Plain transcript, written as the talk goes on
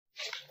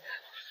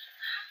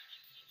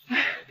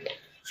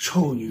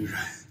臭女人，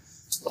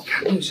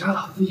敢弄瞎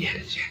老子眼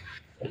睛！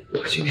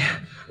我今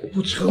天不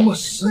折磨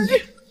死你，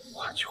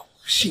我就不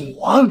姓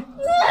王。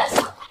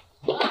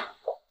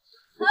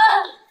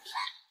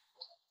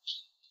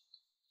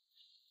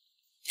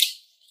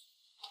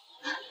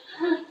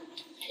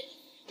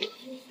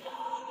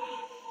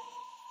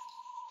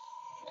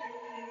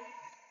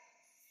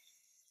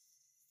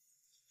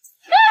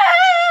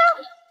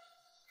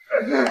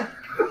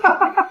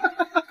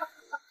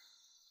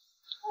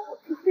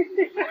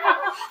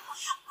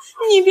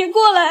你别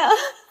过来啊！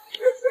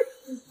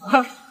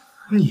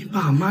你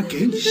爸妈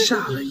给你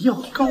下了药，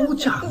高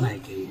价卖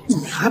给你，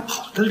你还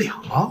跑得了？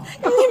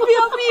你不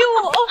要逼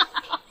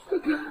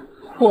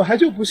我！我还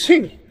就不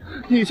信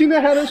你今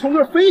天还能从这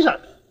儿飞下来！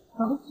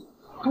啊，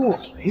跟我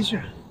回去，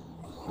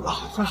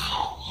老子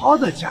好好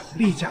的奖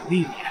励奖励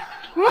你。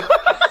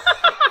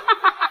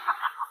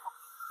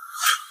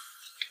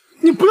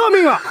你不要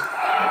命啊！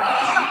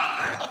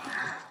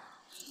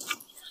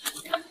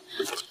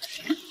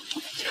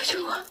求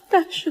求我，大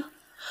叔，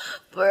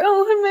不然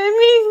我会没命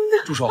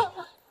的。住手！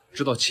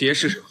知道切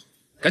是什么，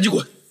赶紧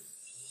滚！大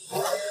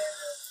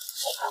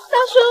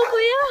叔，不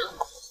要！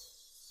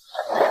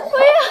不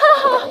要！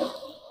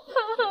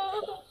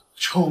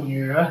臭女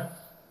人，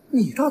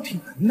你倒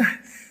挺能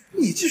耐，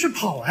你继续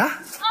跑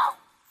呀！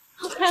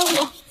放开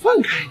我！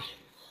放开你！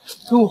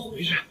跟我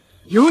回去，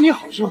有你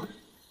好受的。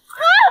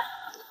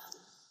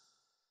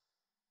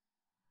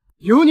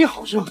有你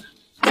好受的！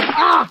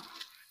啊！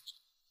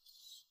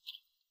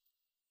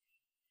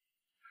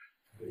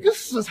个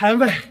死残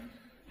废，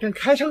敢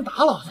开枪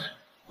打老子！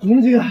你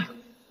们几个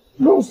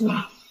弄死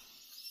他！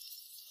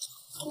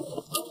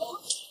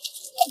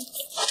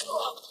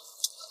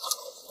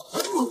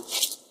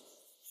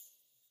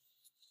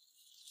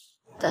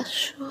大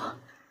叔，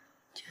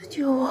救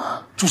救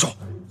我！住手！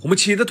我们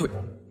切你的腿！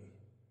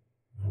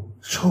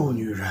臭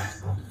女人，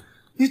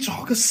你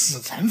找个死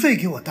残废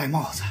给我戴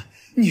帽子，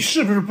你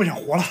是不是不想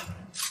活了？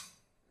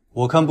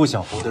我看不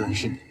想活的人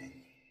是你。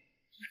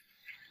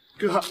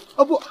哥，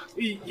啊不，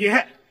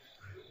爷，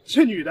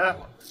这女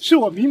的是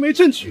我明媒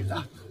正娶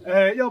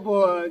的，要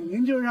不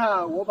您就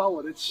让我把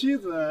我的妻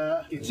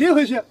子给接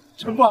回去，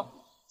成不？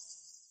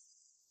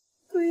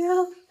不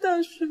要，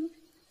大叔，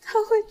他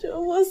会折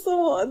磨死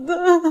我的。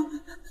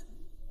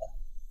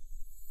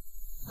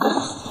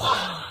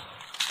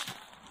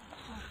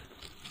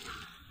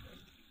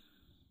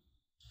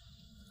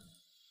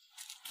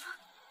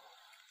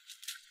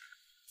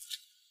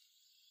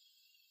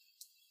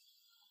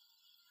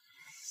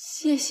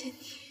谢谢你，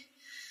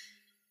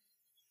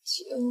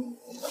救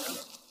我！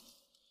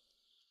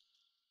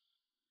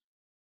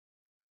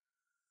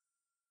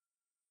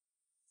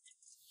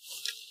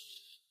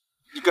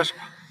你干什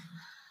么？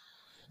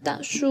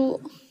大叔，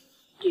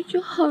你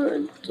就好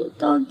人做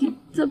到底，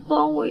再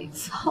帮我一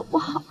次好不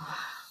好？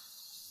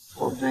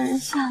我被人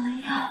下了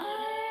药。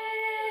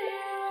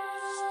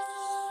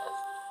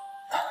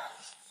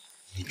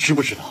你知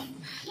不知道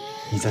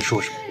你在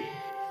说什么？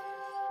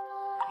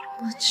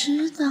我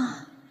知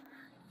道。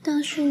大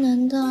叔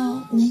难道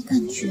没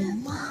感觉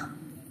吗？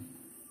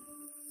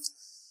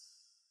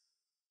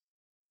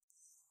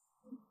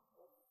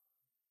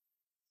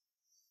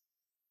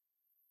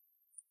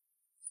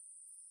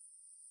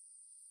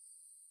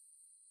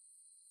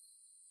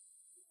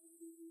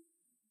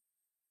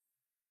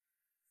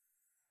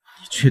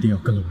你确定要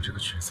跟了我这个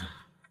角色？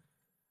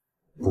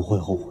不会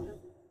后悔。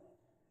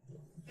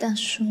大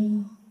叔，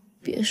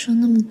别说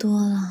那么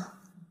多了。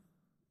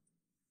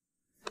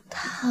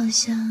他好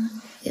像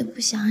也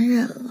不想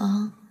忍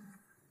了。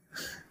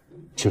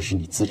这是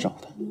你自找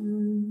的，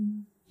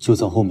就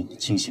算后面你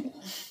清醒了，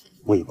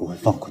我也不会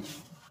放过你。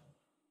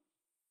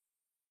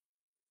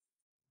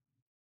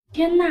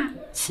天哪，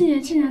七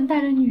爷竟然带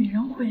着女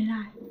人回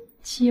来！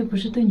七爷不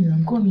是对女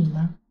人过敏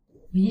吗？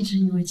我一直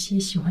以为七爷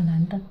喜欢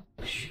男的。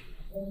嘘。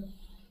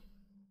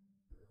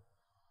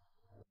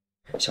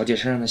小姐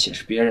身上的血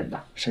是别人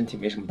的，身体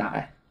没什么大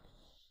碍。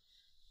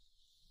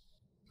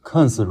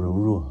看似柔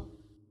弱，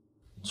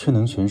却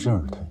能全身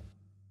而退，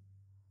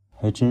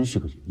还真是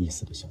个有意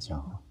思的小家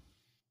伙。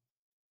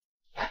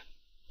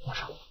莫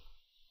少，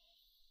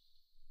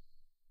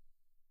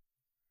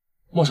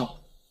莫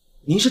少，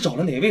您是找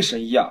了哪位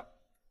神医啊？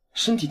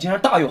身体竟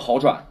然大有好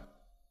转。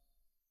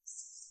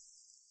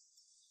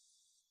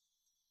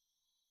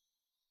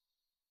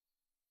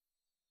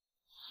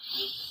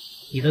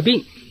你的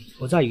病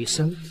不在于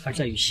身，而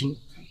在于心，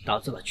导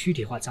致了躯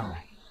体化障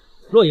碍。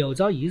若有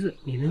朝一日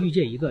你能遇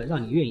见一个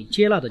让你愿意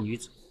接纳的女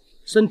子，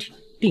身体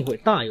定会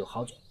大有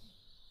好转。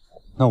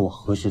那我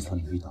何时才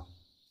能遇到？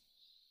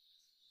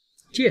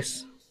届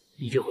时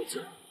你就会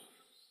知道。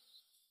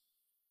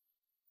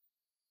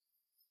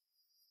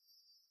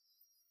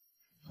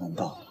难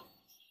道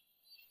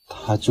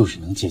他就是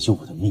能解救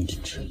我的命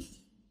定之人？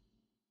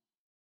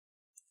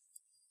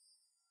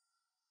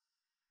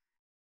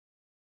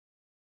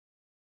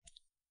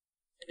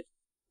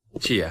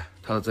七爷，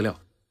他的资料，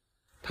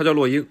她叫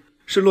洛英，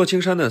是洛青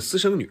山的私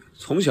生女，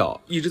从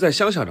小一直在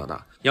乡下长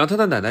大，养她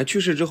的奶奶去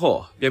世之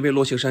后，便被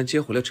洛青山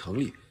接回了城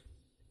里。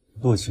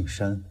洛庆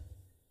山，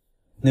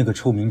那个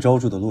臭名昭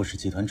著的骆氏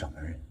集团掌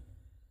门人。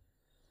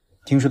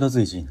听说他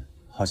最近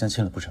好像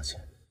欠了不少钱。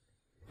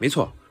没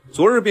错，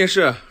昨日便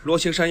是骆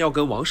青山要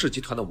跟王氏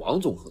集团的王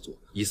总合作，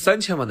以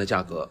3000万的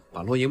价格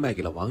把骆英卖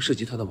给了王氏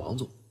集团的王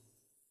总。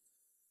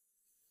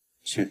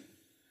去，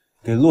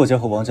给骆家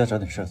和王家找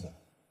点事做，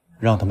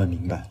让他们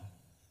明白，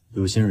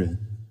有些人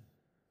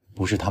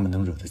不是他们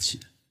能惹得起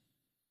的。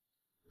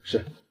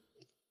是。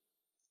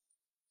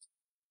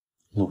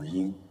骆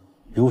英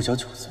比我小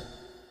9岁，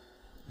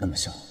那么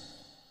小，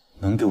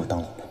能给我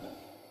当老婆吗？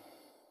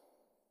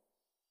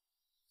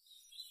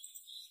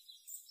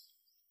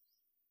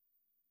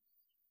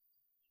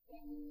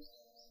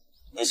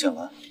你醒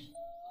了？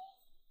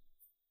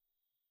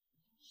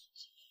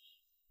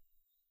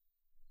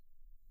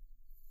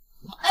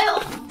哎呦，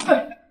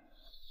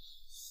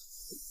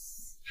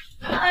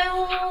哎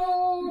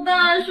呦，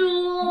大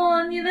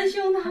叔，你的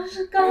胸膛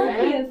是钢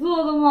铁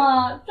做的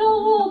吗？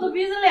撞破我的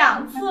鼻子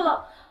2次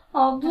了，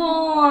好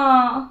痛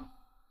啊！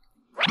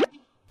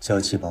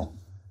脚气包。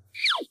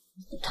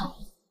不疼。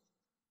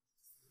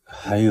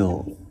还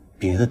有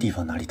别的地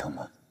方哪里疼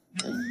吗？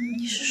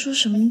你是说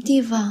什么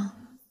地方？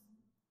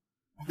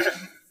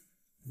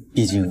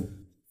毕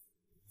竟，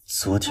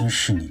昨天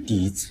是你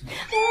第一次。你别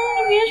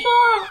说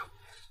啊！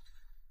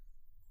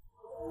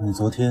你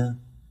昨天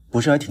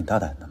不是还挺大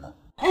胆的吗？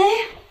哎，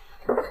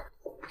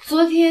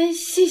昨天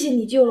谢谢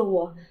你救了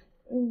我。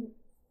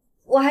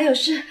我还有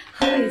事，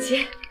好对不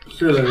起。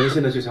睡了人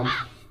现在就想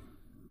跑，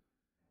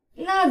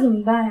那怎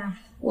么办呀？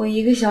我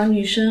一个小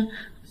女生，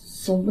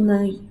总不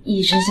能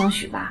以身相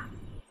许吧？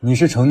你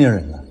是成年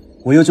人了，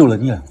我又救了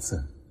你2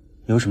次，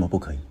有什么不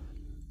可以？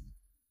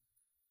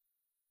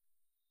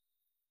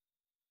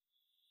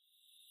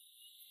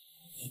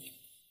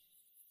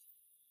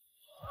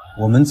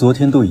我们昨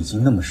天都已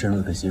经那么深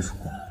入的接触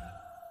过，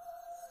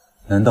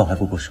难道还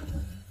不够熟吗？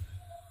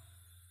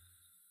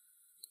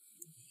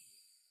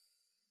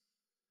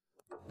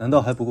难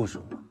道还不够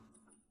熟吗？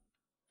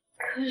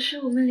可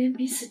是我们连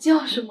彼此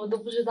叫什么都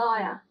不知道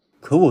呀。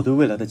可我对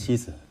未来的妻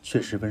子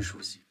却十分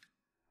熟悉。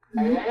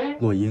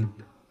骆英，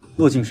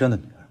骆敬山的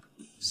女儿，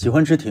喜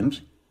欢吃甜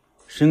品，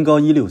身高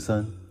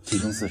163，体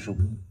重45，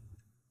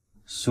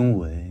胸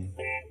围……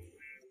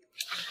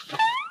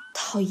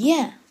讨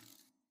厌。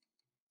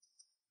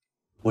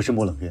我是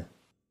莫冷渊。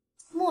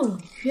莫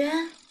冷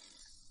渊？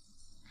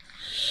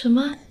什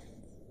么？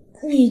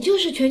你就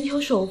是全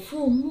球首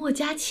富莫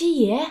家七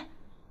爷？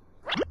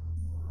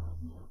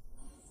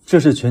这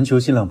是全球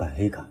限量版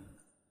A 卡，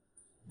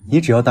你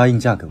只要答应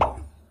嫁给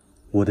我，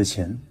我的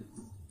钱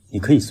你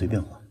可以随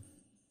便花。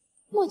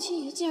莫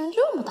七爷竟然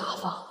这么大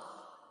方，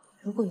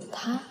如果有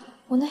他，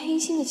我那黑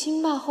心的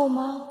亲爸后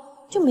妈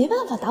就没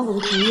办法打我的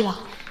主意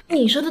了。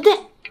你说的对，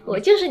我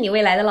就是你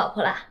未来的老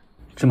婆啦。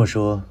这么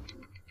说，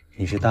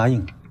你是答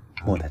应了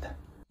莫太太？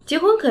结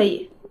婚可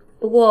以，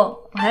不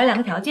过我还有2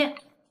个条件。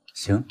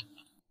行，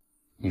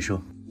你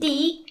说。第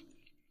一，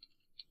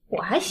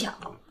我还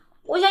小，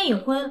我想隐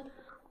婚，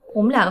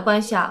我们俩的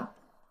关系啊，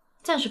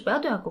暂时不要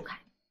对外公开。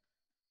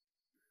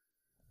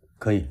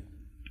可以，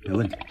没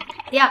问题。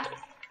第二，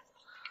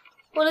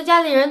我的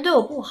家里人对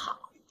我不好，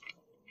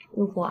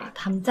如果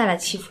他们再来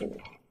欺负我，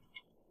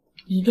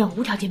你一定要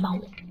无条件帮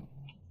我。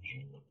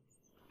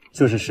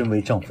这是身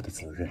为丈夫的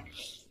责任。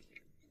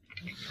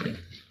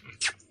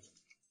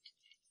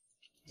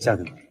嫁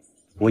给我，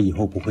我以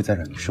后不会再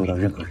让你受到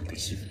任何人的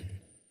欺负。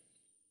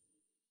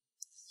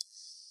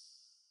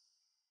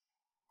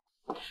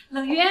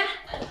冷渊，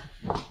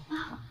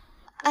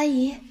阿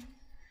姨，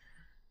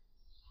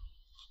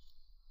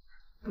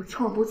不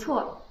错不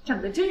错，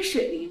长得真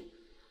水灵。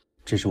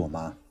这是我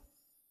妈。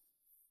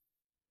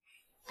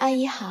阿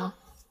姨好。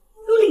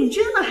都领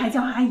证了还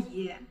叫阿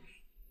姨？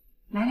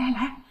来来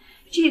来，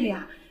这个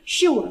呀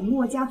是我们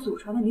莫家祖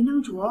传的铃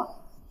铛镯，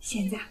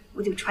现在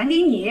我就传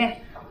给你。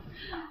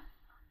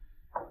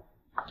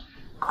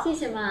谢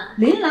谢妈。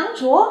琳琅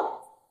镯，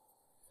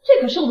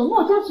这可是我们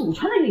莫家祖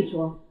传的玉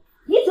镯，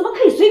你怎么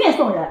可以随便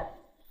送人？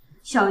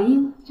小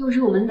英就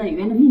是我们冷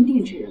渊的命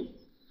定之人，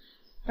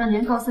当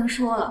年高僧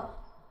说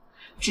了，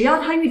只要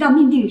他遇到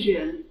命定之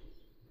人，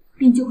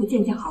病就会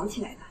渐渐好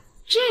起来的。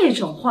这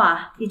种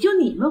话也就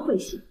你们会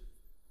信。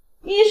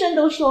医生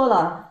都说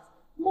了，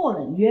莫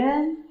冷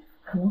渊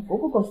可能活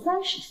不过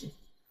30岁。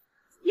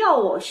要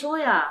我说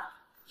呀，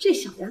这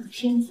小丫头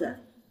片子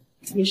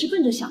也是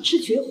奔着想吃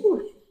绝户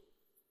来的。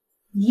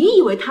你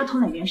以为他图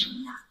冷渊什么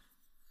呀？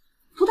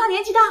图他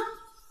年纪大，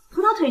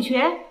图他腿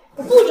瘸？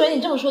我不准你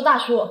这么说，大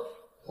叔。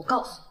我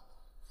告诉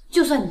你，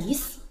就算你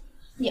死，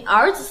你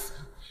儿子死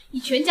了，你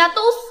全家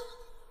都死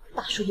了，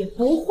大叔也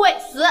不会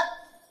死。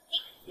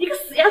你个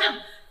死丫头，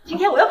今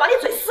天我要把你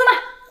嘴撕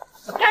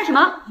了！干什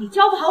么？你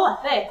交不好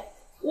晚费，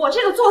我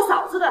这个做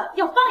嫂子的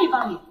要帮一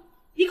帮你，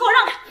你给我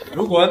让开！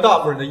如果按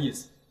大夫人的意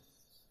思，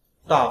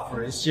大夫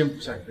人先补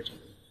下一个针，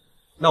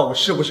那我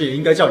是不是也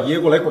应该叫爷爷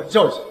过来管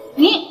教一下？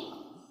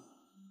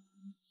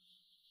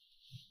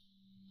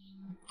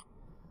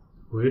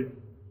喂，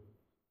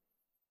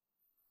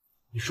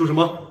你说什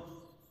么？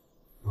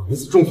儿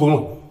子中风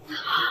了。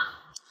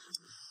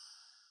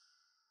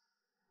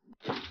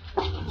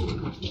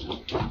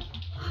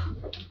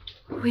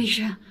吴医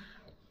生，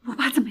我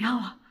爸怎么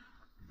样了？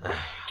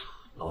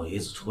老爷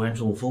子突然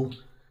中风，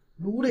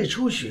颅内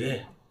出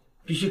血，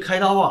必须开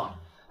刀啊，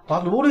把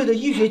颅内的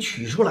淤血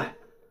取出来，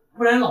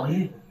不然老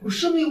爷有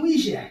生命危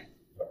险。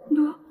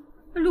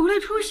颅内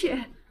出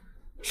血，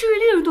治愈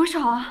率有多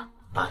少啊？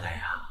大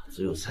概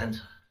只有3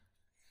成，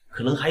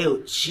可能还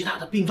有其他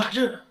的并发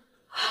症。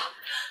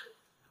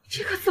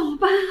这可怎么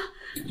办啊？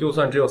就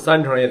算只有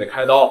3成也得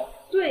开刀。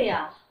对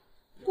呀，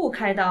不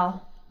开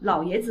刀，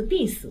老爷子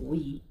必死无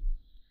疑；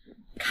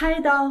开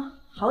刀，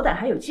好歹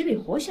还有几率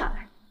活下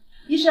来。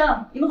医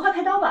生，你们快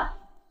开刀吧！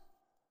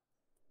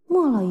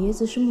莫老爷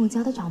子是莫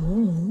家的掌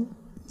门人，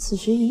此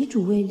时遗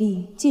嘱未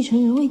立，继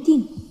承人未定。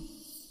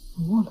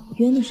以莫冷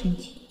渊的身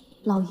体，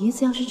老爷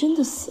子要是真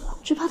的死了，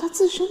只怕他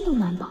自身都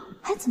难保，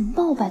还怎么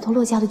帮我摆脱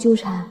洛家的纠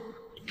缠？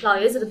老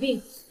爷子的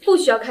病不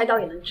需要开刀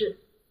也能治。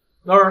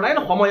哪儿来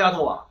的黄毛丫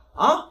头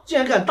啊？竟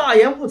然敢大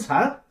言不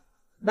惭！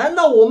难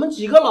道我们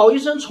几个老医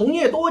生从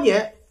业多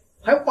年，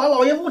还不把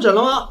老爷误诊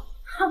了吗？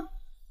哼，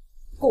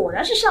果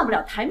然是上不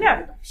了台面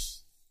的东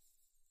西。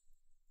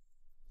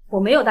我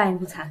没有大言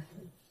不惭，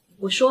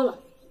我说了，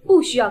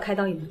不需要开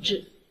刀也能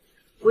治，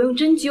我用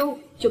针灸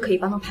就可以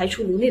帮他排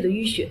出颅内的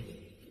淤血。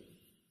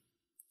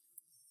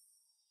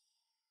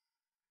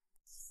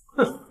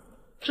哼，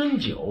针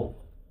灸？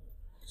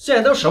现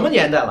在都什么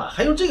年代了，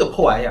还用这个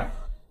破玩意儿？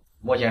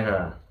莫先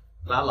生，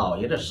拿老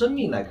爷的生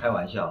命来开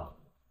玩笑，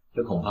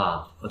这恐怕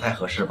不太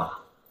合适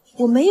吧？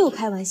我没有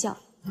开玩笑，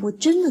我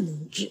真的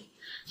能治。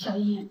小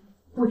英，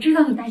我知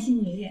道你担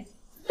心爷爷，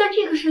但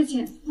这个事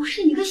情不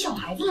是一个小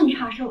孩子能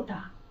插手的。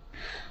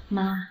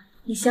妈，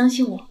你相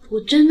信我，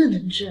我真的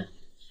能治。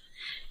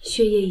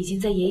血液已经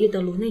在爷爷的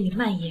颅内里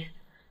蔓延，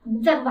你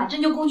们再不把针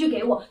灸工具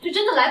给我，就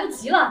真的来不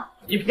及了。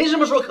你凭什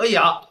么说可以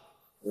啊？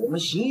我们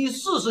行医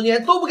40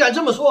年都不敢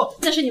这么说。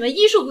那是你们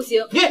医术不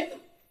行。你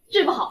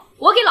治不好，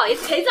我给老爷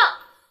子陪葬。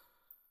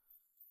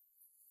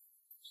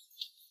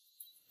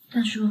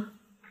大叔，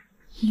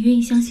你愿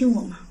意相信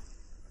我吗？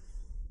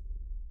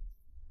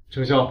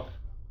程潇，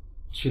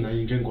去拿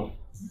银针过来。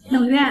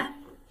冷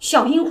渊，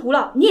小英胡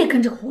了，你也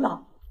跟着胡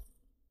了。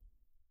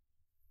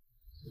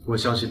我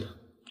相信他。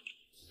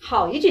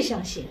好一句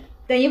相信，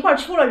等一会儿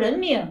出了人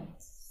命，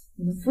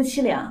你们夫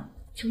妻俩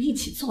就一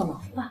起坐牢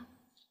吧。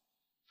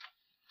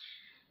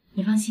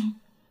你放心，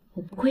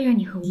我不会让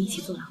你和我一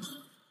起坐牢的。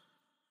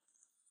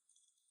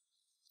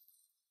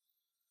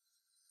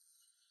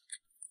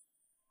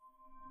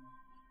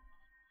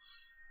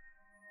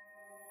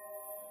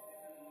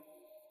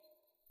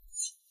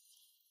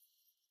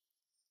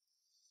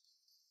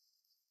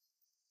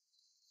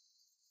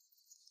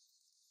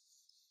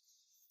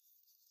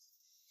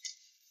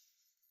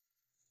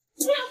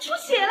哎呀，出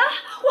血了！完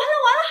了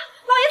完了，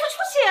老爷子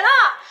出血了！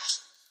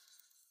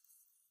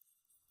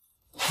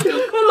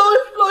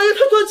老爷他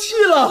断气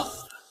了！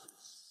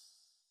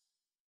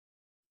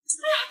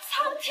哎呀，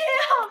苍天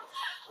啊！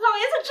老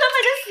爷子真被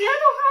这血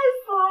统害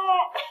死了！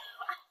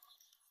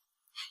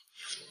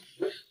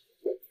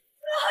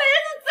老爷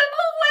子怎么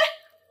会？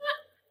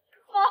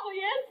老爷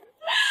子，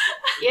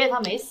爷爷他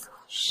没死。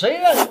谁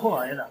让你碰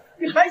老爷的？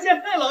你还嫌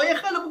害老爷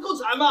害得不够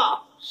惨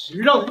吗？谁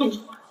让你动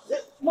手？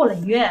莫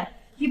冷渊，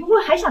你不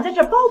会还想在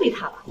这儿包庇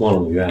他吧？莫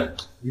冷渊，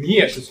你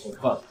也是从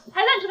犯。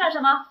还愣着干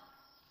什么？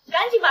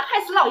赶紧把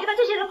害死老爷的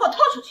这些人给我拖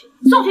出去，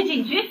送去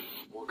警局！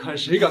我看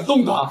谁敢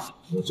动他，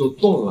我就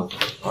动了。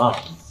啊，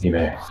弟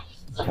妹，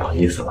不好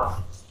意思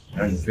了，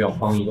让你非要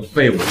帮一个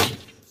废物。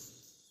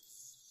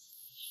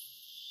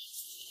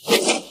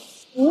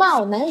你骂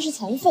我男人是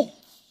残废，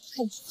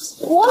看你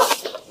活了！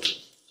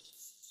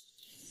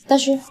大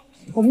师，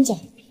我们讲。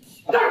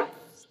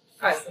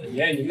害死了爷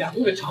爷，你们俩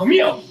都得偿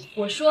命。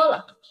我说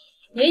了，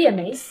爷爷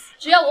没死，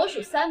只要我数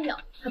3秒，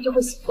他就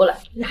会醒过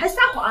来。你还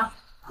撒谎！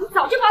你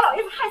早就把老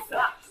爷子害死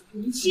了。你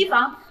们妻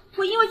房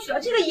会因为娶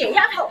了这个野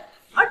丫头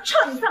而彻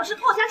底丧失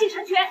墨家继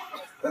承权。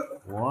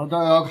我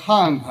倒要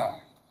看看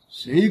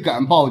谁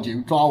敢报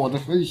警抓我的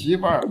孙媳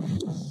妇儿！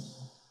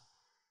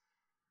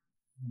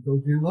你都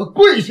给我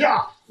跪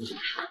下！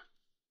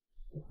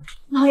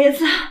老爷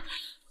子，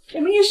我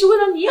们也是为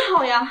了你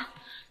好呀，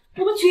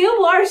我们绝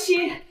无二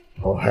心。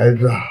好孩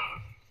子，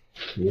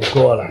你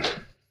过来。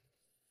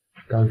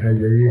刚才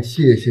爷爷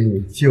谢谢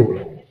你救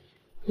了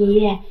我。爷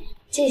爷，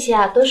这些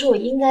都是我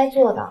应该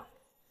做的，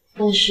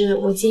但是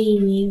我建议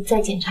您再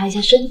检查一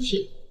下身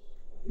体，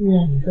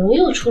免得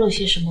又出了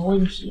些什么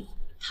问题，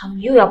他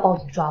们又要报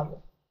警抓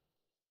我。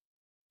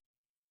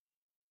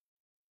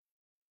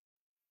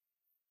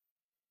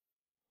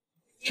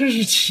真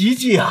是奇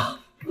迹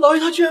啊！老爷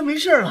他居然没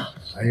事了。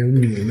还有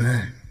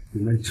你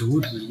们阻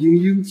止英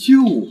英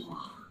救我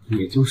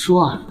也就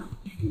算了，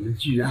你们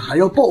居然还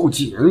要报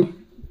警，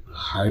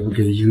还不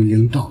给英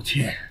英道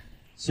歉。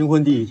新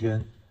婚第1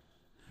天，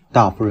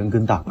大夫人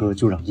跟大哥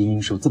就让英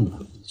英受这么大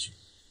的委屈，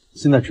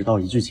现在只道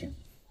一句歉，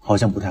好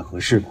像不太合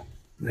适吧？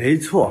没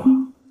错，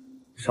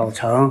少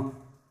成，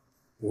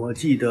我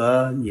记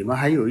得你们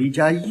还有一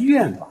家医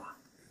院吧？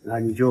那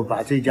你就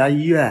把这家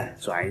医院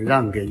转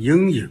让给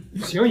英英。不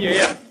行，爷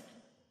爷，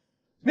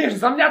那是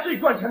咱们家最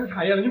赚钱的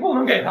产业了，你不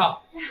能给他。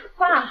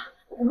爸，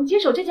我们接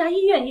手这家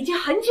医院已经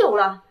很久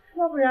了，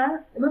要不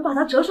然我们把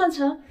它折算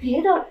成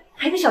别的，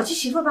赔给小七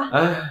媳妇吧。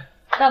哎，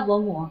大伯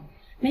母，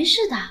没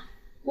事的，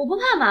我不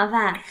怕麻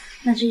烦。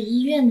那这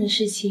医院的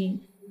事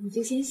情，你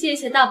就先谢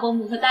谢大伯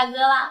母和大哥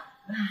啦。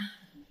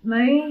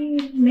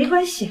没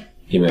关系。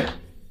弟妹，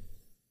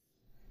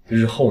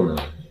日后呢，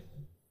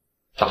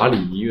打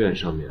理医院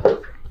上面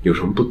有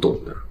什么不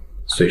懂的，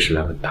随时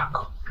来问大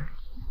哥，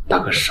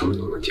大哥什么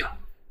都能讲。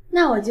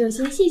那我就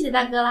先谢谢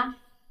大哥啦。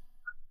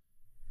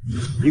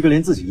一个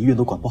连自己医院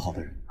都管不好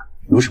的人，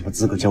有什么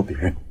资格教别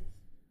人？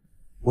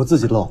我自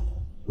己的老婆，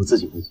我自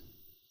己会做。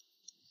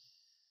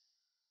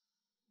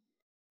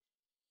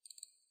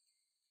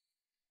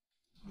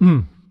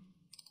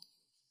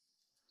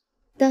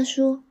大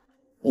叔，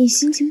你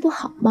心情不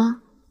好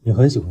吗？你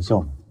很喜欢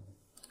笑吗？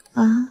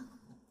啊？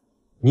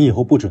你以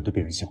后不准对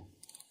别人笑。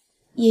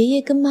爷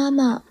爷跟妈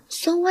妈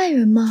算外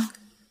人吗？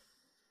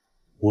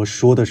我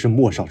说的是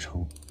莫少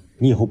成，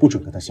你以后不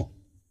准跟他笑。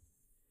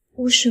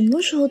我什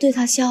么时候对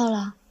他笑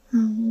了？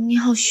你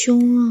好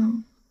凶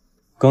啊！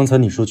刚才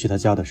你说去他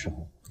家的时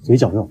候，嘴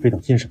角要飞到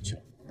天上去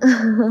了。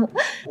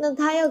那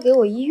他要给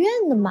我医院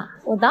的嘛，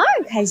我当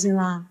然开心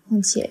啦。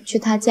况且去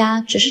他家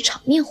只是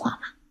场面话嘛，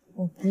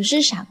我不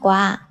是傻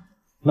瓜。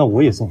那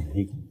我也送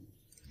你一个，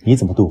你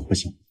怎么对我不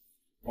行？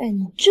哎，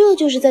你这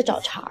就是在找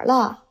茬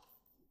了。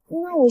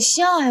那我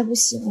笑还不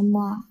行了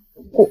吗？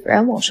果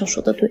然王少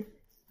说的对，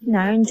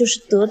男人就是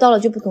得到了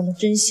就不懂得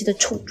珍惜的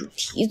臭猪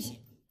蹄子。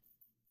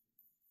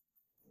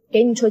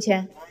给你抽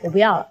钱，我不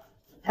要了。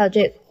还有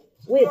这个，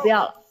我也不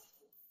要了。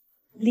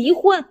离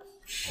婚。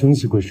生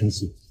气归生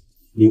气，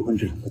离婚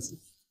这2个字，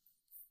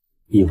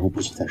以后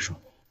不许再说。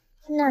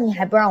那你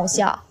还不让我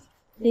笑？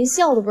连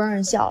笑都不让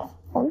人笑了，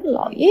皇帝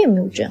老爷也没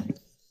有这样的。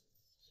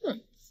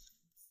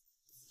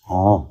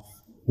好，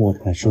莫太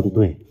太说的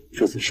对，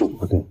这次是我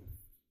不对。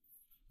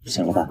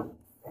行了吧？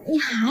你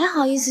还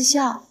好意思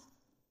笑？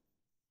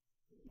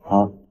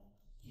好，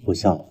不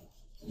笑了，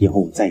以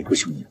后我再也不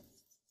凶你了。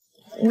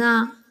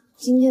那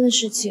今天的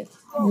事情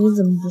你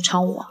怎么补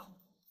偿我？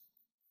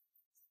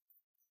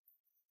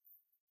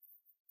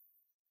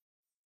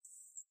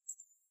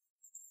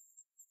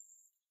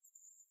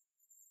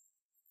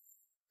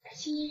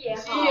七爷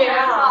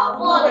好，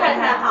莫太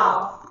太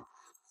好。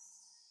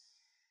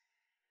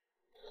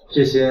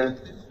这些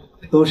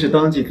都是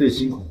当季最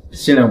新款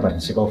限量版的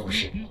鞋高服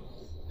饰，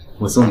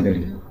我送你的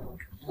礼物。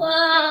哇，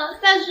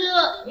大叔，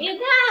你也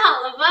太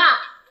好了吧！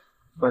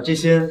把这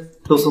些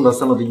都送到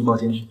3楼的衣帽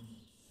间去。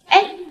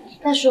哎，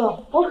大叔，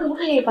我可不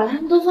可以把它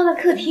们都放在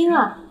客厅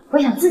啊？我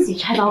想自己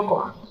拆包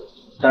裹。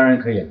当然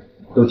可以了，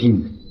都听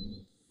你的。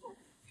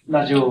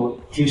那就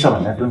听少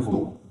奶奶吩咐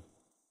我。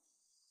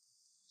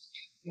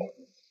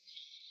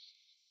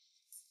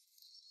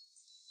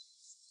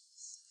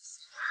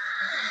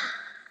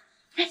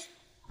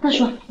大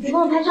叔，你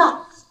帮我拍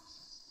照，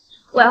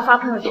我要发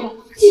朋友圈，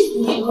气死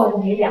你所有的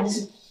没良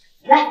心！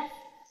来，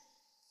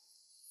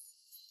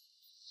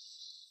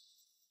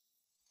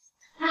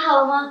拍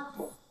好了吗？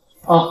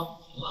哦，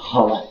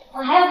好了。我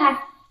还要拍。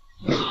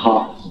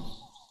好。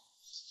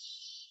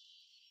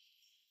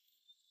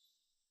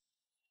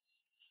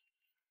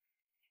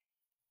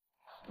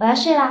我要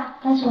睡啦，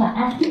大叔晚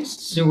安。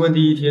新婚第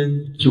1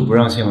天就不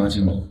让新郎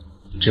进楼，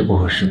这不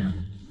合适吧？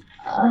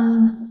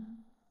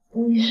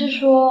你是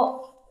说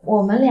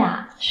我们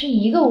俩是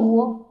一个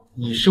屋？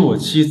你是我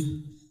妻子，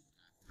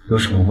有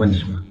什么问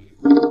题吗？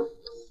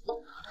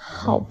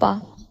好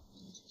吧。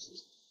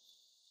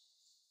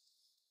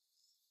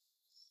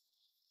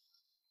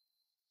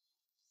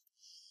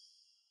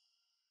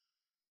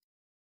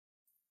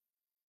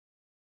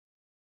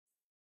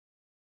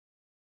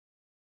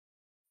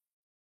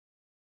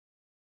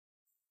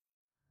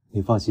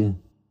你放心，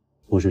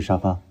我是沙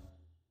发，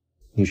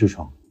你是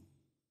床。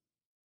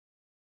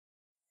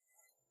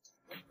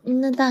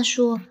那大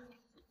叔，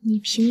你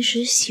平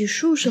时洗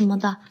漱什么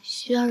的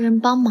需要人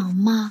帮忙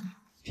吗？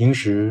平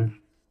时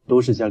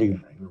都是家里有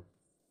人用。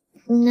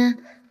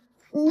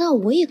那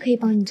我也可以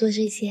帮你做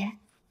这些。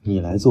你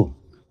来做，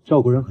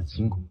照顾人很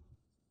辛苦，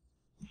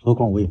何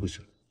况我也不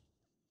舍。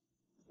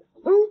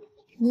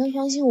你要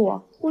相信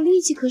我，我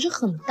力气可是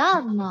很大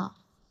的呢。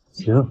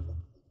行，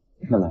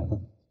那来吧。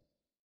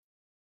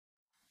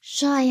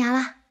刷完牙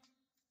啦，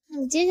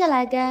那接下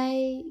来该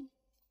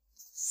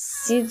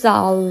洗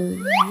澡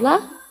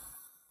了。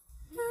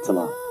怎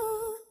么？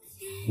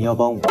你要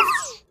帮我？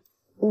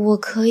我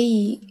可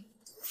以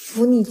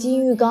扶你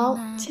进浴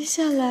缸。接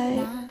下来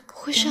不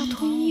会是要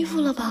脱衣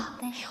服了吧？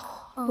哎呦，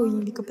后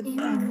羿你个笨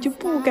蛋，你就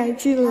不该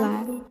进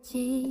来。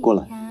过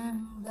来，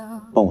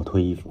帮我脱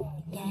衣服。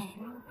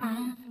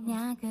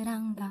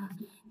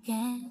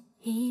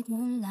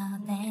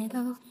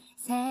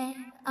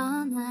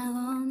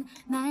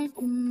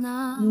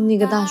那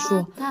个大叔，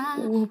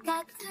我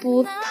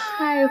不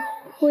太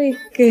会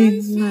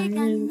给男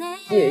人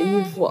解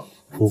衣服。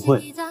不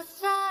会。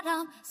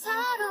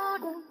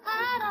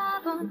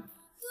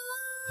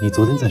你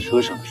昨天在车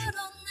上的时候，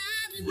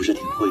不是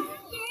挺会的？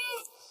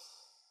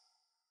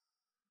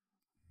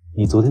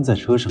你昨天在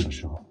车上的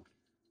时候，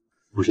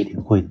不是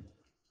挺会的？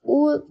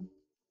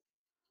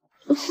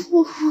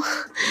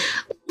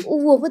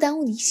我不耽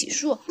误你洗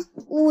漱，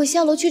我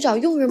下楼去找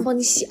佣人帮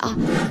你洗啊。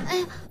哎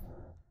呀，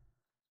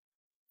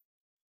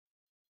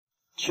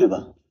去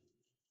吧，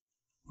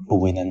不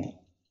为难你。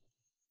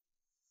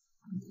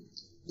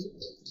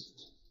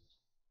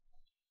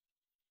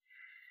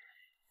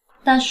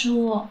大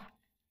叔，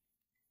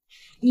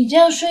你这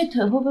样睡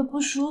腿会不会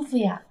不舒服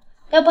呀？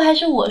要不还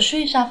是我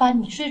睡沙发，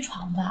你睡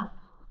床吧。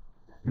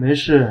没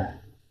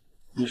事，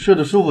你睡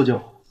得舒服就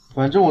好。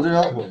反正我这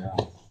条腿啊，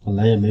本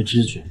来也没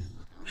知觉，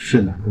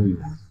睡哪都远。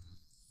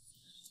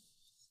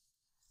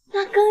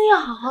那更要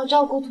好好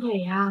照顾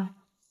腿呀。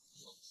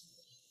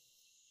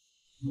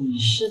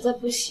实在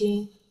不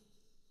行，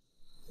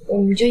我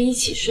们就一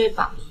起睡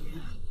吧。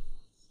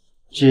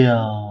这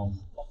样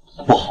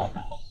不好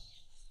吧？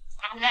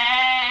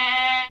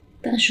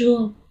大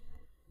叔，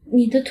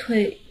你的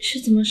腿是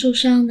怎么受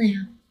伤的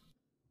呀？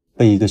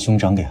被一个兄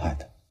长给害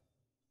的。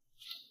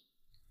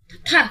他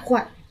太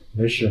坏了。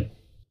没事，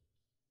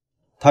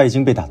他已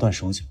经被打断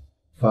手脚，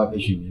发配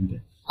训勉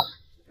本。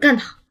干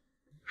他，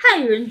害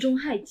人终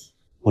害己。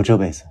我这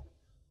辈子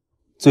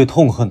最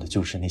痛恨的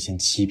就是那些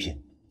欺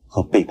骗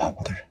和背叛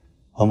我的人。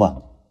很晚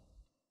了，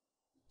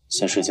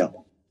先睡觉吧。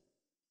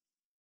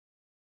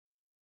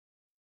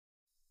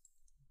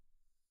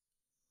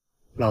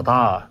老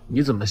大，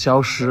你怎么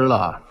消失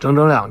了？整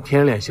整2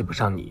天联系不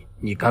上你，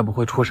你该不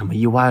会出什么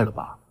意外了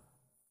吧？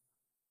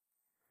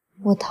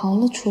我逃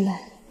了出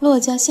来，洛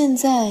家现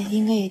在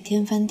应该也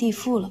天翻地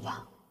覆了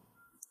吧？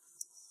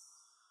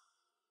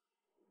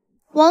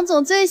王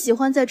总最喜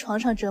欢在床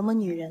上折磨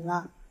女人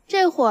了，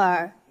这会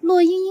儿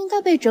洛英应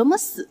该被折磨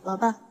死了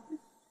吧？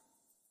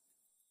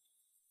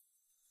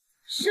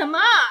什么？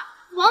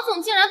王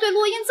总竟然对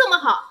洛英这么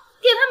好，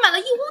给她买了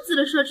一屋子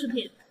的奢侈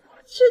品，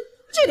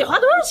这得花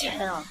多少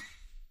钱啊？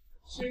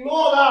姓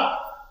骆的，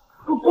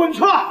给我滚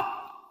出来！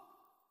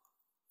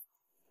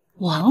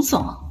王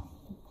总，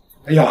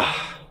哎呀，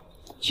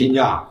亲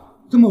家，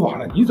这么晚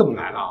了，你怎么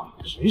来了？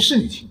谁是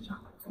你亲家？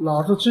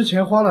老子之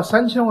前花了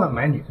3000万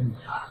买你的女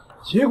儿，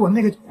结果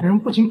那个人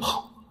不仅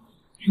跑了，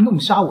还弄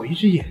瞎我一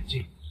只眼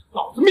睛，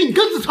老子命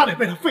根子差点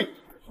被他废。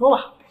说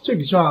吧，这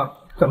笔账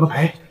怎么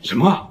赔？什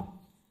么？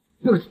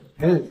那个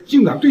人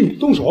竟敢对你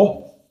动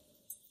手？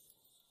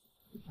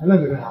还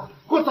愣着干啥？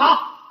给我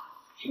砸！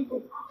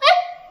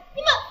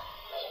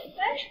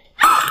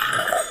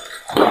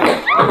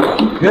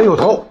冤有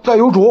头，债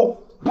有主。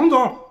王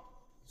总，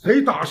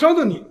谁打伤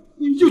的你，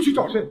你就去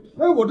找谁。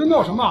哎，我这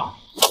闹什么？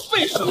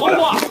废什么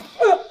话！爸，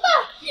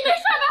你没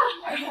事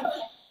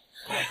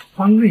吧？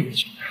翻那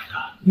进来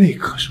的，那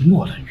可是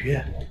莫冷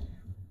渊，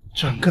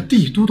整个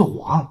帝都的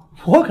王，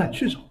我敢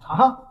去找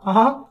他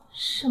啊？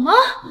什么？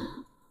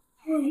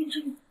洛云这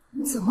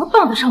怎么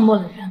帮得上莫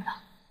冷渊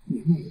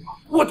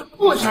的？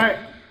我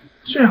猜，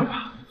这样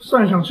吧，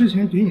算上之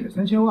前给你的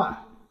3000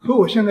万，和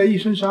我现在一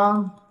身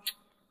伤，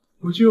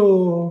我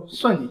就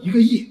算你1个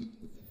亿，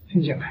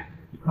听见没？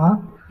啊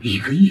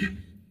？1个亿？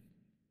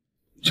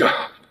这，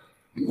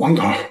王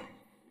总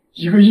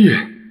，1个亿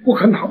我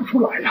可拿不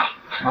出来呀！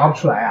拿不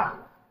出来呀？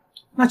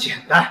那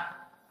简单，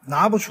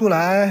拿不出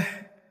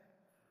来，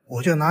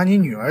我就拿你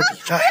女儿抵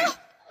债。爸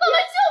爸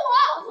救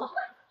我！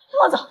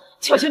王总，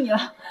求求你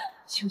了，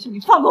求求你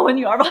放过我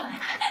女儿吧！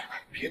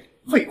别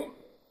废话，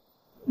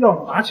要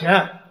么拿钱，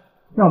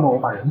要么我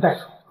把人带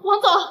走。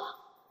王总，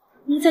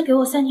您再给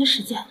我3天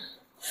时间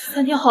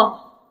，3天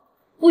后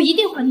我一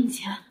定还你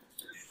钱。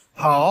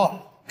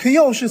好，可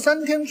要是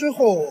3天之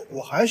后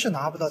我还是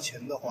拿不到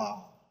钱的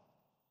话，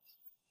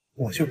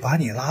我就把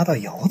你拉到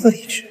窑子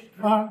里去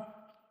啊！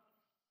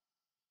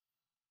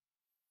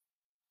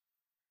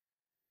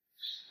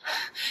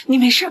你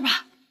没事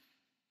吧？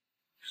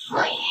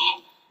洛英，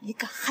你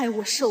敢害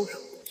我受辱，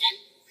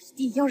我一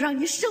定要让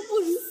你生不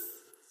如死！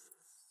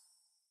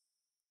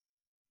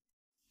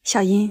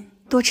小英，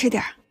多吃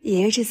点，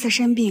爷爷这次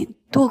生病，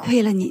多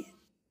亏了你。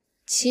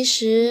其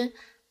实，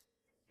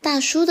大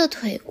叔的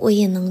腿我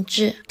也能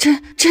治。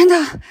真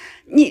的？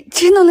你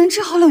真的能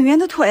治好冷渊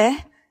的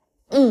腿？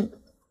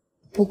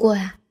不过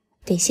呀，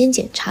得先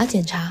检查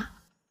检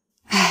查。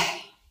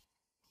唉，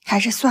还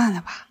是算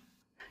了吧。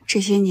这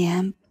些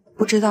年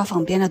不知道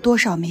访遍了多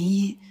少名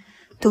医，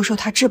都说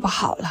他治不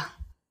好了。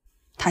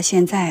他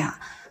现在啊，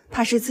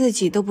怕是自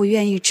己都不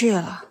愿意治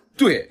了。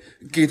对，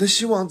给他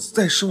希望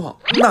再失望，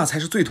那才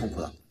是最痛苦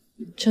的。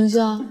丞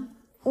相，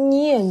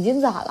你眼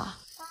睛咋了？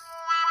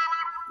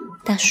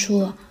大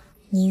叔，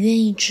你愿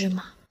意治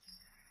吗？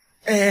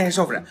哎，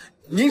少夫人，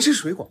您吃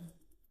水果。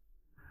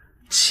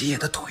齐爷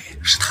的腿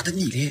是他的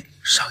逆鳞，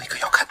上一个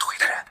要看腿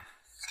的人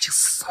已经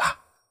死了。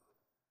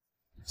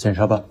检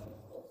查吧。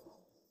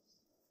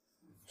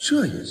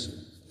这也行，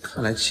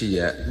看来齐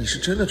爷你是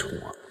真的宠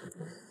啊。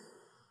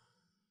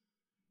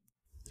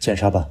检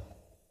查吧。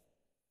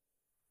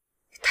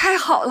太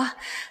好了，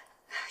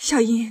小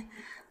英，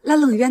那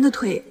冷渊的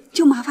腿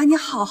就麻烦你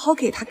好好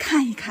给他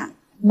看一看。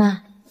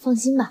妈，放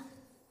心吧，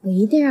我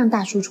一定让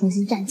大叔重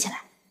新站起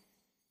来。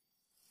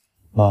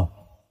妈，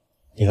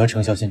你和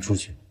程潇先出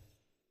去。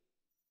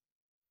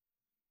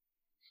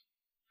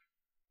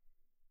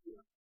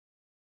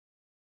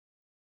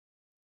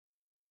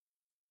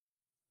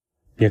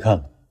别看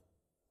了，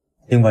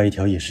另外一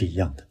条也是一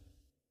样的。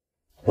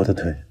我的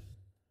腿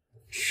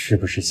是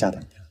不是吓到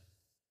你了？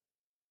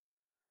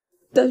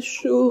大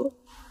叔，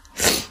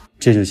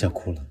这就想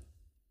哭了。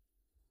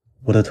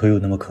我的腿有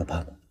那么可怕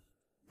吗？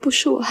不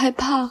是我害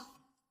怕，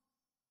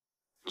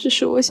只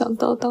是我想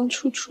到当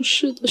初出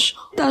事的时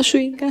候，大叔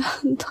应该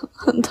很疼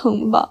很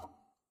疼吧？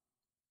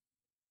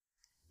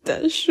大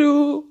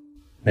叔，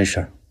没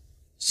事儿，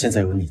现在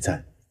有你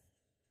在，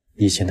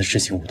以前的事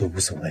情我都无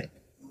所谓。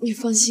你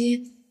放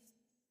心，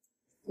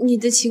你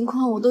的情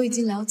况我都已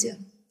经了解了，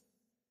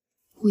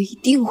我一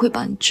定会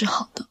把你治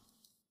好的。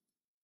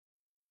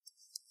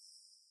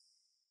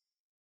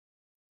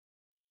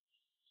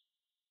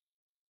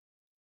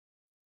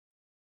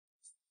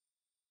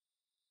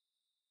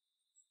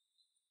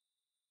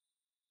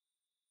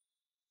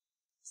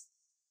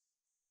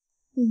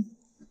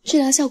治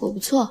疗效果不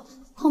错，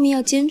后面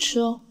要坚持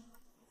哦。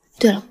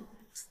对了，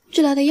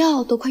治疗的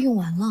药都快用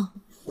完了，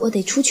我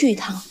得出去一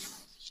趟。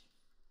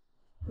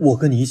我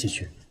跟你一起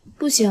去。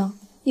不行，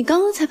你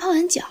刚刚才泡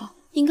完脚，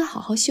应该好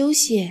好休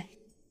息。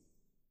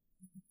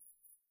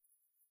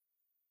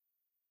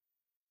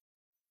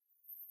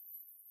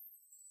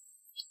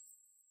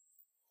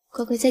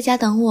乖乖在家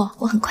等我，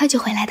我很快就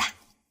回来的。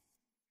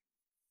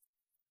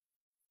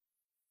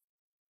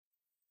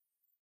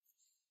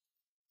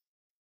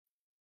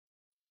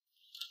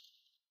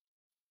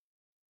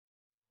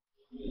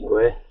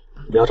喂，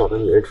你要找的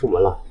女人出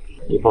门了，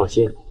你放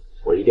心，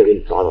我一定给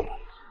你抓到她。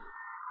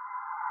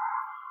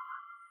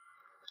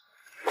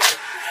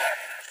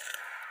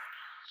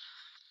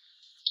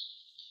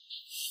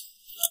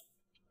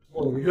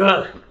孟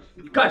渊，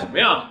你干什么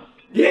呀？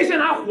莲仙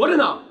还活着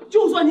呢，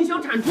就算你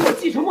想铲除我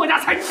继承墨家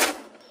财产，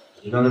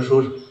你刚才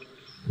说什么？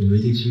我没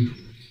听清楚。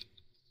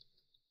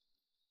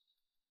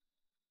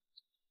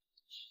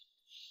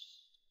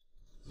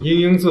英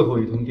英最后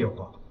一通电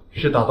话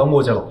是打到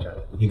墨家老宅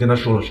的，你跟他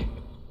说了什么？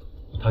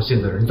他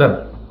现在人在哪？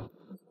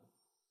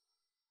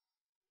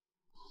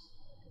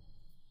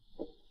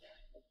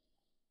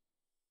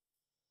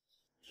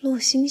洛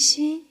星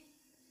星，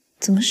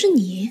怎么是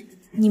你？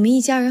你们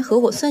一家人合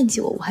伙算计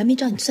我，我还没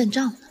找你算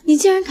账呢，你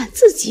竟然敢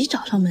自己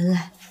找上门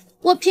来！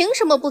我凭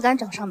什么不敢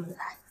找上门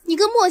来？你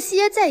跟莫西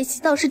耶在一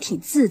起倒是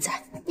挺自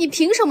在，你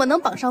凭什么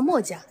能绑上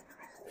墨家？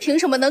凭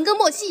什么能跟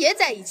莫西耶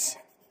在一起？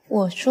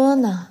我说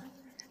呢，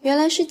原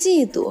来是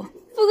嫉妒，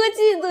不过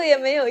嫉妒也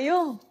没有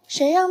用，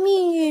谁让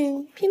命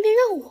运偏偏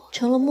让我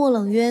成了莫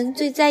冷渊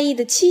最在意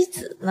的妻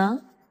子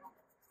呢？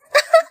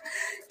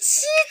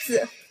妻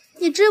子？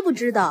你知不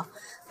知道，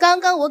刚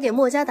刚我给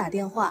墨家打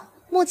电话，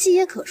莫七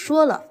爷可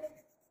说了，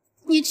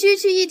你区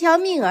区一条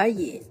命而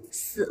已，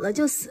死了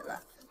就死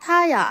了，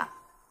他呀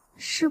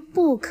是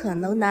不可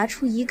能拿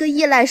出1个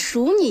亿来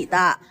赎你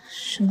的。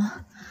什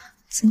么？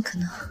怎么可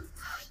能？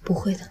不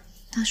会的，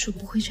大叔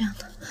不会这样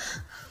的。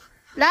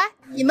来，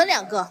你们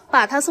2个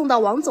把他送到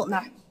王总那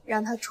儿，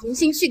让他重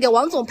新去给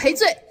王总赔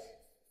罪。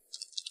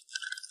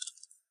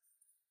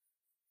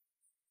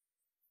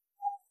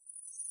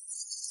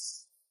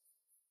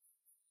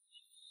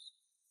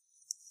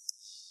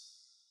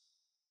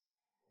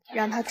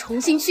让他重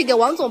新去给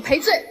王总赔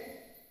罪。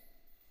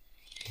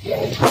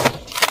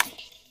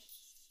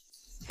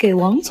给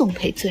王总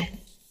赔罪？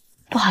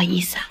不好意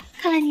思啊，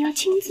看来你要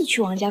亲自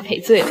去王家赔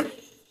罪了。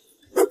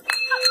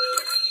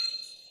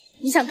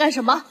你想干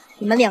什么？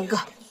你们2个，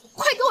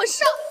快给我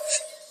上！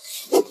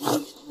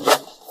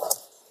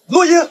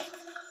洛英，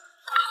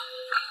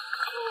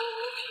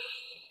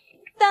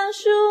大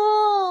叔，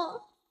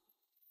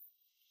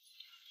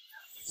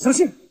小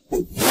心！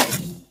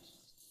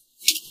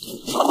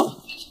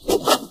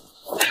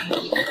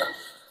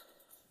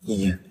茵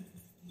茵，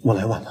我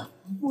来晚了。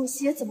莫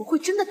西耶怎么会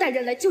真的带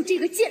人来救这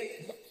个贱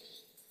人？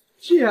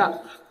姐，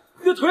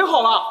你的腿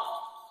好了。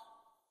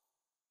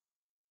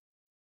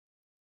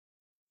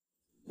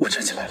我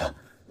站起来了，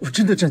我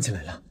真的站起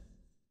来了。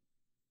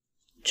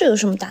这有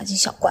什么大惊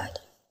小怪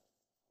的？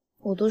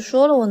我都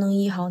说了我能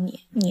医好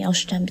你，你要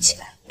是站不起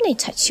来，那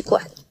才奇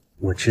怪呢。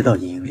我知道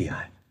茵茵厉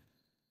害，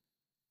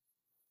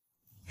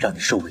让你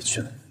受委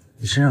屈了。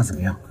你身上怎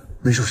么样？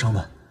没受伤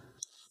吧？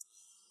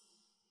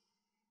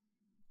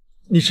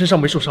你身上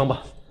没受伤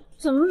吧？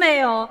怎么没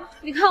有？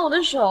你看我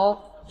的手，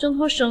挣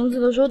脱绳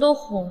子的时候都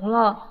红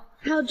了，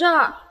还有这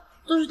儿，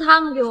都是他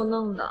们给我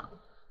弄的。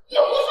你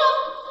胡说！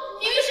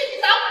明明是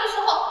你打我的时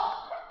候，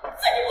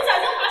自己不小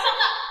心划伤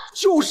的。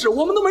就是，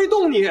我们都没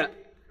动你。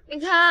你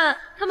看，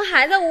他们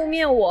还在污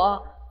蔑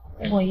我。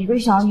我一个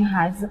小女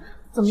孩子，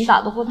怎么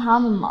打得过他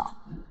们嘛？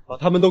把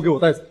他们都给我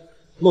带走，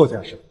骆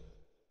家事。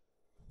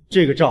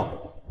这个账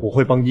我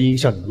会帮茵茵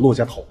向你们骆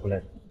家讨回来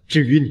的。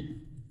至于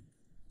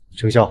你，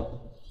程潇，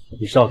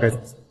你知道该怎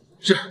么做。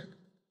是。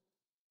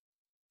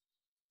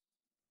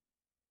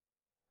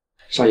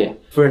少爷，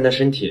夫人的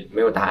身体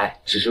没有大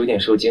碍，只是有点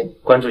受惊，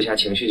关注一下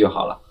情绪就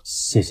好了。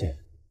谢谢。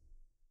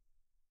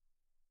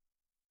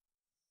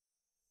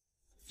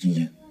茵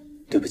茵，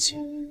对不起，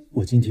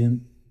我今天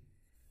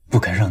不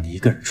该让你一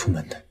个人出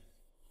门的。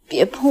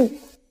别碰我！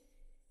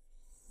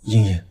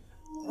茵茵，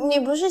你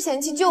不是嫌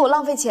弃救我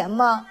浪费钱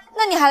吗？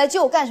那你还来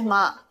救我干什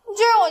么？你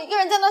就让我一个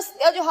人在那死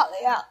掉就好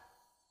了呀。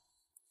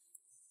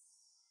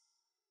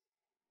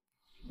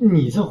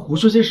你在胡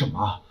说些什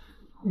么？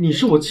你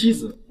是我妻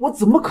子，我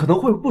怎么可能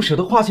会不舍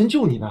得花钱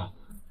救你呢？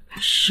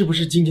是不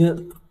是今天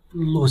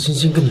洛星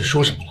星跟你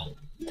说什么了？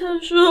他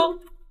说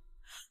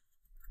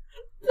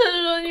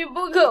你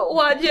不肯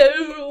花钱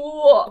赎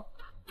我，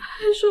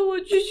还说我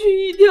区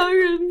区一条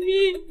人命，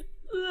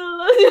死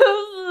了就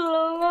死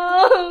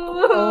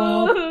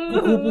了。不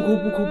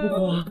哭！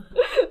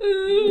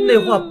那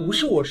话不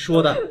是我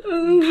说的，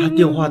他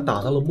电话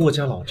打到了墨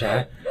家老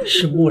宅，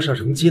是墨少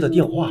成接的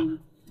电话，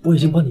我已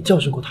经帮你教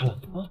训过他了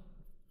啊。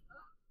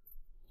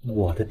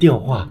我的电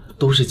话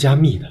都是加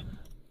密的，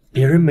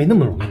别人没那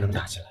么容易能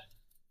打进来。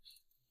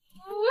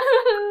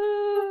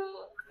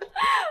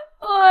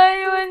我还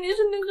以为你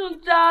是那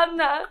种渣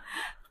男，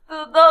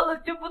得到了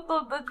就不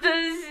懂得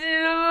珍惜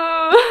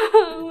了。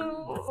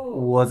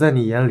我在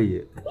你眼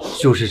里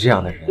就是这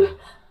样的人。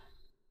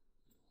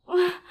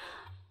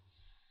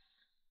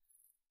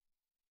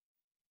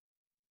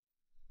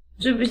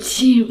对不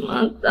起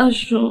嘛，大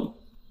叔。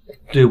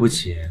对不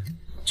起，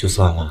就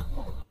算了。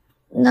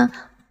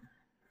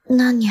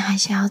那你还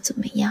想要怎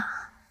么样？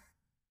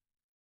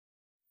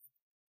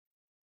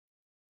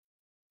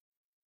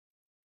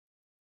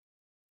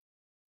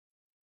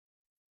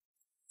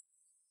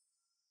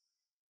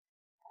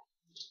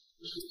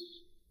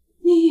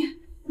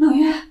冷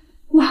月，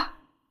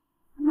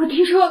我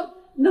听说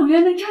冷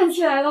月能站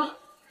起来了，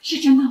是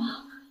真的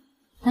吗？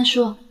大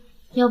叔，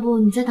要不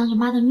你再当着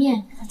妈的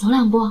面再走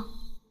2步？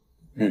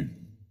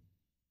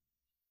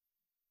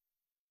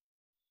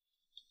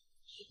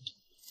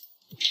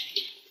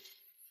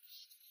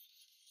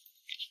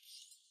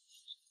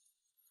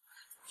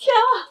天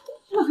啊，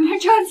冷月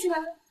站起来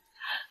了！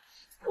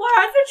我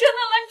儿子真的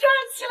能站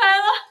起来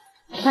了！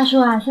大叔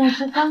啊，现在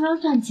才刚刚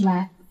站起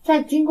来，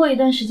再经过一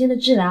段时间的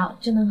治疗，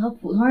就能和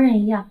普通人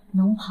一样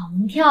能跑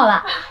能跳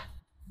了。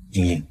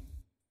莹莹，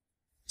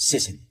谢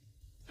谢你，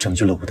拯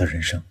救了我的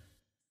人生。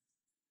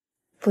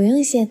不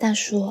用谢，大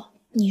叔，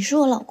你是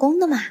我老公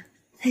的嘛。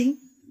嘿，洛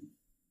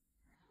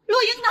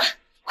英呢？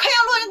快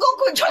让洛英给我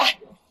滚出来！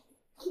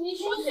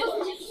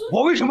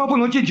我为什么不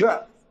能进去？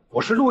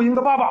我是洛英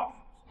的爸爸，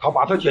他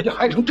把他姐姐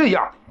害成这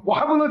样，我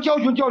还不能教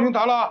训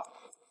他了？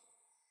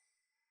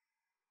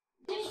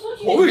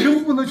我为什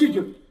么不能进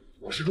去？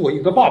我是洛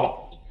英的爸爸，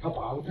他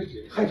把他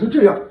姐姐害成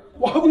这样，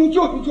我还不能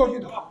教训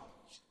他？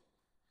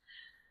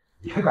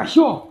你还敢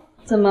笑？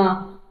怎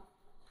么？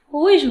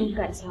我为什么不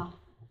敢笑？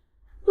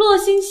洛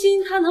星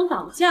星他能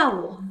绑架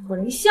我，我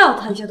连笑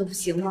他一下都不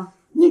行吗？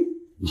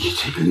你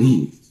这个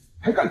你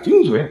还敢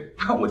顶嘴？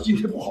看我今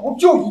天不好好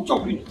教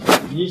训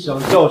你！你想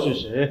教训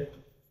谁？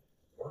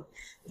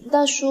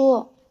大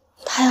叔，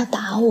他要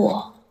打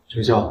我。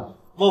程潇，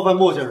冒犯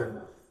墨家人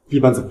的，一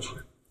般怎么处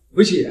理？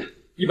回血，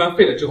一般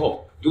废了之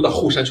后丢到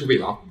后山去喂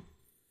狼。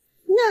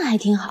那还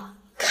挺好，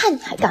看你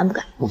还敢不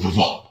敢？不，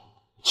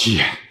七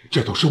爷，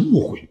这都是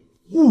误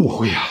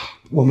会啊！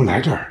我们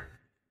来这儿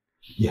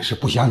也是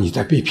不想你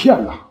再被骗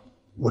了。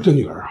我这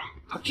女儿啊，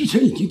她之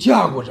前已经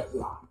嫁过人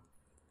了。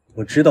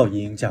我知道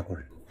莹莹嫁过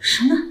人。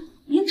什么？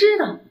您知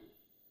道？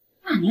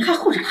那您还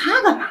护着她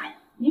干嘛呀？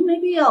您没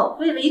必要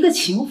为了一个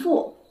情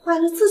妇坏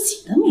了自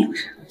己的名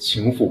声。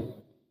情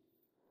妇？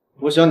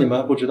我想你们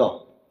还不知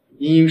道，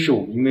茵茵是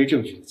我明媒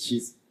正娶的妻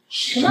子。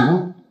什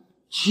么？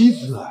妻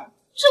子？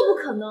这不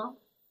可能！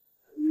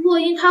洛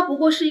英她不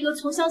过是一个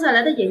从乡下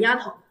来的野丫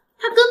头，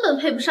她根本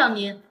配不上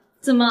您。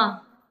怎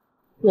么？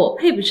我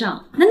配不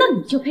上？难道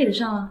你就配得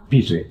上啊？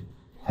闭嘴！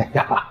哎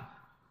呀，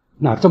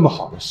那这么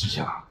好的事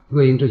情，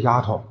洛英这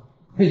丫头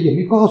也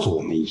没告诉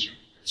我们一声。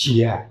七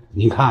爷，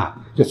您看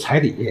这彩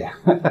礼，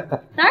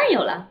当然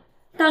有了，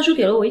大叔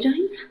给了我一张黑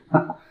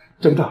卡。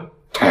真的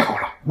太好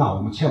了！那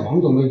我们欠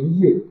王总的1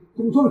亿，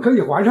总算可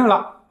以还上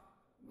了。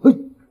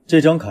这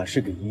张卡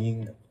是给茵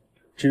茵的，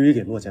至于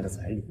给洛家的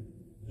彩礼，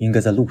应该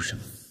在路上。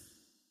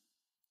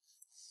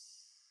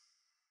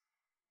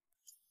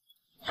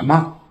什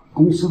么？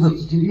公司的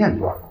资金链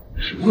断了，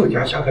是墨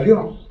家下的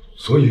料，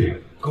所以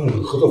跟我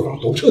们合作方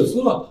都撤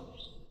资了。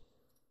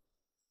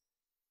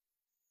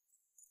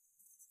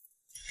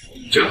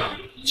这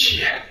七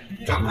爷，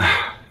咱们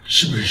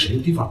是不是什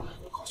么地方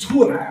搞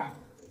错了呀？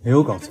没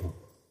有搞错，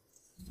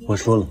我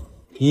说了，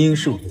茵茵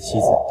是我的妻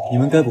子，你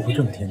们该不会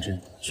这么天真，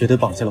觉得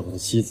绑架了我的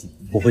妻子，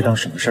我会当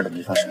什么事都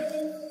没发生。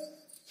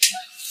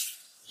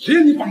谁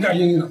让你绑架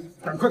茵茵的？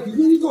赶快给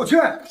茵茵道歉！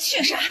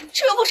姓啥？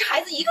这又不是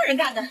孩子一个人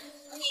干的，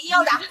你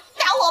要打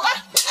我吧！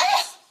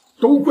哎，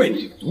都怪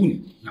你的独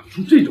女，养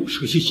出这种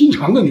蛇蝎心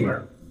肠的女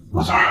儿。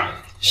老三儿，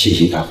欣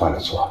欣她犯了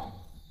错，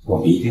我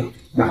们一定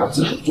让她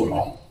自首坐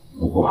牢。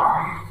不过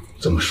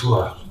怎么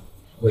说，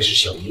我也是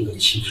小英的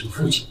亲生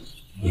父亲。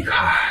你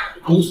看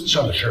公司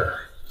上的事儿，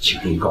请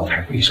您高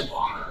抬贵手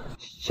啊。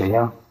小英，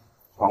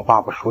帮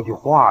爸爸说句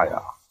话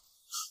呀。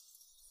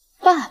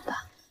爸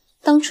爸，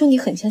当初你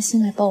狠下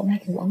心来把我卖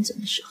给王总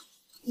的时候，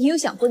你有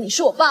想过你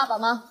是我爸爸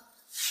吗？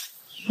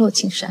洛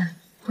青山，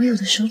我有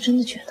的时候真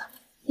的觉得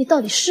你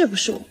到底是不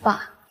是我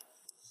爸？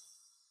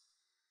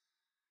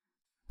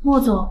莫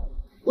总，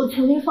我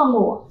求您放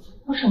过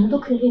我我什么都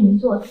可以为您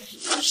做的。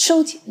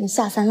收起那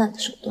下三滥的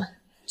手段，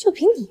就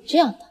凭你这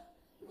样的，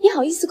也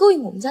好意思勾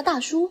引我们家大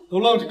叔？都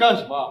愣着干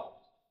什么？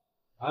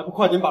还不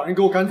快点把人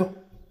给我赶走！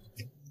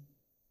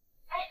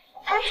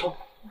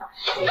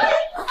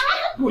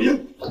若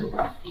英，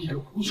你这个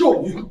不孝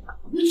女，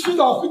你迟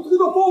早会得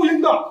到报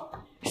应的。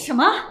什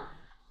么？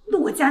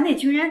骆家那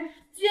群人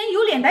居然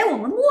有脸来我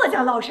们墨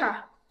家闹事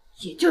儿？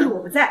也就是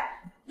我不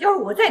在，要是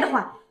我在的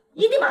话，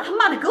一定把他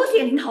骂得狗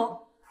血淋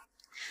头。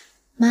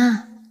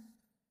妈，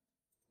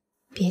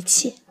别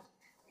气，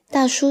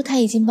大叔他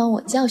已经帮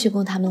我教训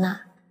过他们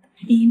啦。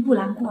英不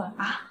难过了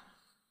吧？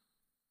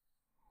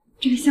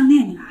这个项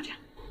链你拿着，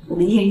我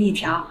们一人一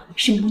条，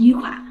是母女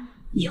款。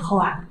以后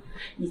啊，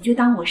你就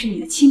当我是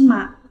你的亲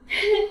妈。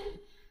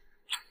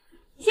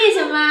谢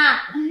谢妈。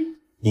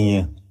英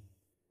英，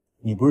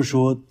你不是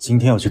说今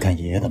天要去看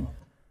爷爷的吗？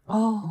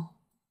哦，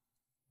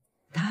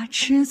他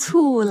吃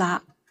醋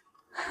了。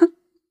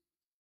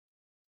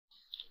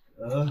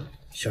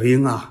小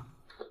英啊，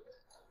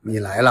你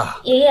来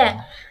了。爷爷，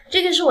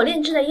这个是我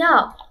炼制的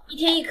药，1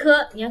天1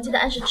颗，你要记得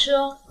按时吃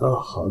哦。哦，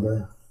好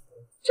的。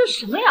这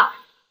什么呀？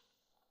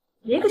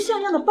连个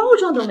像样的包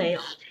装都没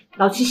有。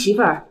老七媳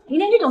妇儿，你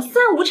连这种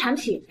3无产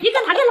品也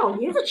敢拿给老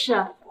爷子吃？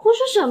胡说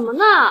什么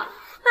呢？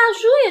大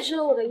叔也吃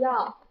了我的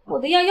药，我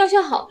的药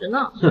效好着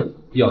呢。哼，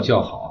药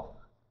效好，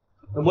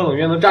那我冷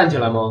月能站起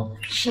来吗？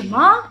什么？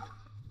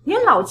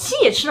连老七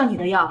也吃了你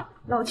的药？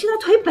老七的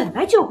腿本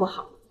来就不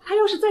好，他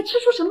要是再吃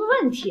出什么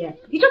问题，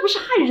你这不是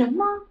害人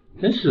吗？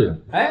真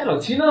是。哎，老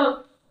七呢？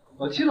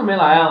老七怎么没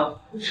来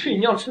啊？吃饮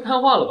料吃瘫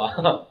痪了吧？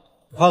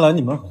看来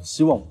你们很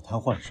希望我瘫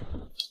痪是吧？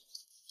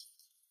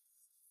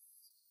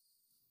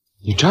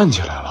你站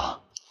起来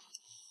了。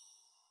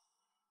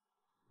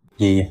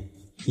爷爷，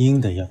英英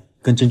的药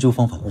跟针灸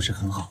方法都是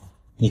很好的，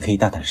你可以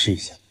大胆试一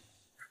下。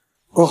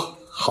哦，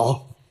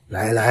好，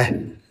来来，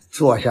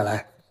坐下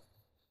来，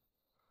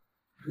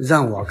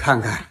让我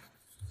看看，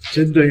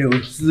真的有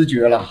知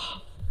觉了。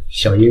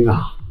小英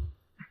啊，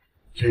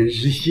真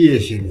是谢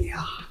谢你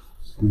啊！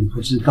你不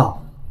知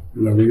道，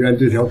冷渊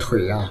这条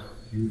腿啊，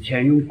以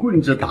前用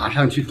棍子打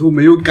上去都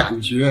没有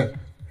感觉，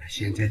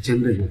现在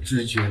真的有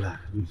知觉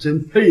了，你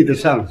真配得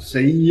上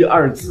神医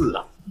2字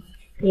啊！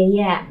爷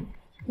爷，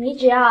你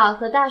只要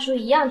和大叔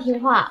一样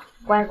听话，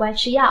乖乖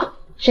吃药，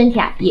身体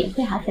啊也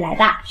会好起来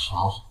的。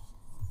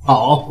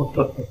好，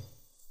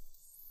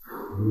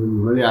你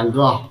们2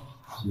个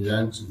既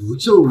然诅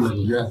咒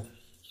冷渊，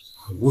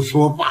胡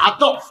说八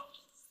道！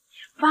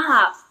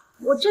爸，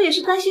我这也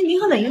是担心您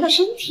和冷渊的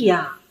身体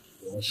啊。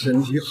我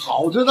身体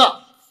好着呢。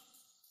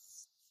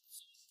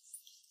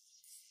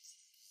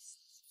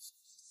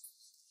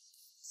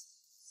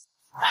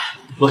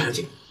罗小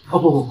姐，哦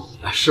不，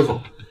师傅，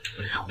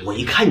我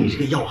一看你这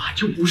个药啊，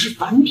就不是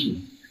凡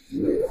品，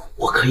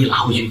我可以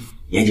拿回去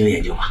研究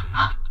研究吧？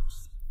啊，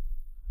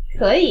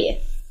可以。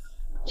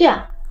这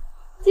样，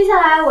接下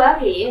来我要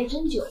给爷爷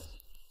针灸。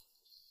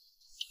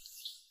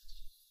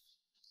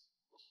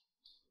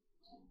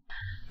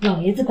老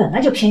爷子本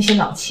来就偏心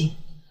老七，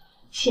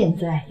现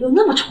在又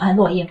那么宠爱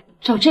洛英，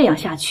照这样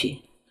下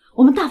去，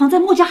我们大房在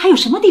墨家还有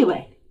什么地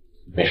位？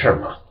没事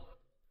妈，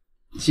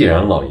既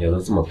然老爷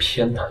子这么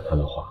偏袒他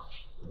的话，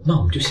那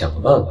我们就想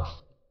个办法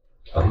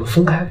把他们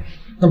分开，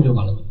那不就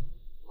完了吗？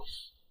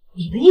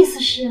你的意思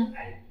是？老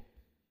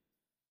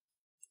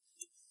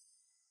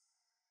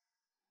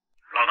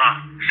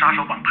大，杀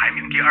手榜排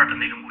名第2的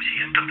那个木西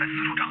人正在四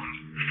处找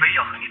你，非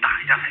要和你打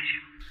一架才行。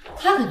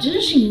他可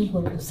真是阴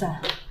魂不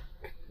散。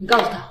你告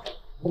诉他，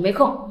我没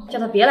空，叫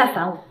他别来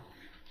烦我。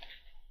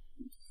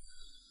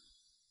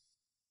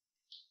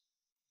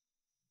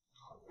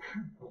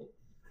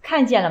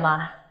看见了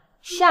吗？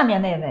下面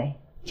那位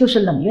就是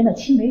冷渊的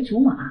青梅竹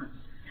马，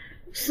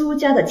苏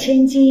家的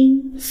千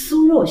金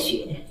苏若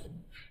雪。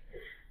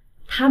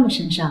他们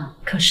身上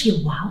可是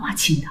有娃娃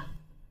亲的，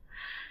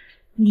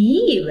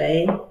你以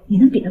为你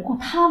能比得过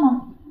他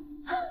吗？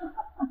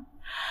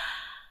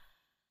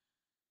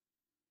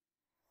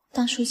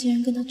大叔竟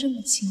然跟他这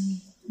么亲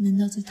密，难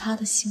道在他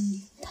的心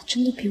里，他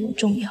真的比我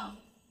重要？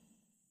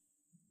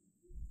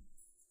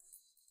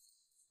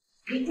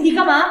你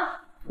干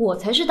嘛？我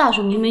才是大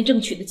叔明媒正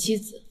娶的妻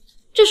子，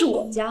这是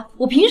我家，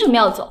我凭什么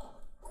要走？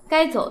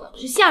该走的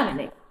是下面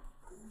那个。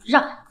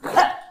让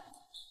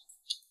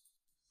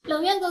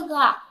冷渊哥哥，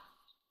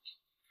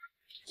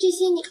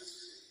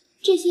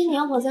这些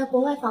年我在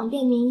国外访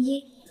遍名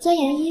医，钻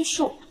研医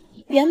术，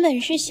原本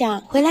是想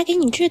回来给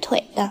你治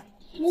腿的，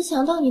没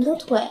想到你的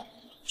腿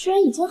居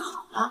然已经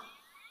好了。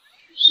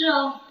是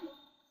啊，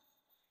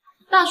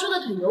大叔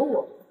的腿有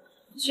我，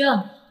不需要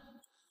你。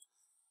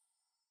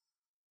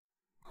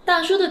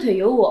大叔的腿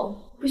有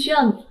我，不需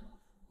要你。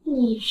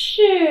你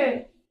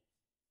是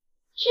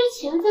之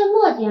前在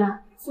墨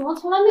家，怎么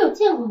从来没有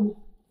见过你？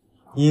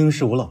英英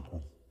是我老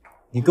婆，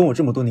你跟我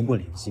这么多年不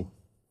联系，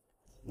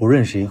不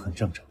认识也很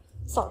正常。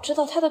早知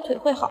道他的腿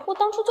会好，我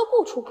当初就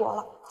不出国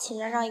了，竟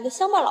然让一个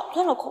乡巴佬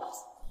断了口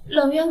子。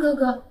冷渊哥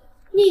哥，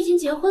你已经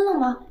结婚了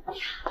吗？哎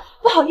呀，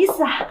不好意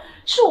思啊，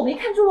是我没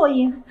看住洛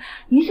英，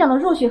影响了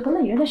若雪和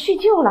冷渊的叙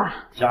旧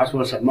了。瞎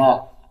说什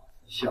么？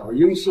小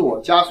英是我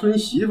家孙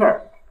媳妇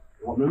儿，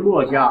我们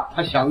墨家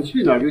她想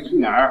去哪儿就去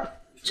哪儿。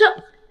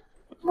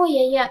莫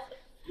爷爷，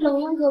冷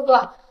渊哥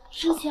哥，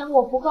之前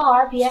我不告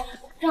而别，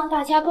让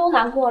大家都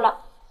难过了。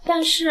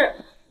但是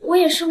我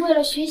也是为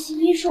了学习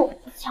医术，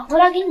想回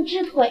来给你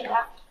治腿的。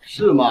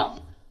是吗？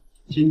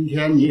今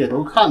天你也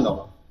都看到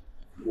了，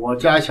我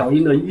家小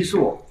英的医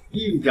术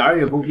一点儿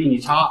也不比你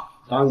差。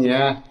当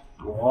年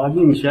我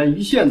命悬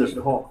一线的时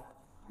候，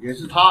也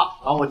是她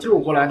把我救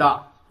过来的。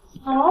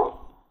哦，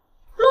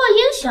洛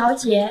英小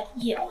姐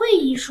也会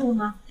医术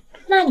吗？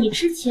那你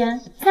之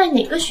前在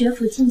哪个学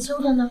府进修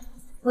的呢？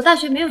我大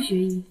学没有学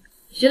医，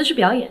学的是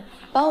表演。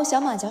把我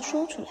小马甲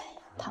说出来，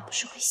怕不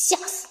是会吓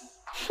死你。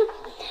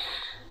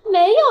哼，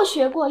没有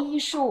学过医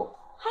术，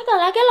还敢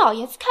来给老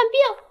爷子看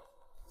病？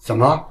怎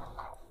么，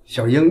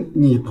小英，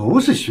你不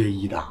是学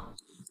医的？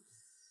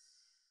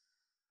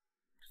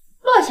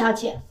洛小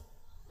姐，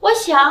我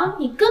想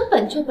你根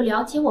本就不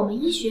了解我们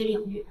医学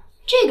领域，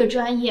这个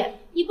专业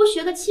你不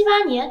学个7、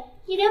8年，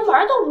你连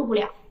门都入不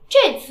了。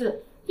这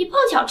次你碰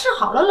巧治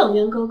好了冷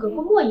渊哥哥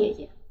和莫爷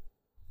爷，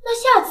那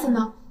下次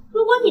呢？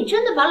如果你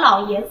真的把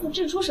老爷子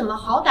治出什么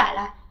好歹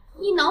来，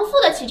你能负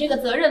得起这个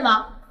责任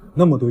吗？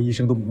那么多医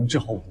生都没能治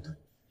好我的腿，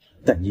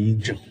但茵茵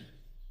治好了，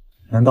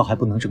难道还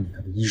不能证明她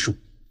的医术？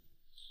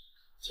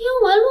听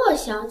闻洛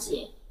小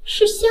姐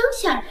是乡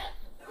下人，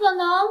可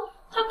能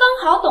她刚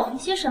好懂一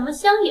些什么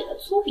乡野的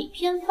粗鄙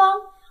偏方，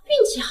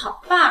运气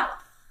好罢了。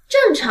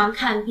正常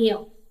看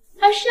病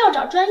还是要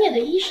找专业的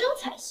医生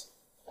才行。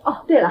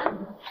哦，对了，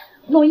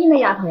洛英那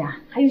丫头呀，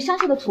还用乡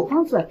下的土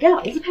方子给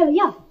老爷子配了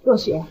药。若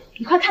雪，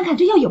你快看看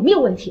这药有没有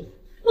问题。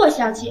洛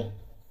小姐，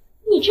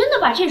你真的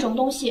把这种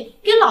东西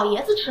给老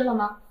爷子吃了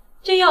吗？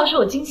这药是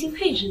我精心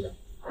配制的，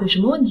有什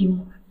么问题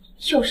吗？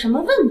有什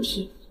么问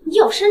题？你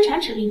有生产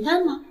指令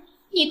单吗？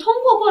你通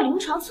过临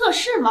床测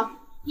试吗？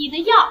你的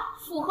药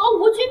符合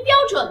无菌标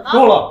准吗？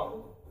够了！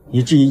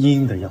你质疑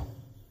茵茵的药，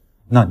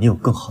那你有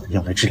更好的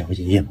药来治疗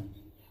爷爷吗？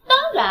当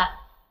然，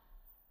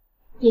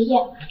爷爷，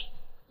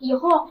以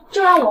后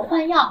就让我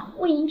换药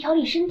为您调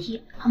理身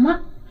体，好吗？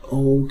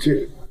哦，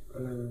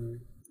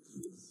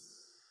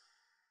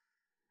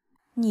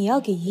你要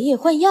给爷爷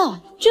换药，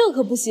这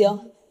可不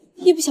行，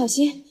一不小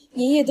心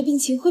爷爷的病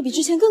情会比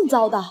之前更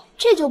糟的。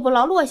这就不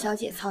劳洛小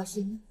姐操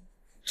心了，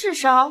至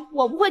少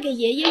我不会给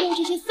爷爷用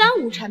这些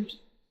3无产品。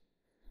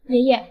爷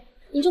爷，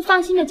你就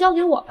放心的交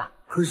给我吧。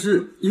可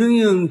是英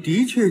英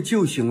的确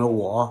救醒了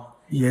我，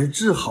也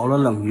治好了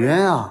冷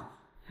渊啊。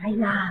哎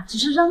呀，只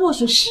是让若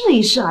雪试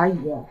一试而已。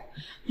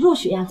若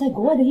雪呀，在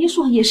国外的医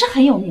术也是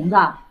很有名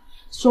的，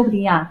说不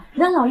定呀，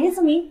让老爷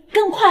子您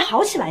更快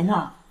好起来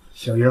呢。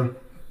小英，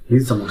你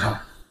怎么看？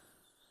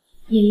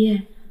爷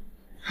爷，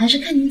还是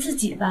看您自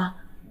己吧。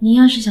您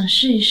要是想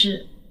试一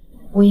试，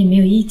我也没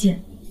有意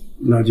见。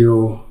那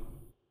就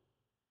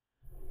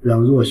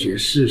让若雪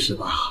试试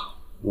吧，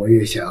我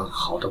也想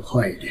好得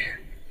快一点。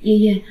爷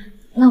爷，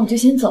那我就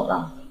先走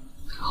了。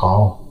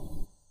好。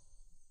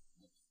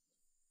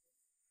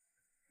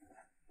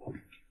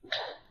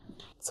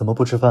怎么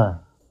不吃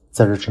饭，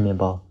在这吃面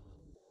包？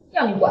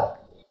让你管。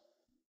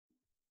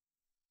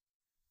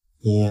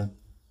茵茵，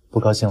不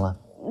高兴了？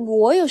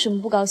我有什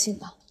么不高兴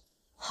的？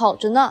好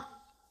着呢。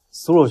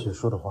苏若雪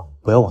说的话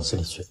不要往心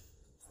里去，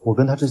我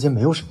跟她之间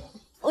没有什么。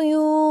哎呦，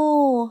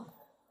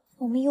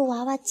我们有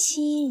娃娃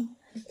亲，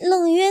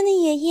冷渊的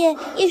爷爷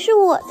也是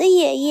我的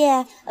爷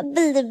爷。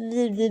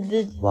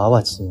不。娃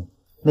娃亲，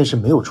那是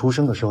没有出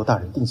生的时候大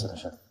人定下的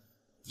事儿，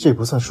这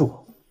不算数。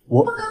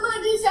我根本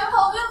已经想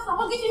好了要怎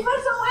么跟你分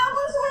手，我要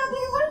跟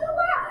你分手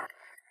吧。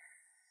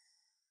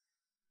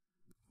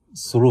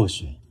苏若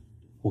雪，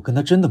我跟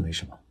她真的没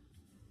什么，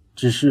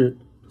只是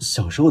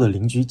小时候的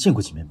邻居见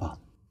过几面罢了。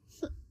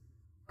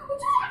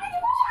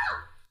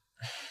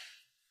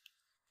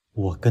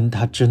我跟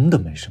她真的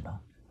没什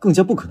么，更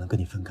加不可能跟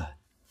你分开。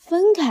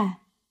分开？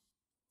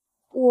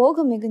我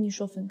可没跟你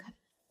说分开，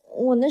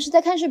我那是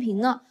在看视频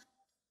呢。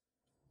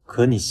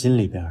可你心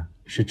里边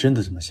是真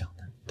的这么想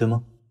的，对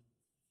吗？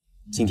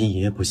今天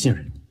爷爷不信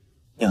任你，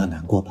你很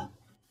难过吧？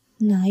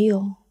哪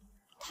有？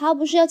他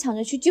不是要抢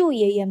着去救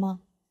爷爷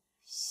吗？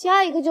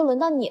下一个就轮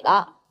到你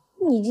了，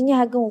你今天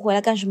还跟我回来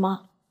干什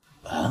么？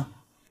啊？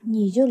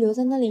你就留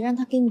在那里让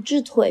他给你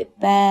治腿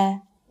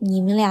呗，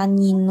你们俩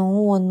你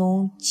侬我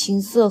侬，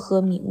琴瑟和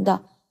鸣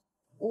的。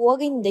我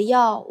给你的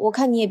药，我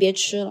看你也别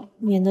吃了，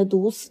免得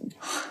毒死你。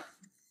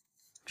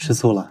吃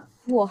醋了？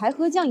我还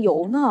喝酱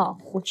油呢，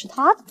我吃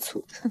他的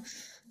醋，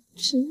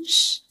真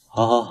是。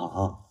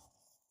好。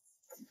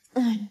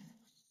哎，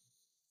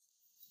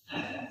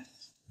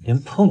连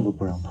碰都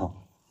不让碰，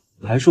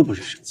还说不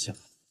是生气了。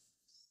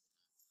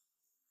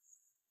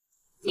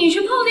你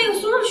去碰那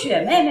个苏若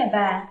雪妹妹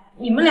呗，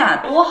你们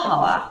俩多好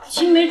啊，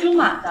青梅竹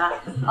马的。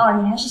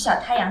哦，你还是小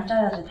太阳照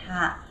耀着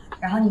她，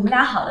然后你们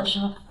俩好的时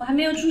候，我还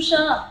没有出生。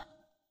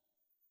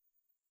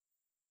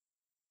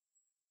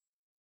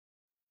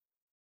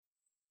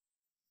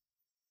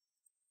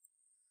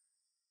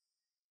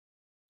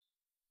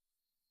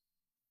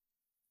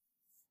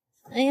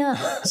哎呀，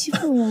欺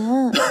负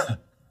人！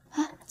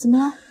啊，怎么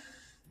了？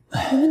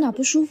有没有哪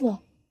不舒服？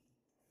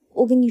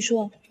我跟你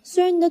说，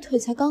虽然你的腿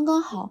才刚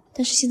刚好，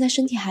但是现在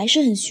身体还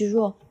是很虚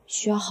弱，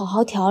需要好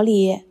好调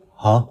理。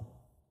好，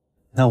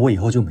那我以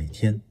后就每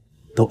天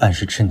都按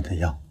时吃你的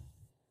药。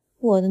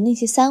我的那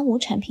些3无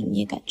产品你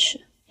也敢吃，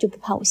就不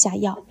怕我下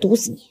药毒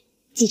死你，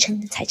继承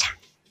你的财产？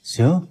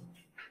行，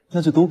那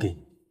就都给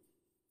你。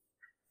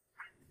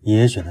爷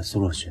爷选的苏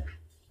若雪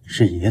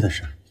是爷爷的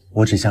事，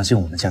我只相信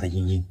我们家的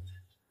茵茵。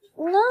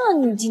那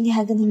你今天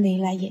还跟他眉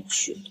来眼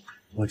去？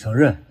我承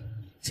认，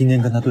今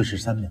天跟他对视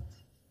3秒，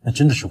那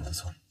真的是我的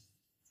错。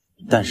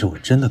但是我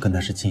真的跟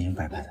他是清清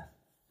白白的。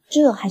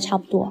这还差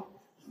不多，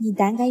你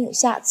胆敢有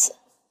下次，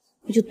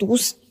我就毒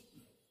死你。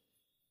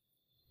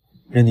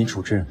任你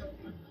处置。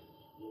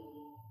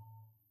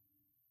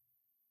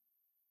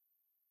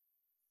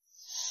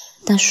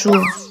大叔，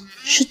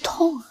是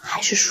痛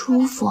还是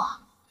舒服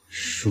啊？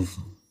舒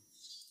服。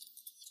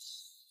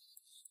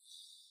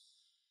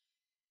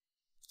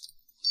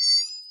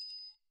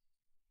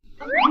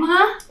妈，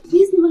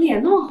你怎么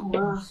脸那么红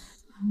啊？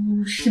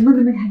什么都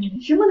没看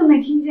见，什么都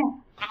没听见。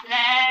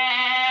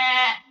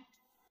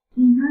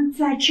你们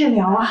在治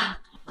疗啊？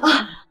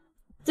啊，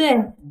对，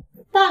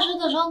大叔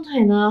的双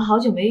腿呢，好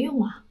久没用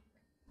了，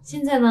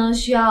现在呢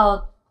需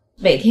要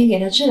每天给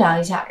他治疗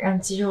一下，让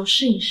肌肉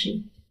适应适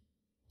应。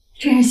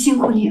真是辛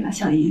苦你了，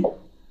小英。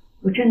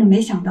我真的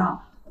没想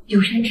到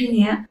有生之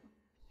年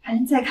还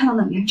能再看到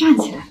冷面站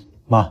起来。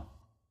妈，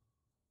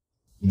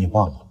你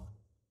忘了？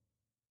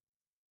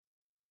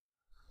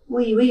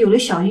我以为有了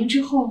小英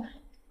之后，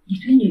你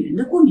对女人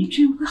的过敏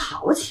症会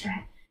好起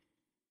来。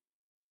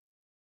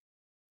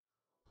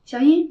小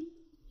英，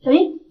小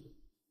英，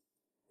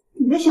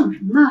你在想什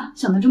么呢？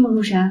想得这么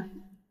入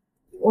神？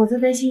我在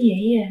担心爷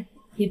爷，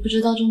也不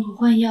知道中途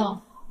换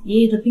药，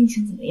爷爷的病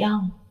情怎么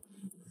样了。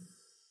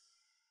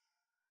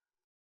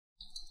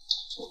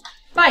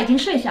爸已经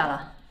睡下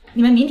了，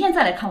你们明天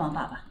再来看望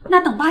爸爸。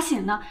那等爸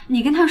醒呢，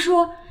你跟他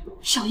说，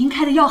小英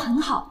开的药很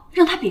好，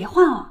让他别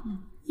换了。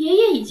爷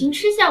爷已经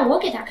吃下我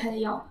给他开的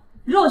药，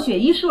若雪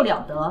医术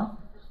了得，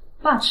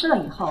爸吃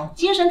了以后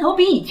精神头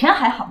比以前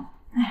还好。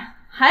哎呀，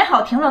还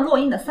好停了洛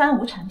英的3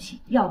无产品，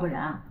要不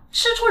然啊，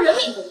吃出人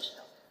命都不知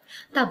道。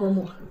大伯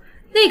母，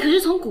那可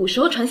是从古时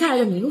候传下来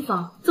的名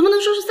方，怎么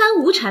能说是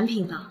3无产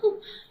品呢？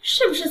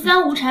是不是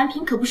3无产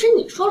品可不是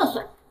你说了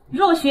算。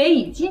若雪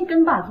已经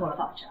跟爸做了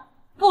保证，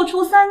不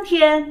出3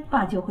天，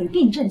爸就会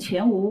病症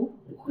全无，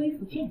恢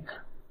复健康。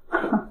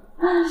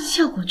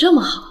效果这么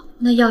好，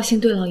那药性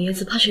对老爷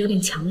子怕是有点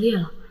强烈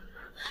了。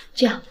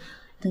这样，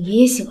等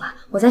爷爷醒了，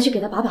我再去给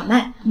他把把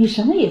脉。你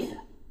什么意思？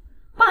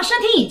爸身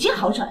体已经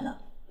好转了，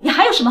你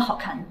还有什么好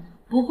看的？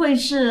不会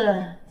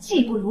是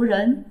技不如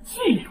人，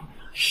嫉妒？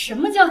什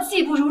么叫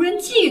技不如人，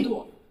嫉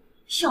妒？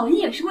小英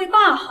也是为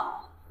爸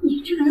好，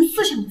你这个人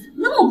思想怎么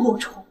那么龌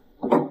龊？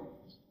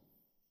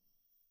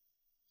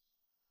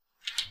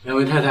两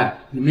位太太，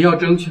你们要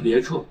争去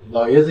别处，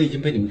老爷子已经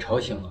被你们吵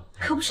醒了。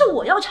可不是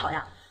我要吵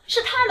呀，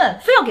是他们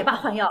非要给爸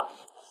换药。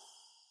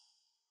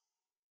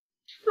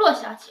洛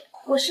小姐，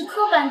我是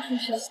科班出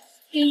身，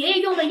给爷爷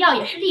用的药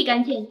也是立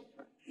竿见影，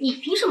你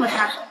凭什么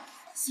插手？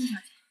苏小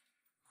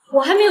姐，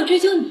我还没有追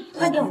究你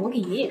换掉我给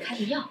爷爷开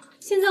的药，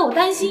现在我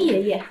担心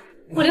爷爷，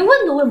我连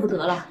问都问不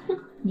得了。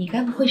你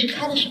该不会是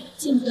开了什么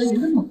见不得人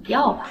的猛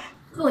药吧？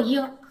洛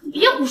英，你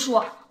别胡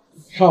说。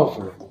少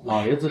夫人，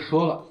老爷子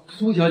说了，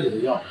苏小姐的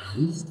药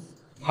很死，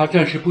她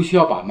暂时不需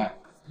要把脉，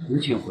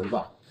您请回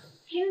吧。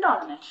听到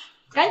了没？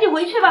赶紧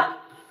回去吧。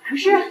可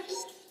是，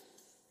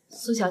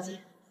苏小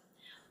姐，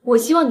我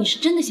希望你是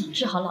真的想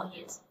治好老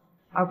爷子，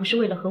而不是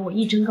为了和我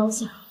一争高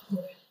下，不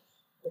然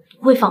我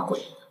不会放过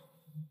你的。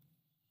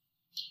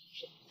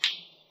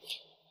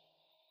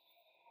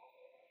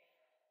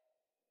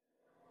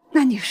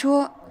那你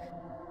说，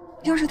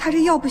要是他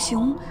这药不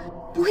行，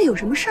不会有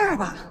什么事儿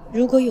吧？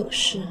如果有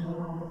事，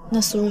那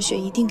苏若雪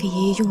一定给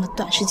爷爷用了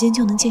短时间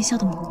就能见效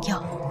的猛药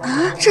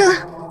啊！这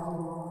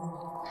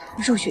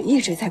若雪一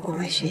直在国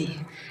外学医，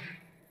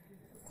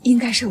应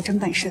该是有真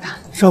本事的。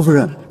少夫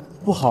人，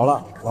不好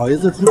了，老爷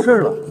子出事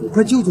了，你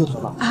快救救他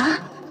吧！啊，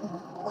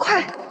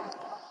快！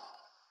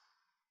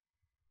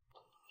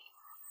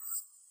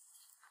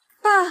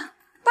爸，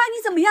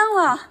你怎么样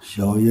了？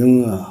小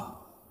英啊，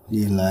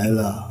你来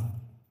了。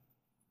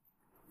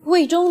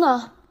魏忠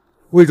呢？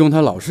魏忠他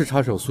老是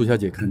插手苏小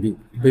姐看病，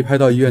被派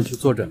到医院去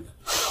坐诊了。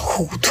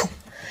糊涂！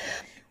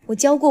我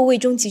教过魏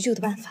忠急救的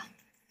办法，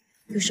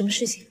有什么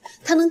事情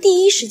他能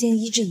第一时间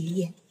医治爷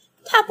爷。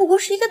他不过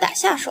是一个打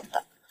下手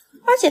的，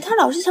而且他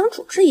老是想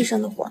主治医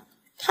生的活，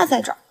他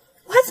在这儿，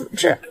我还怎么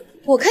治？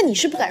我看你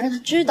是不敢让他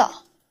知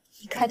道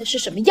你开的是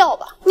什么药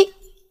吧？你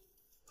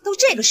都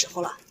这个时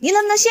候了，你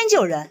能不能先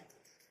救人？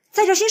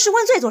在这兴师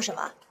问罪做什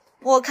么？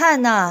我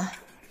看呢，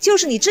就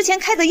是你之前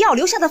开的药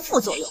留下的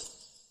副作用。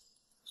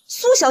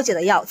苏小姐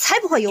的药才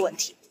不会有问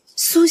题。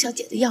苏小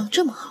姐的药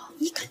这么好，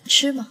你敢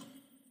吃吗？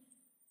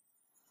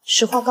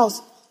实话告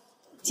诉我，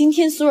今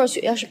天苏若雪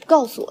要是不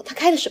告诉我她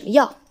开的什么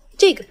药，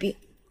这个病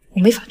我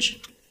没法治。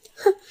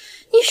哼，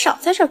你少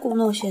在这故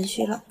弄玄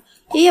虚了。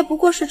爷爷不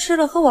过是吃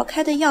了和我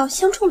开的药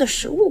相冲的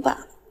食物罢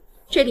了。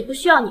这里不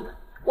需要你们，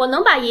我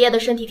能把爷爷的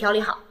身体调理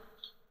好。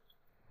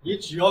你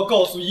只要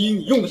告诉依依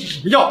你用的是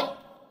什么药，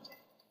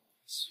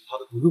其他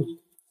的不用。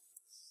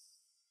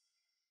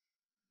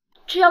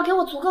只要给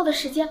我足够的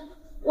时间，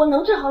我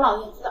能治好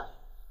老爷子的。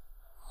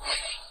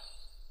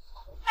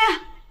哎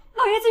呀，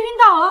老爷子晕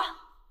倒了！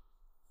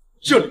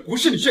这里不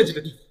是你炫技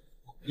的地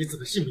方，你子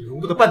的性命容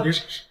不得半点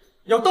闪失。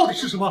药到底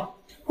是什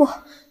么？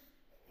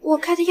我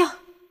开的药。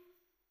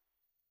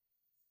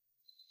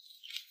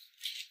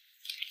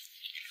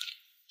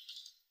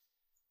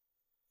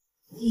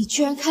你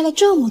居然开了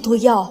这么多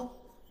药，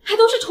还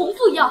都是重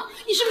复药，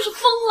你是不是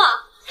疯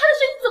了？他的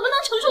身体怎么能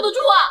承受得住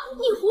啊？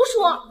你胡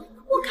说！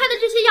我开的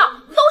这些药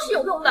都是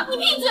有用的，你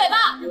闭嘴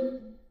吧！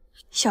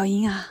小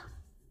英啊，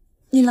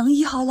你能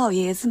医好老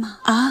爷子吗？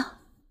啊，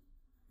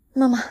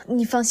妈妈，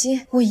你放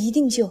心，我一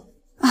定救。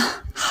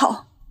啊，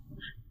好。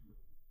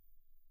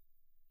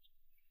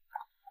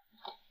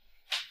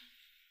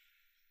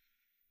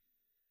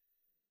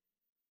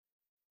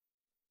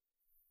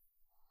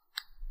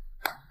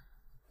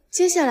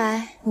接下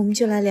来我们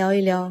就来聊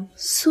一聊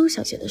苏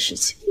小姐的事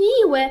情。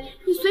你以为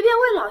你随便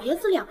喂老爷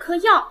子2颗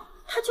药，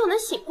他就能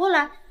醒过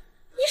来？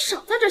你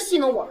少在这戏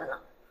弄我们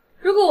了。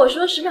如果我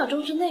说10秒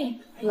钟之内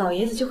老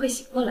爷子就会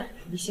醒过来，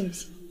你信不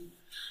信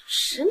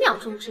？10秒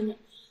钟之内？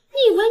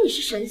你以为你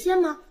是神仙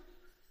吗？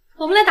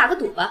我们来打个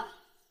赌吧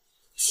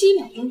，7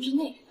秒钟之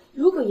内，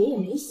如果爷爷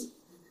没醒，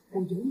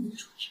我永远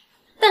处置；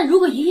但如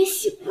果爷爷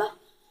醒了，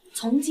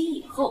从今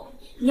以后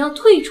你要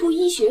退出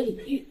医学领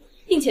域，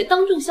并且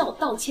当众向我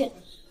道歉，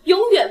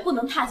永远不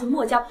能踏进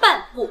墨家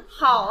半步。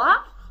好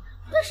啊，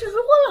但是如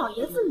果老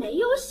爷子没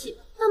有醒，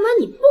那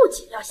么你不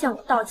仅要向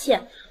我道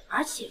歉，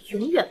而且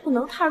永远不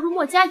能踏入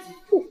墨家一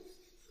步，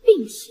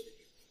并且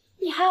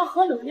你还要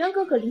和冷渊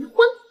哥哥离婚。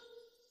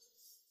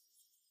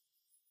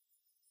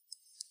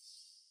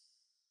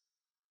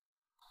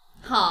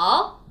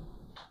好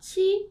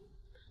，7、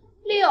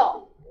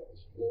6、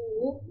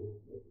5、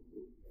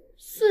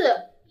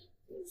4、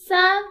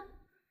3、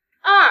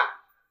2、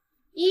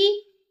1，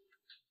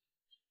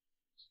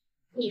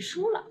你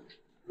输了，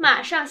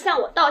马上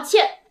向我道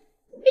歉，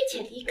并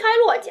且离开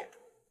洛家。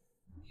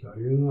小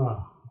英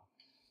啊，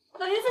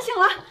老爷子醒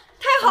了，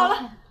太好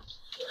了！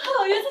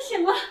老爷子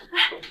醒了，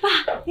哎，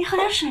爸，你喝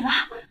点水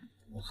吧。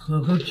我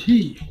喝个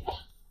屁！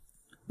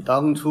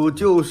当初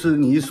就是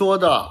你说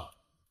的，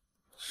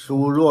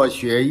输弱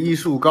血医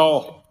术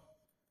高，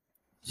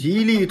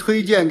极力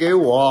推荐给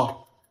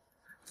我，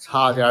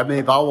差点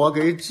没把我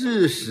给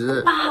治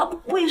死。爸，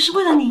我也是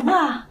为了您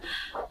啊。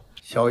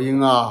小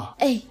英啊，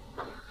哎，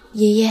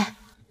爷爷，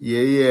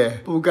爷爷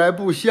不该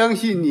不相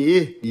信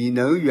你，你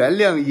能原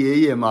谅爷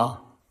爷吗？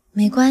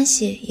没关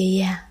系，爷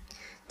爷。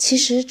其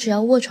实只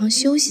要卧床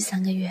休息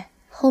3个月，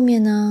后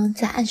面呢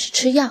再按时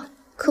吃药，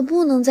可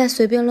不能再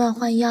随便乱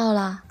换药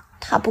了。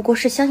他不过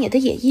是乡野的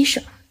野医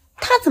生，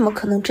他怎么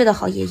可能治得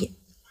好爷爷？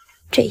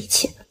这一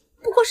切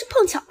不过是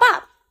碰巧罢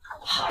了。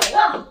好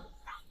啊，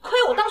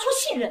亏我当初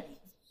信任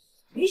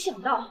你，没想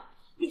到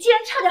你竟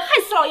然差点害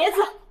死老爷子，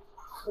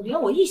可怜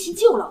我一心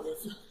救老爷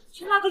子，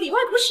却那个里外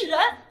不是人。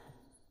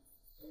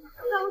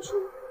当初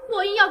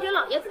洛英要给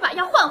老爷子把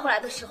药换回来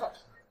的时候，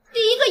第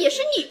一个也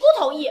是你不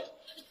同意。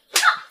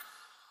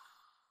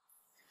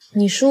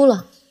你输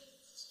了，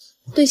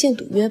兑现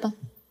赌约吧。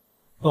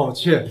道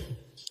歉，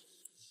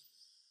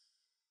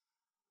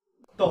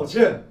道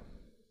歉。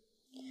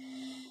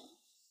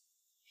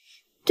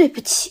对不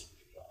起。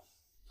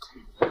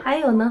还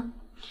有呢？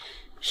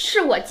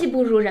是我技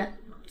不如人，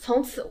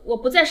从此我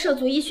不再涉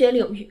足医学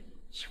领域，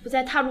也不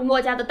再踏入墨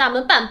家的大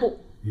门半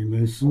步。你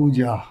们苏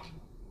家，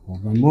我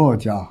们墨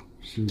家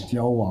是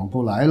交往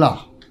不来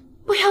了。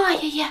不要啊，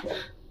爷爷！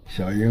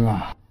小英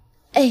啊，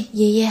哎，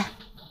爷爷，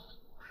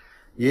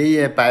爷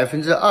爷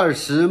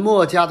20%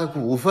墨家的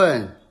股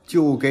份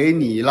就给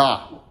你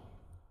了，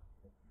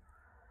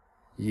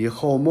以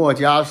后墨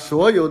家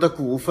所有的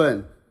股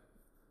份，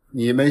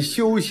你们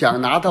休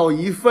想拿到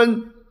1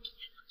分。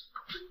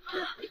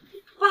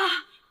爸，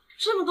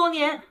这么多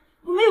年，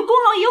我没有功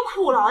劳也有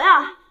苦劳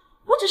呀，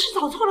我只是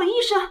找错了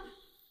医生，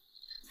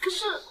可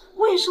是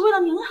我也是为了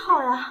您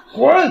好呀。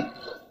滚！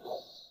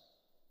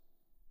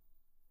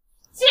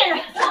贱人，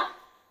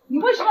你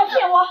为什么要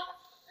骗我？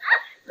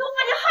都怪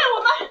你害我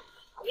们！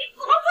你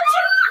怎么不去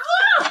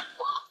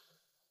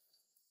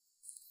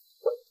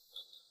死？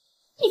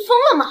你疯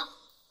了吗？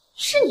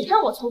是你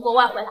让我从国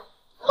外回来，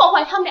破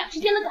坏他们俩之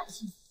间的感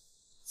情，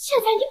现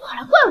在你跑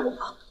来怪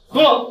我。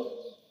坐。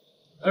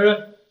来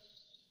人，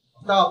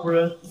大夫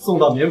人送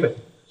到缅北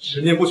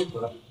，10年不许回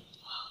来。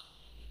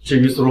至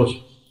于苏若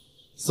雪，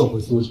送回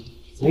苏家，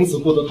从此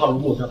不得踏入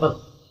墨家半步。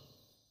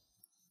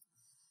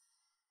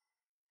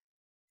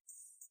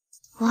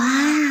哇，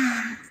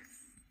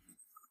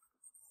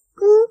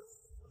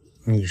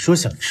你说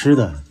想吃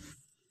的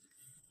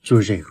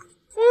就是这个。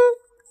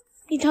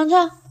你尝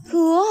尝，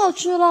可好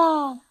吃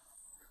了。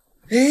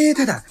哎，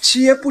太太，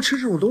七爷不吃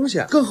这种东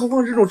西，更何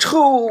况这种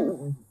臭……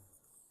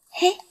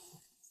嘿，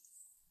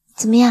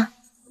怎么样，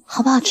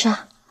好不好吃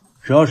啊？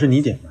只要是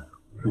你点的，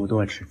我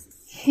都爱吃。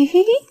嘿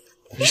嘿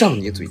嘿，让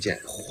你嘴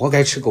贱，活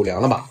该吃狗粮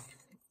了吧？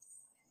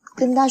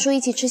跟大叔一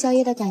起吃宵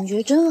夜的感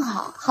觉真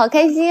好，好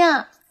开心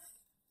啊！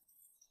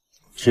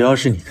只要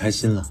是你开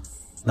心了，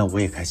那我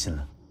也开心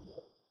了。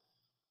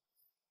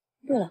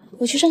对了，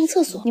我去上个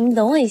厕所，你们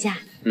等我一下。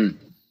嗯。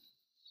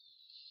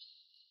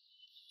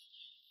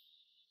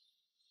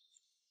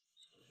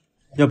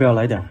要不要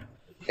来点？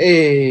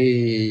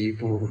哎，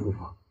不。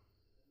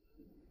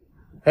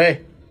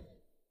哎，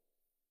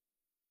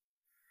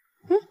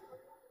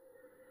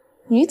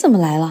你怎么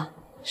来了？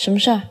什么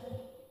事儿？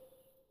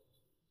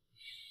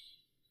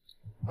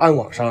暗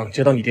网上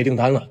接到你爹订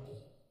单了。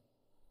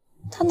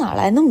他哪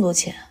来那么多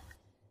钱？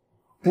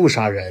不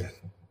杀人，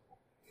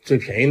最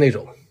便宜那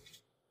种。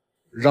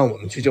让我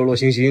们去救洛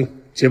星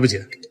星，接不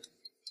接？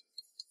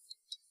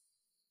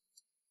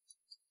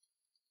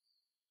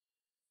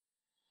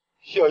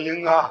小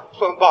英啊，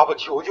算爸爸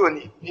求求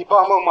你，你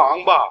帮帮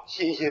忙吧！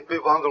欣欣被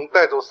王总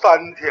带走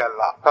3天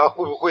了，他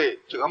会不会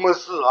折磨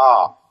死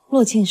啊？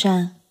洛庆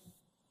山，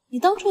你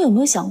当初有没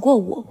有想过，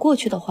我过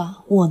去的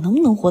话，我能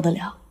不能活得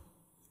了？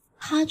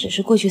他只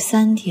是过去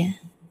3天，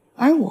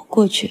而我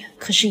过去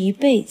可是一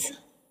辈子。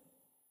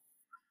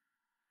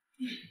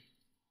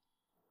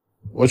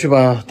我去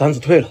把单子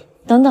退了。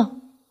等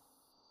等，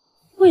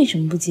为什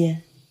么不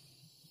接？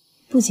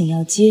不仅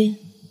要接，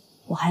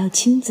我还要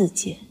亲自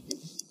接。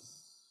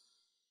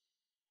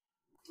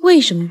为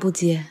什么不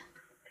接？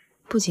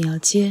不仅要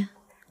接，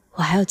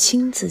我还要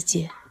亲自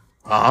接。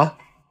啊？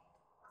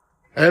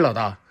哎，老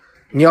大，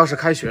你要是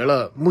开学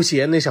了，穆希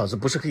言那小子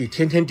不是可以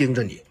天天盯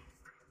着你？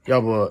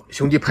要不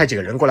兄弟派几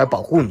个人过来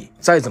保护你，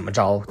再怎么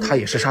着他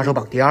也是杀手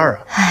榜第2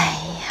啊。哎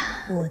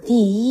呀，我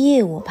第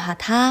一，我怕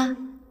他。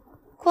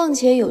况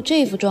且有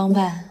这副装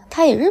扮，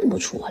他也认不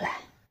出我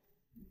来。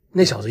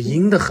那小子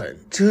阴得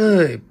很，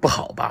这不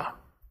好吧？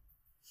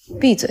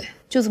闭嘴，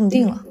就这么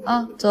定了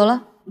啊！走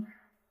了。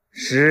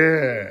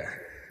是。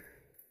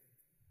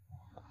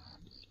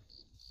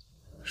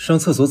上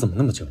厕所怎么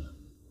那么久了？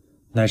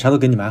奶茶都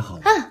给你买好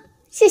了。啊，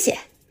谢谢。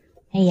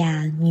哎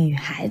呀，女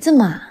孩子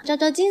嘛，照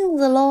照镜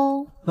子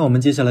喽。那我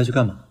们接下来去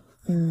干嘛？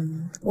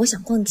我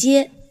想逛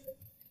街。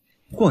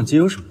逛街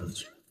有什么乐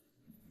趣？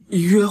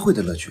约会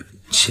的乐趣，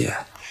切。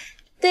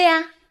对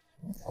呀，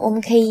我们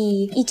可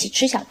以一起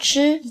吃小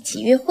吃，一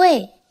起约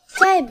会。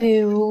再比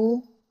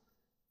如，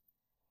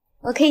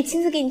我可以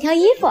亲自给你挑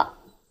衣服。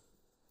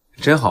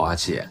真好啊，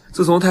七。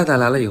自从太太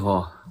来了以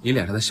后，你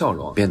脸上的笑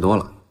容变多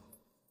了。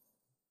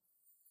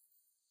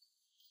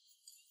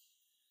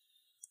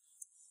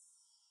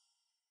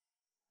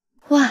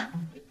哇，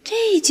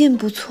这件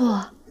不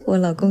错，我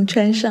老公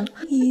穿上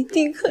一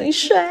定很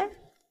帅。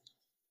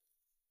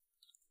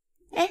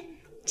哎，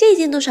这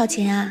件多少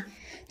钱啊？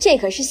这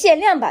可是限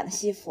量版的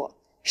西服，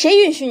谁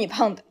允许你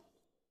碰的？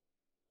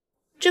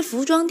这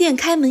服装店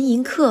开门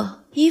迎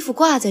客，衣服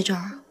挂在这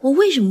儿，我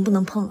为什么不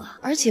能碰啊？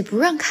而且不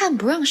让看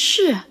不让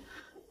试，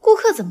顾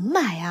客怎么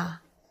买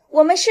啊？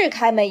我们是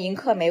开门迎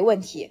客没问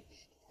题，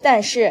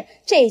但是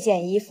这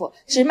件衣服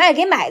只卖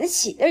给买得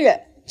起的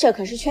人，这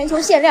可是全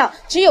球限量，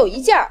只有1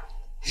件，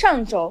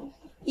上周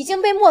已经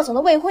被莫总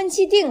的未婚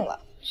妻订了。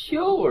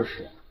就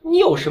是，你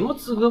有什么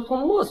资格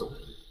碰莫总的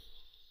衣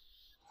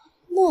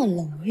服？莫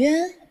冷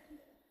渊。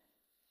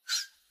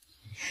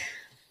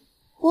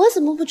我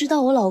怎么不知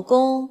道我老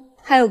公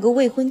还有个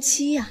未婚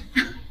妻呀？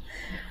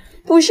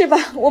不是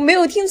吧，我没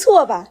有听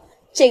错吧？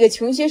这个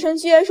穷学生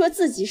居然说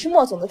自己是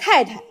莫总的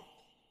太太。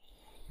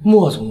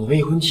莫总的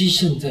未婚妻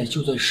现在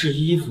就在试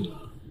衣服呢，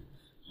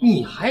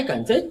你还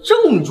敢在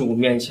正主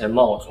面前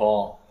冒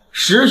充？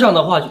识相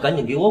的话就赶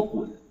紧给我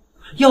滚，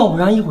要不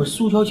然一会儿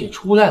苏小姐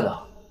出来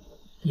了，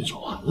你就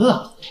完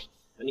了。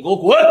你给我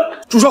滚！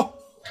住手！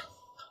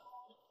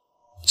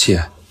七，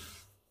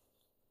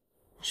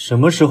什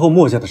么时候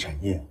莫家的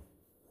产业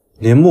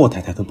连莫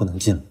太太都不能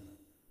进了？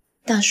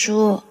大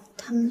叔，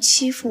他们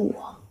欺负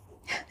我。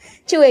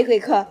这位贵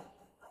客，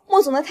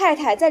莫总的太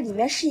太在里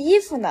面试衣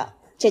服呢，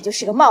这就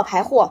是个冒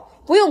牌货，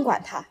不用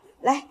管他。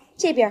来，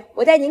这边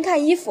我带您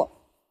看衣服。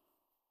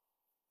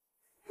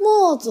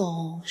莫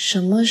总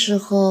什么时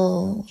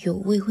候有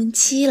未婚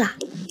妻啦？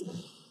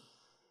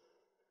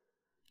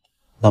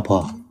老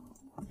婆，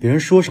别人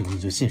说什么你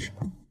就信什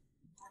么。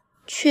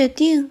确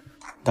定？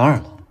当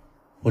然了，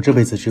我这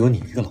辈子只有你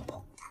一个老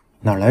婆，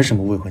哪来什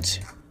么未婚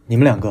妻？你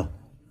们2个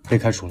被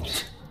开除了。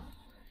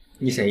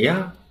你谁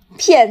呀？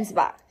骗子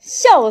吧，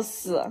笑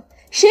死！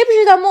谁不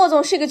知道莫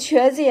总是个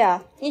瘸子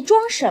呀？你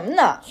装什么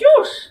呢？就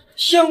是，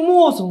像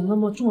莫总那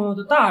么重要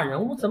的大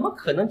人物，怎么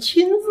可能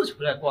亲自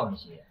出来逛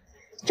街？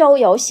招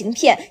摇行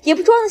骗也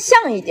不装得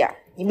像一点，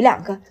你们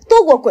2个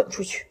都给我滚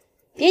出去，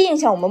别影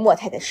响我们莫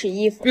太太试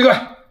衣服。闭嘴！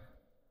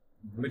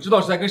你们知道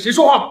是在跟谁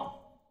说话吗？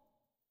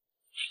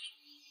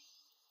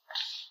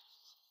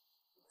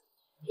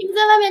你们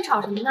在外面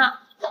吵什么呢？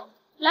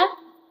来，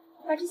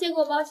把这些给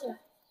我包起来。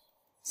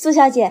苏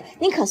小姐，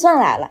您可算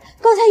来了。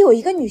刚才有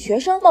一个女学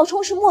生冒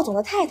充是莫总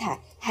的太太，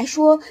还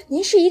说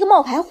您是一个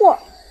冒牌货。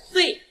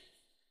对，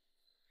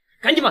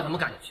赶紧把他们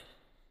赶下去，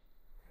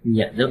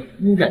免得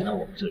污染到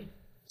我们这里。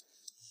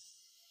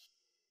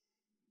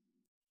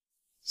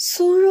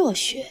苏若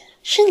雪，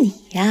是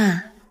你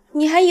呀？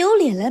你还有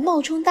脸来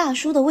冒充大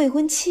叔的未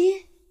婚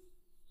妻？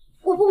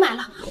我不买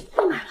了，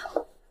不买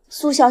了。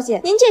苏小姐，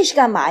您这是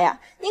干嘛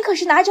呀？您可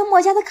是拿着莫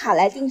家的卡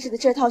来定制的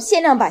这套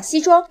限量版西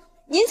装，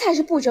您才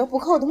是不折不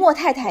扣的莫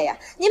太太呀！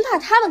您怕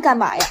他们干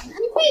嘛呀？你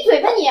闭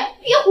嘴吧你！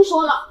别胡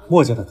说了。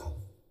莫家的卡，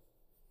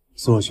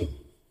苏若雪，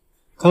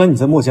看来你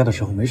在莫家的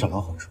时候没少捞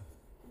好处。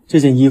这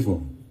件衣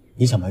服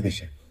你想买给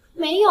谁？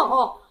没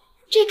有，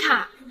这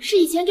卡是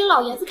以前给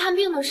老爷子看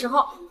病的时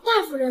候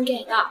大夫人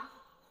给的。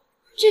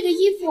这个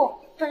衣服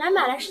本来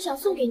买来是想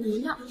送给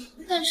您的，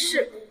但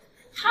是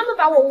他们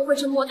把我误会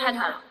成莫太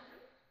太了。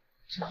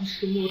真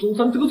是莫总，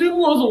咱得罪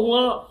莫总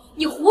了。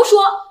你胡说，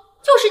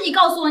就是你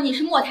告诉我你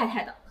是莫太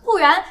太的，不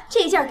然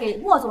这件给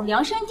莫总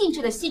量身定制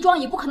的西装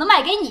也不可能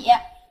卖给你。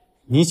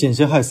你险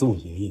些害死我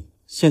爷爷，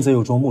现在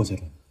又装莫家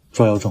的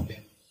抓妖撞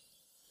骗，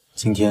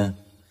今天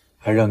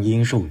还让茵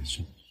茵受委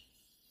屈。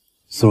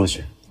苏若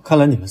雪，看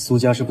来你们苏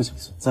家是不想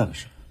存在了，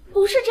是吧？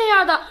不是这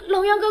样的，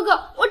冷渊哥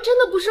哥，我真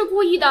的不是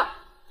故意的。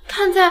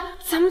看在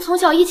咱们从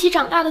小一起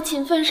长大的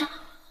情分上，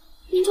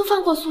您就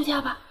放过苏家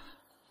吧。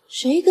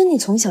谁跟你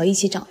从小一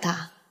起长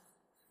大？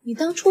你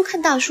当初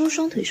看大叔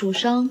双腿受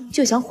伤，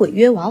就想毁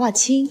约娃娃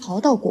亲，逃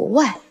到国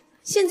外。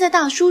现在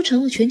大叔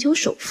成了全球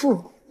首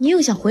富，你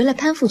又想回来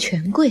攀附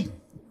权贵。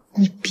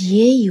你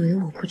别以为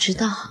我不知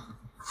道。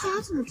他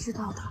怎么知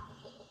道的？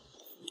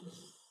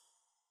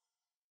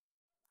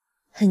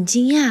很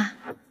惊讶，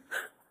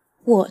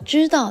我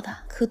知道的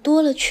可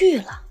多了去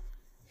了。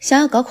想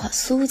要搞垮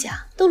苏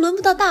家，都轮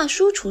不到大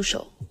叔出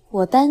手。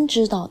我单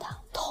知道的，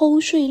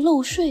偷税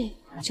漏税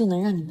就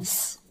能让你们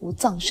死无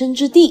葬身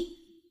之地。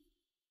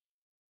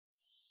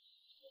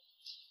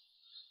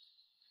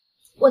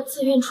我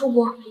自愿出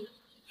国，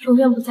永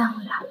远不再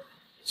回来。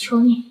求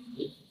你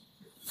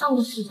放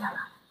过苏家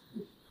吧。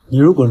你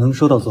如果能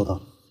说到做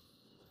到，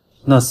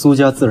那苏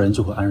家自然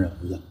就会安然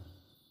无恙。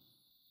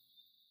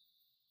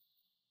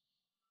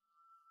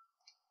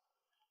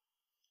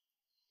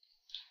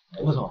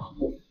莫总，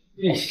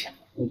对不起，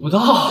我不知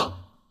道，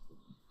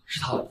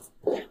是他，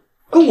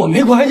跟我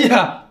没关系。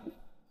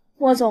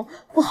莫总，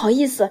不好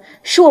意思，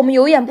是我们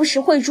有眼不识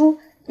慧珠，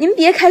您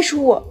别开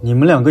除我。你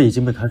们两个已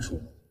经被开除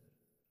了。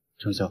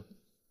程潇，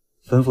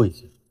吩咐一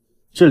句，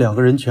这两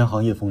个人全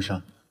行业封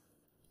杀。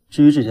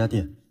至于这家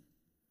店，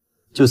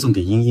就送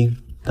给茵茵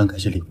当感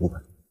谢礼物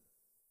吧。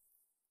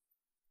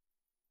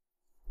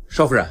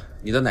少夫人，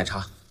你的奶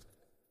茶。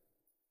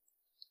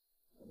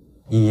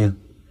茵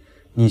茵，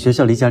你学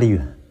校离家里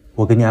远，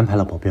我给你安排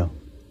了保镖，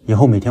以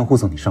后每天护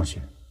送你上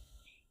学。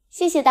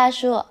谢谢大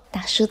叔，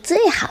大叔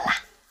最好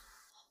啦。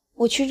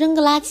我去扔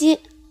个垃圾。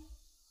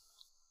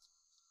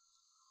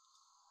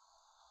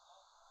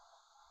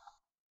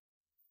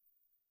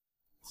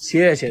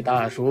谢谢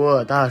大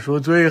叔，大叔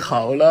最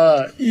好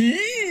了。咦，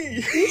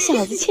你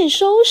小子欠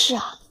收拾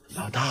啊！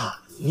老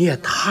大，你也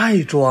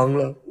太装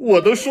了，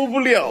我都受不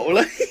了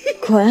了。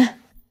滚！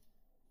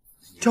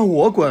叫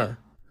我滚？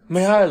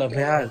没爱了，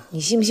没爱了。你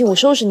信不信我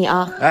收拾你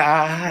啊？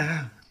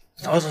哎，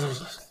走，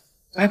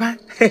拜拜。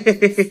嘿嘿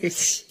嘿嘿。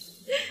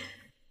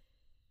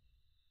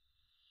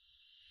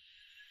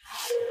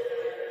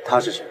他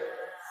是谁？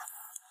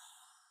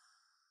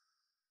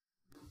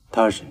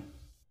他是谁？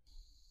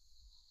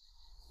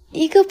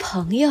一个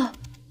朋友。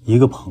一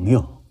个朋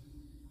友，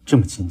这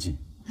么亲近？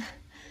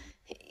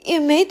也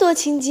没多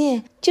亲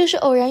近，就是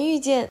偶然遇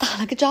见，打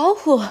了个招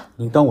呼。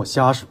你当我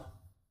瞎是吧？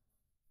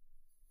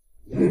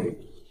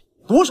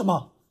躲什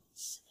么？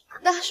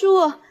大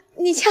叔，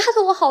你掐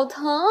得我好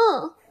疼，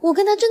我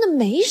跟他真的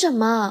没什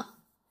么。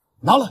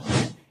拿来！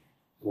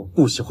我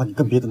不喜欢你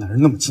跟别的男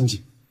人那么亲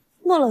近。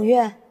莫冷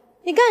月，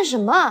你干什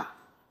么？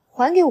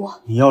还给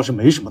我！你要是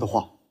没什么的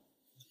话，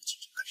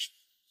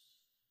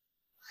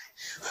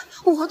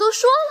我都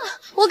说了，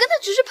我跟他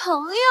只是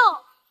朋友，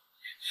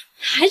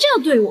还这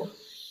样对我。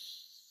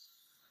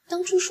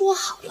当初说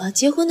好了，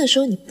结婚的时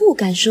候你不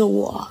干涉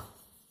我。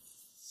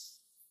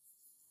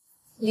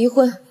离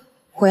婚，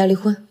我要离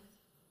婚。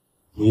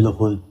离了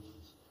婚，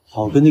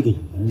好跟那个野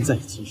男人在一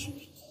起去。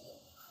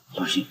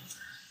老爷，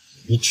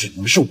你只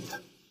能是我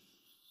的。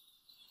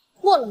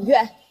莫冷月，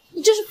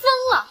你这是疯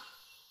了！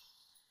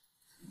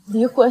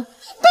离婚，必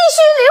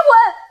须离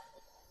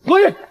婚！老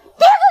爷，别跟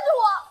着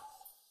我！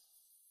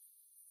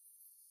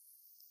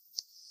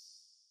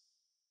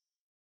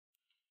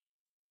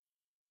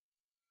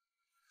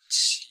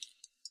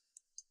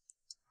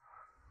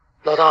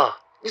老大，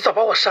你咋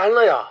把我删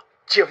了呀？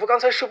姐夫刚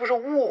才是不是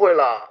误会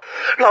了？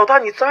老大，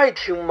你在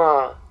听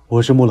吗？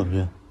我是莫冷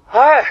月。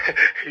哎，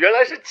原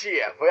来是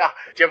姐夫呀！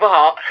姐夫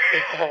好。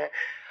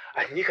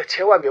哎，你可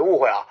千万别误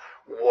会啊，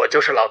我就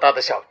是老大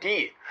的小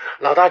弟。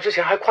老大之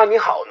前还夸你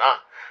好呢，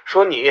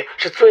说你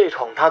是最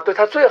宠他、对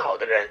他最好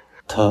的人。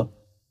他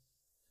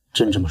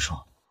真这么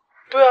说？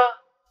对啊。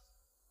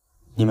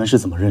你们是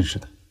怎么认识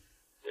的？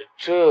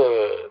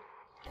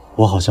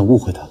我好像误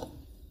会他了。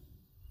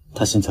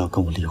他现在要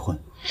跟我离婚。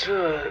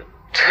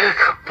这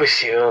可不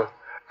行。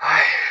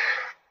哎，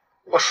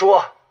我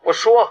说，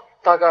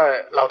大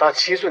概老大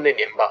7岁那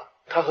年吧，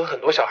他和很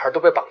多小孩都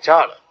被绑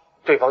架了，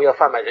对方要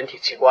贩卖人体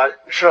器官，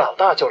是老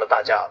大救了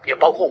大家，也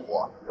包括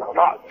我。老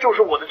大就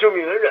是我的救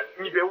命恩人，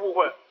你别误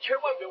会，千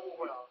万别误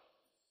会啊！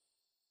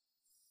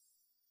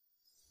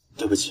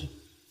对不起，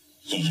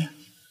妍妍。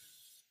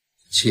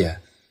七爷，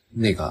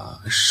那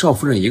个少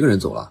夫人一个人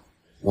走了，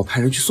我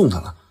派人去送她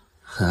了，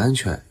很安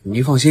全，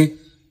您放心。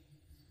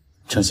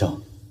丞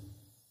相，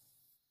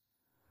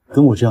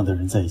跟我这样的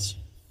人在一起，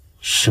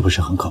是不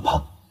是很可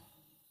怕？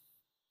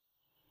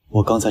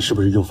我刚才是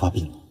不是又发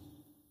病了？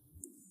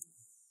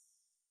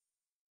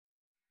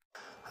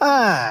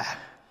哎，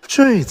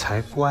这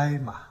才乖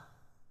嘛！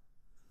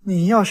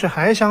你要是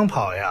还想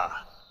跑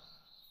呀，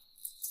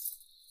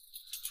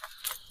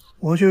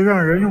我就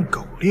让人用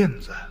狗链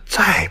子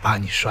再把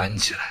你拴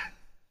起来。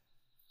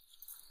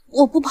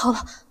我不跑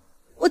了，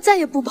我再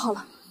也不跑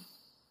了，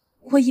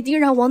我一定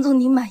让王总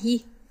您满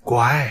意。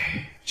乖，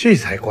这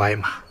才乖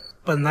嘛！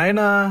本来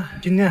呢，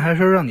今天还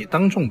说让你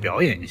当众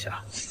表演一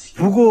下，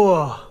不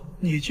过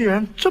你既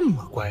然这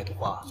么乖的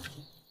话，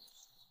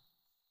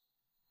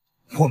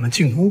我们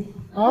进屋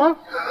啊！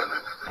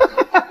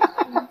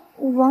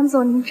王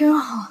总您真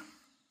好。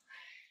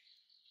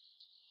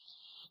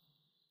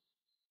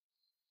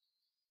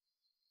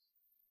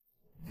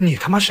你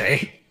他妈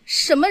谁？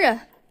什么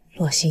人？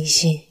洛星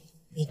星，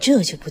你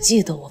这就不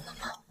记得我们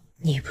吗？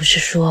你不是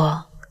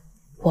说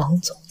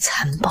王总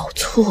残暴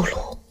粗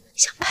鲁，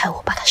想派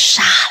我把他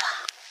杀了？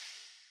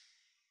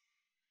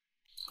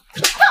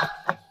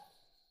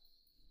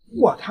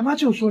我他妈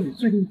就说你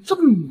最近这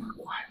么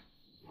乖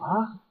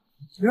啊！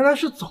原来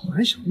是找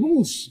人想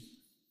弄死你。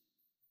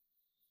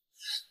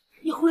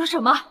你胡说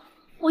什么？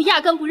我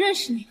压根不认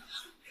识你，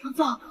王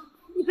总，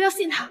你不要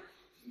信他，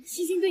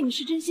星星对你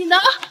是真心的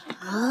啊！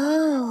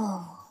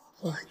哦，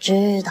我知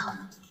道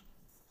了，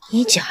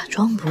你假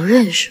装不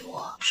认识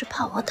我是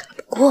怕我打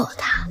不过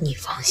他。你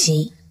放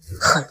心，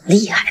很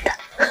厉害的。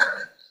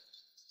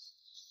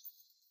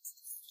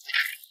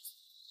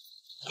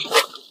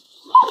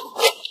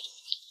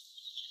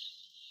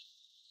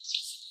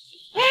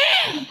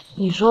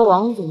你说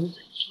王总的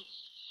嘴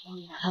臭，我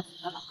拿他怎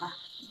么办？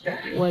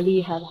我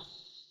厉害吧？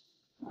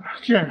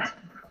贱人啊！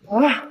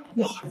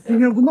我今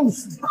天不弄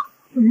死你，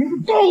这名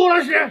字倒过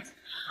来写。我没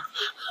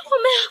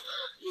有，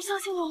你相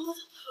信我，我没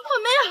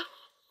有，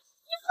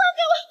你放开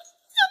我，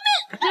救命！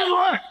闭嘴！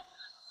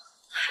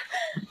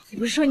你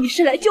不是说你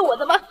是来救我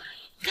的吗？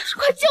要是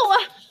快救我，我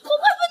快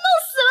被弄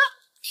死了！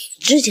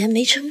之前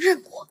没承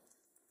认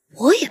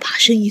我也怕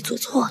生意做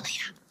错了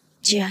呀。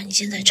既然你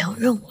现在承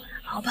认我了，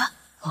好吧，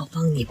我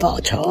帮你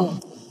报仇。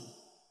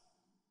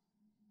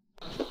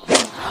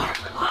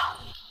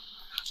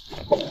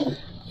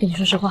跟你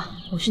说实话，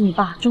我是你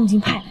爸重金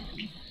派来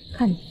的，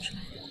看你不出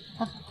来，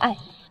他很爱你。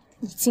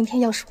你今天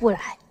要是不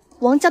来，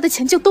王家的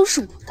钱就都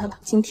是我的了。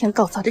今天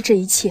搞砸的这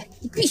一切，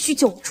你必须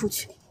救我出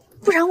去，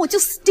不然我就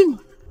死定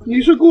了。你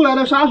是雇来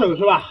的杀手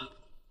是吧？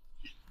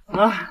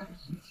啊，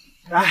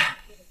来，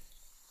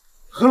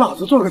和老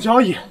子做个交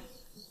易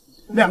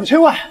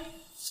，2000万，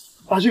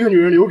把这个女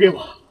人留给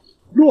我。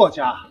骆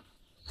家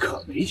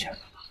可没钱了，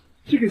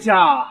这个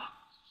价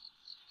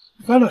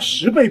翻了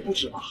10倍不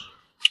止吧？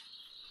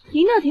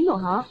您这挺懂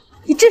行，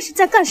你这是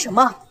在干什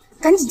么？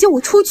赶紧救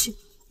我出去！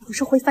不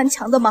是会翻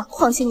墙的吗？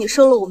况且你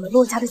收了我们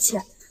骆家的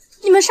钱，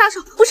你们杀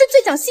手不是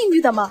最讲信誉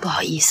的吗？不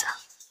好意思，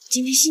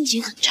今天心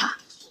情很差，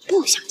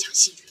不想讲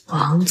信誉。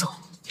王总，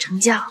成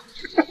交。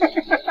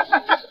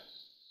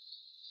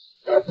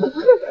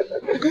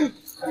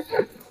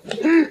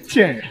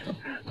贱人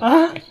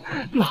啊！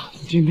老子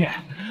今天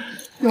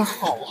要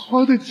好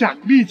好的奖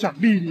励奖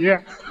励你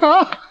啊！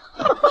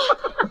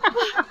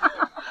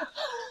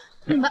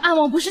你们暗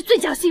网不是最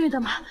讲信誉的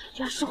吗？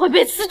要是会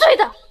被辞退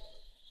的。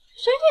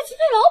谁会辞退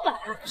老板？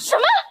什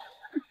么？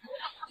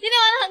今天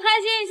玩得很开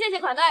心，谢谢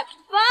款待，拜。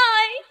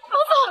王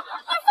总，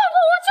快放过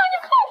我，求你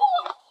放过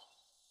我！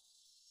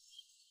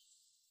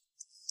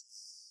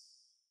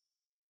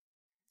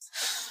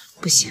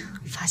不行，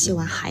发泄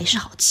完还是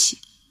好气，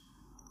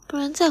不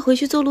然再回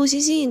去揍陆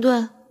星星一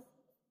顿。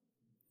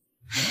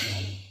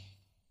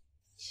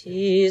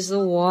气死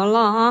我了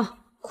啊！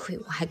亏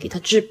我还给他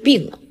治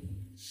病了，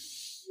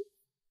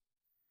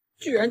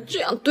居然这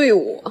样对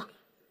我！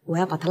我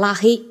要把他拉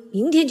黑，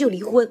明天就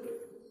离婚。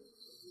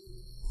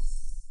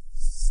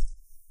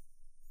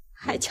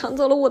还抢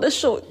走了我的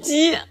手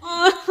机，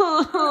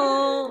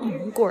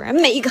果然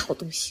没一个好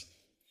东西。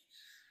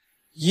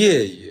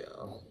叶影，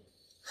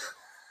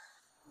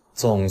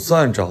总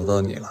算找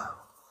到你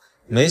了，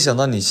没想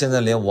到你现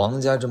在连王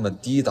家这么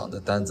低档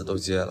的单子都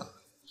接了。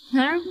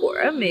男人果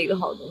然没一个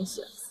好东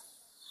西，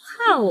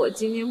看我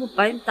今天不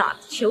把你打得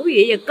求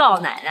爷爷告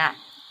奶奶！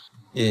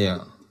叶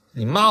影，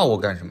你骂我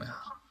干什么呀？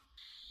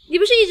你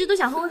不是一直都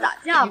想和我打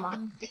架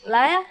吗？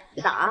来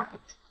呀，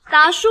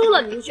打输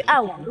了你就去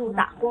暗网路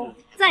打工，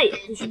再也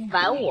不许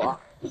烦我。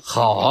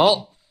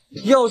好，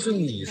要是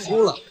你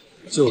输了，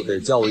就得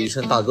叫我一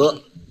声大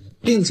哥，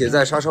并且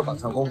在杀手榜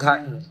上公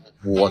开，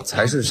我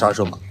才是杀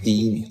手榜第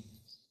1名。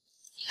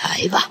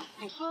来吧。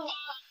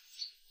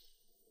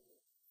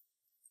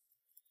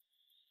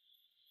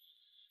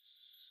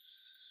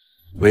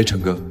喂，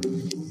陈哥。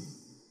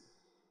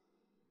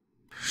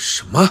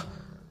什么？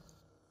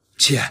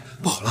姐，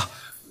不好了，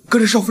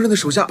跟着少夫人的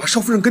手下把少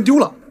夫人跟丢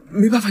了，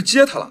没办法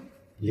接她了，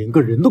连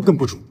个人都跟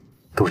不住，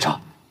给我查！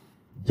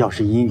要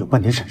是茵茵有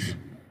半点闪失，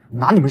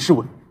拿你们是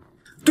问。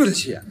对了，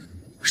七爷，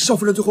少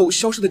夫人最后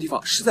消失的地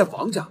方是在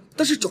王家，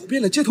但是找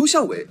遍了街头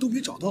巷尾都没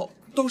找到，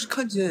倒是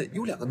看见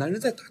有2个男人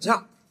在打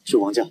架。去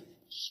王家。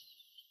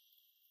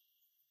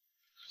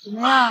怎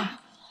么样？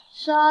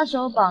杀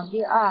手榜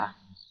第2。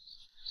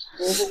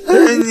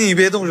你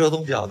别动手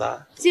动脚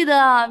的。记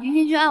得明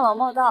天去暗网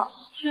报道，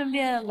顺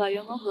便把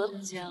员工合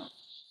同签了。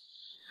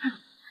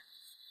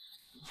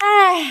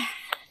哎，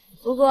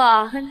不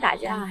过和你打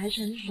架还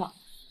是很爽，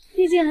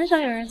毕竟很少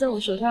有人在我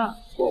手上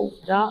过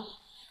5招。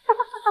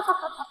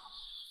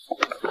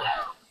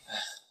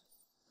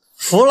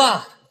服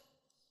了。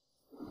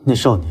那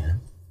少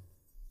年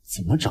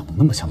怎么长得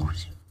那么像陆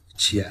毅？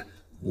七爷，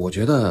我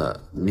觉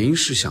得您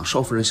是想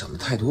少夫人想的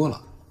太多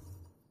了。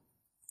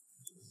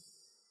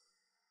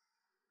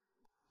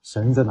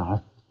小英在哪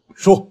儿？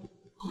说。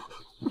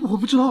我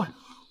不知道哎，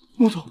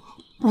莫总，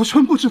我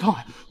真不知道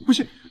哎。不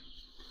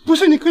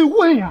是，你可以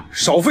问呀。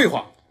少废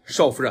话，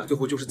少夫人最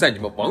后就是在你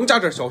们王家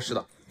这儿消失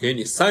的。给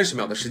你30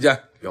秒的时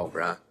间，要不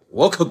然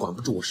我可管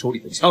不住我手里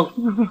的枪。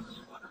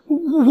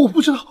我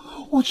不知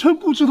道，我真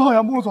不知道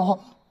呀，莫总。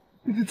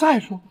你再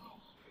说，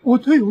我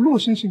队友洛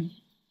星星，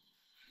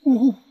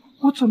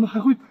我怎么还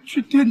会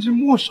去惦记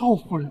莫少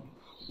夫人？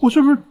我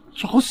这不是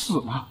找死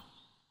吗？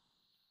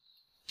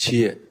七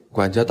爷，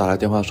管家打来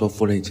电话说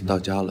夫人已经到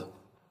家了。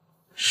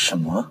什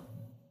么？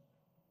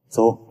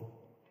走。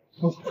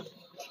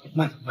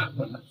慢。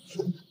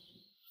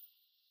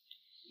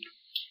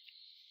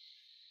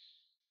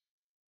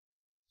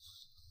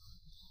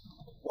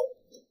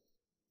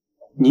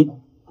你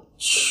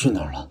去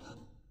哪儿了？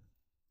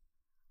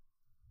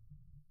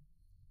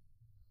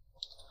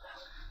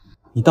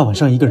你大晚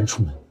上一个人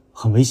出门，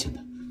很危险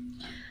的。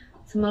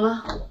怎么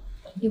了？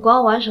你管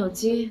我玩手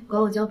机，管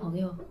我交朋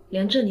友，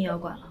连这你也要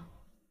管了？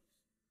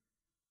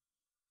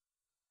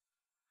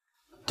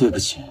对不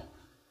起，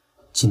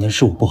今天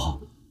是我不好，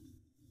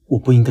我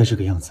不应该这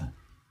个样子。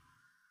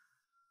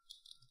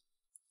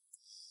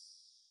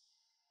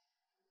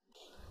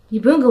你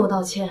不用跟我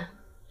道歉，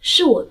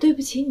是我对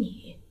不起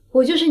你，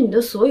我就是你的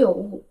所有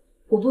物，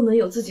我不能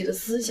有自己的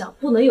思想，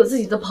不能有自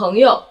己的朋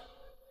友。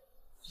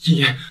茵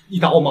茵，你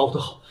打我骂我都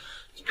好，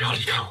你不要离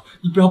开我，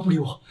你不要不理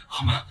我，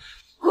好吗？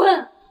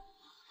滚！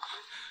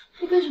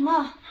你干什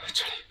么？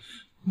这里，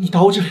你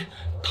打我这里，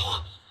打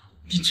我，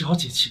你只要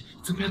解气，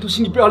怎么样都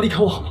行，你不要离开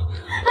我好吗？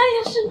哎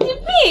呀，神经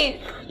病！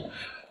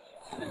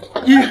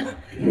茵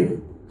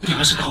茵，你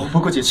要是打我不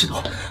够解气的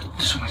话，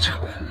你手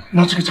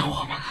拿这个找我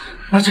好吗？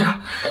拿这个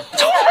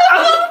找我。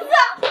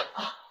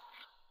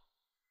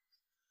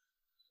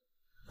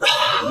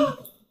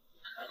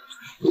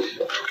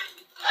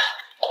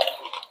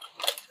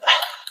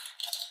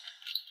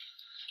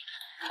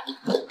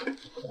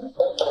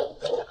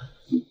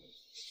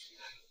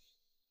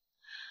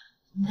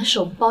你的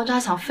手部包扎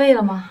想废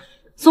了吗？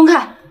松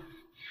开！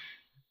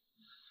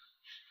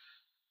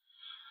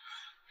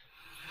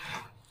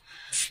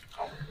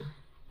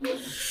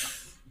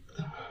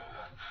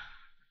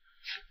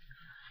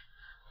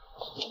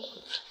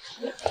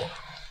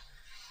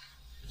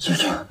莹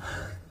莹，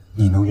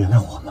你能原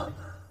谅我吗？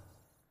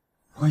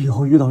我以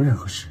后遇到任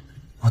何事，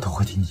我都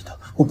会听你的，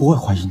我不会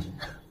怀疑你。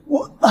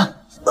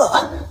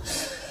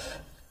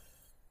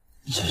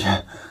莹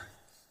莹，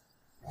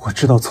我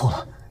知道错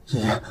了，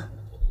莹莹。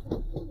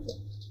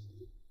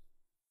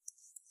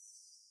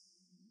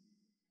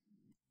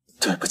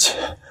对不起，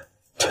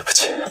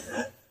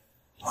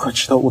我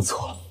知道我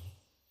错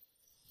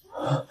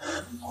了，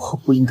我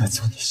不应该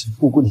做那些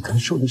不顾你感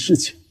受的事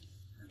情。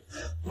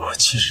我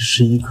其实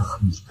是一个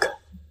很敏感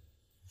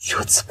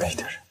又自卑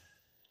的人，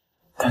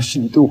但是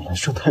你对我来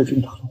说太重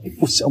要了，我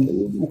不想没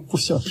有你，我不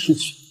想失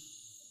去你，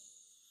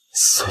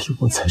所以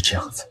我才这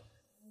样子。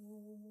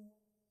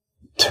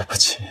对不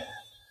起，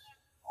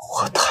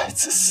我太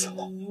自私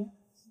了。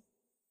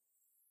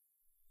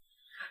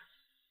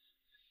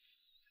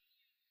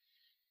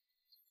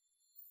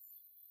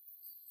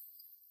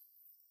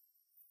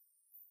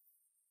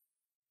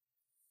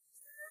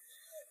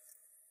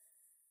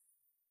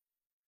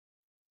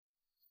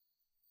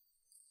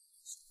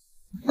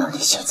那你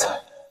现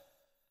在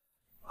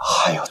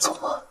还要走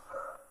吗？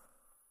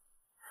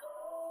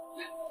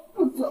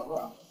不走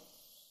了。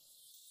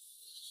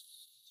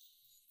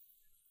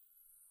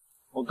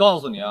我告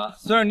诉你啊，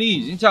虽然你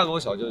已经嫁给我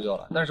小舅舅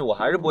了，但是我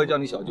还是不会叫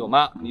你小舅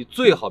妈。你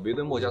最好别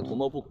对墨家图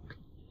谋不轨。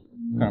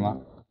干什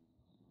么？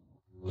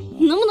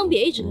你能不能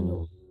别一直跟着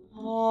我？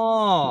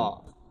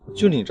哦，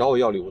就你找我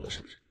要礼物的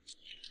是不是？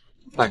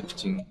拜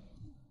金。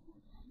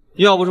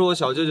要不是我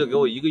小舅舅给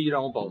我1个亿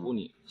让我保护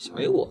你，小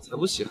爷我才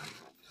不稀罕。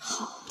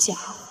好家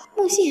伙，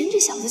穆夕言这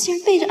小子竟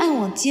然背着暗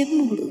网接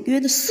穆冷约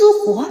的私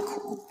活扣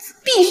工资，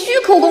必须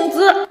扣工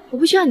资！我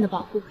不需要你的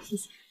保护，谢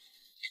谢。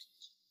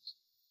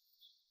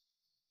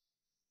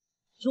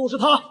就是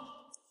他，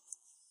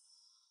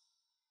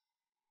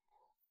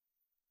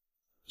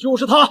就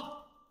是他！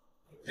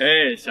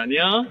哎，小宁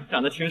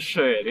长得挺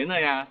水灵的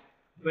呀，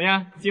怎么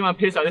样？今晚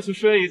陪小姐去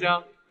睡一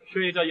觉，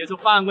睡一觉也就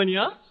放过你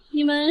啊。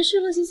你们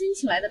是陆星星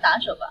请来的打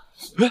手吧？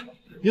哎，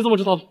你怎么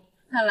知道的？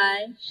看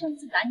来上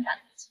次打你打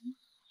得不轻。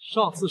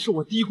上次是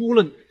我低估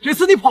了你，这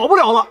次你跑不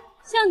了了。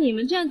像你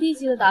们这样低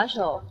级的打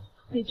手，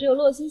也只有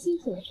洛星星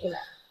做得出来。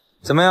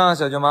怎么样，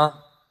小舅妈？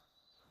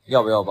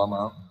要不要帮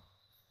忙？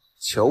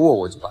求我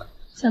我就帮你。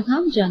像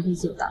他们这样低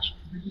级的打手，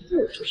还是不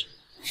如出手。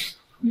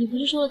你不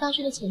是收了大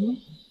税的钱吗？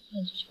那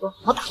你就去给我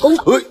好好打工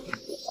吧。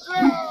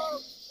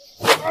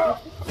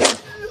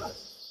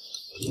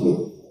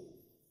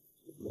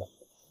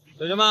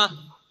小舅妈，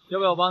要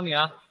不要我帮你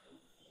啊？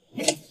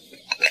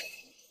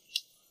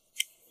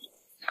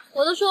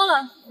我都说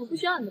了，我不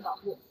需要你的保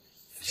护。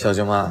小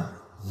舅妈，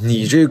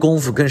你这功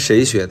夫跟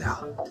谁学的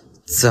呀？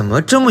怎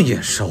么这么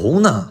眼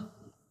熟呢？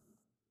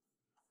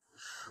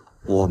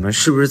我们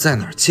是不是在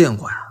哪儿见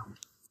过呀？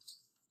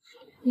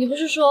你不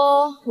是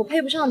说我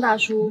配不上大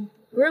叔，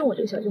不认我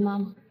这个小舅妈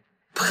吗？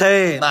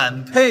配，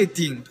满配，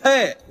顶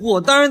配，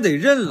我当然得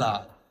认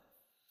了。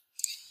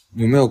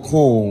有没有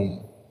空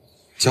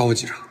教我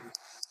几招？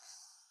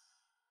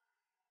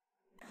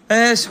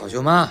哎，小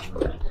舅妈，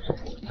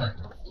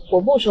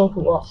我不收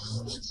徒。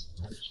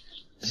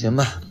行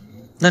吧，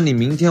那你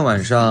明天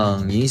晚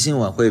上迎新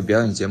晚会表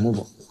演节目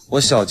不？我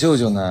小舅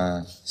舅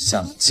呢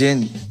想接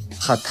你，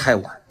怕太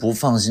晚，不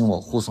放心我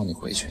护送你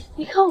回去。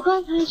你看我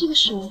刚才这个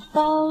手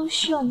刀，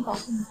需要你保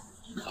护吗？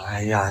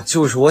哎呀，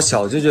就是我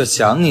小舅舅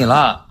想你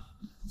了。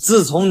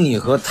自从你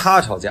和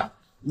他吵架，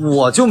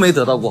我就没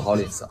得到过好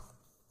脸色。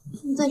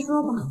你再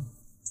说吧。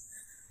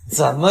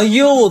怎么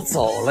又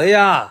走了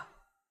呀？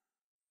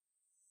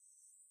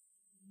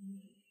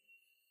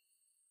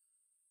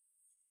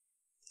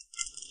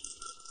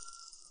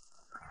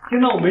天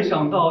呐，我没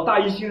想到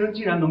大一新人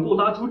竟然能够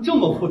拉出这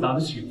么复杂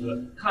的曲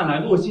子，看来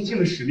洛星星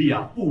的实力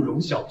啊不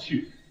容小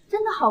觑。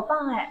真的好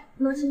棒哎，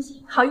洛星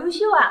星好优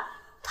秀啊！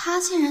他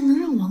竟然能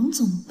让王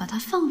总把他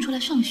放出来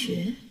上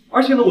学。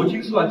而且呢，我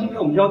听说啊，今天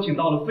我们邀请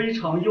到了非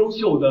常优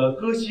秀的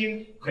歌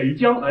星裴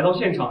江来到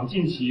现场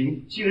进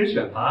行新人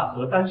选拔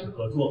和单曲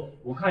合作。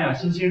我看呀，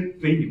星星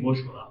非你莫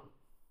属了。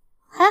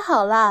还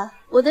好啦，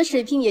我的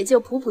水平也就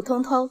普普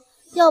通通，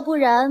要不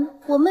然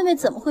我妹妹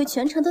怎么会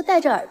全程都戴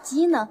着耳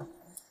机呢？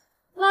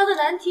拉的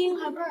难听，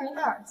还不让人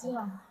戴耳机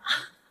了？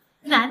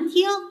难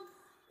听？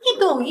你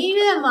懂音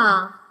乐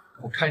吗？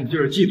我看你就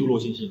是嫉妒洛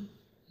星星，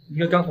应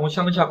该刚从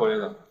乡下回来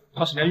的，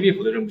怕是连乐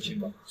谱都认不清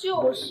吧？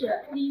就是，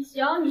李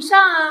翔，你上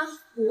啊！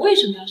我为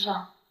什么要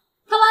上？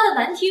他拉的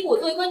难听，我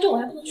作为观众我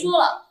还不能说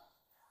了。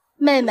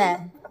妹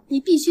妹，你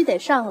必须得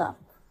上了，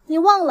你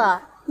忘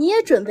了你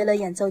也准备了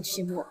演奏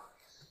曲目。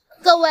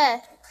各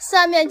位，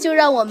下面就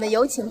让我们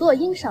有请洛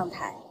英上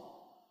台。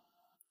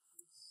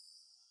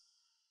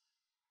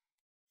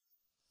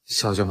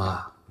小舅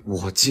妈，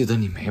我记得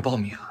你没报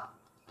名啊，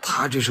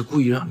他这是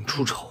故意让你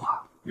出丑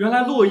啊！原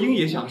来洛英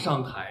也想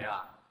上台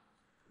呀，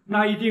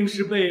那一定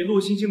是被洛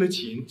星星的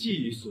琴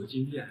技所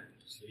惊艳，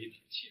所以挺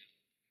气。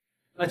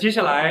那接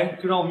下来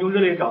就让我们用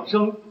热烈掌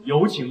声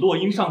有请洛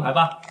英上台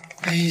吧。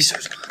哎，小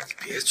舅妈，你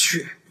别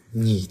去，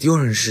你丢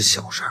人是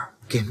小事儿，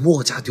给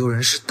墨家丢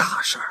人是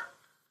大事儿。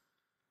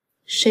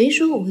谁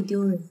说我会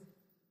丢人？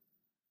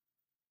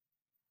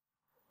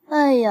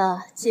哎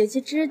呀，姐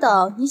姐知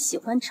道你喜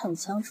欢逞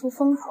强出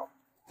风头，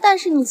但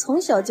是你从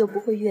小就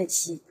不会乐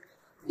器，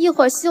一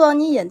会儿希望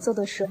你演奏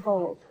的时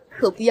候，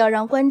可不要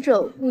让观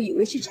众误以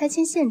为是拆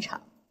迁现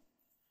场。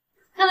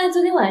看来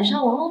昨天晚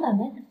上王老板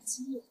没打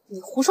击我。你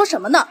胡说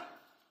什么呢？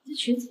你的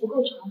裙子不够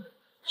长，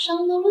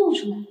伤都露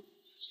出来了，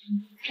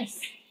看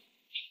死！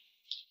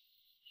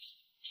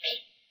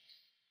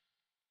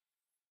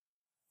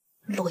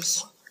洛英，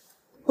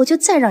我就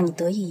再让你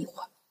得意一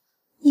会儿，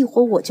一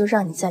会儿我就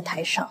让你在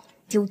台上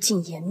丢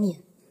尽颜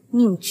面，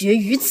命绝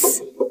于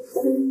此。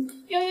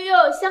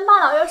哟，乡巴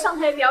佬要上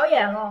台表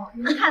演了，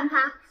你们看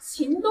他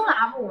琴都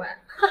拿不稳。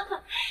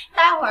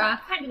待会儿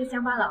啊，看这个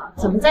乡巴佬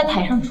怎么在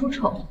台上出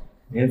丑。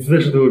连姿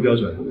势都有标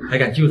准，还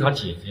敢嫉妒他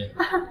姐姐，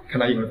看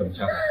他一会儿怎么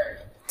下台。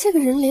这个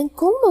人连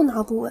弓都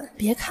拿不稳，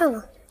别看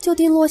了，就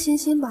定洛星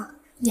星吧，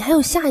你还有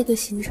下一个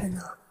行程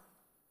呢。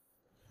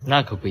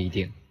那可不一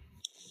定。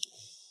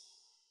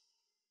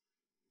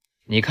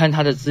你看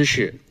他的姿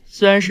势，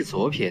虽然是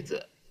左撇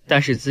子，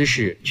但是姿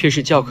势却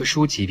是教科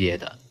书级别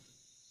的，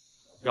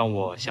让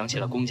我想起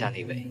了公家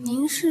那位。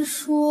您是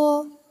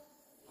说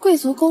贵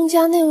族公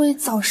家那位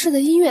早逝的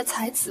音乐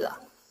才子啊？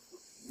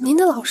您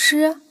的老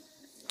师？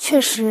确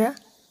实，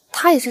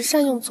他也是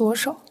善用左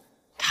手。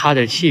他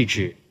的气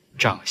质、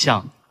长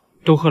相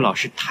都和老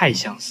师太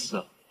相似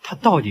了，他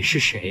到底是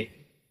谁？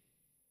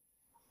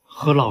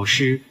和老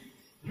师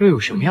又有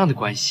什么样的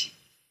关系？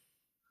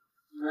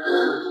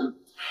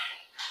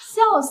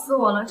笑死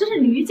我了，这是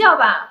驴叫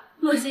吧？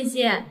洛欣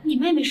欣，你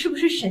妹妹是不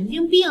是神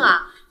经病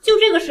啊？就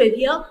这个水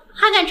平，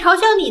还敢嘲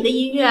笑你的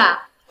音乐？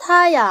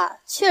她呀，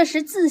确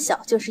实自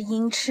小就是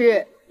音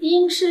痴，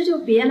音痴就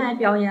别来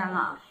表演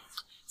了。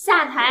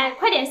下台，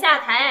快点下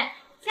台！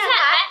下台，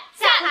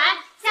下台，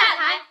下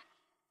台！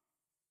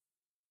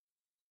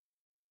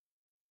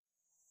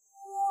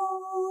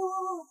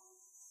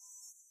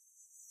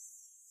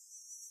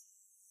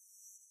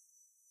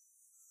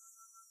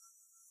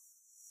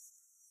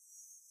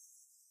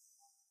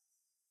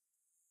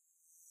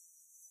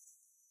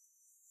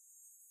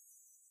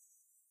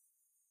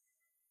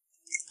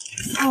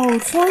好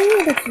专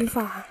业的指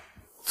法，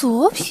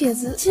左撇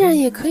子竟然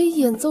也可以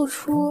演奏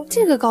出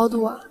这个高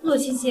度啊！洛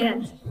欣欣，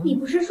你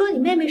不是说你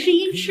妹妹是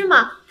音痴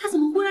吗？她怎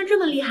么忽然这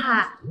么厉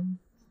害？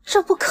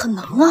这不可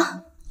能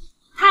啊！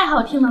太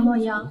好听了，洛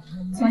英，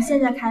从现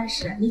在开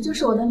始你就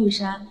是我的女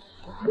神。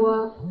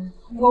我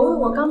为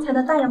我刚才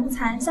的大言不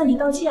惭向你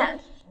道歉。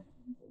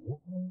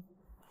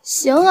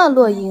行啊，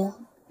洛英，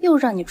又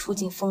让你出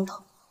尽风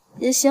头，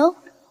也行，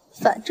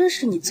反正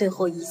是你最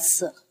后一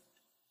次了。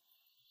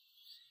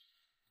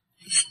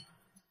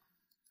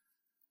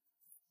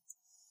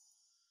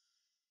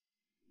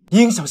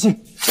莹莹，小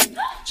心！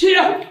起！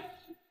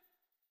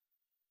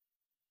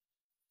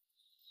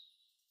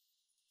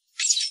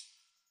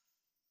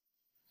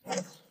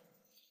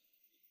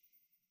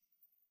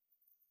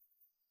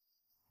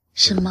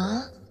什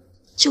么？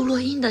救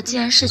洛英的竟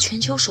然是全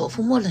球首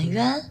富莫冷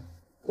渊？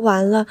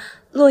完了，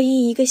洛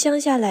英一个乡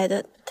下来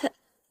的，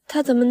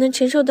他怎么能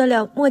承受得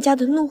了莫家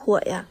的怒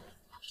火呀？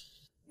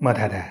莫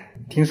太太，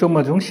听说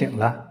莫总醒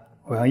了，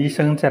我让医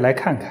生再来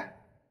看看。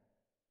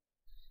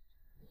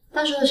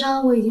大手的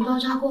伤我已经包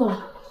扎过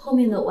了，后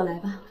面的我来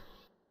吧。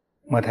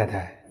莫太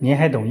太，您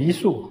还懂医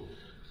术？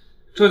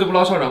这就不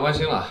劳校长关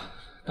心了，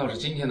倒是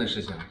今天的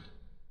事情。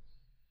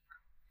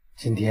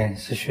今天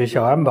是学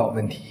校安保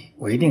问题，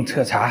我一定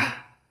彻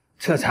查，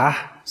彻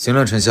查。行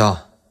了，陈潇，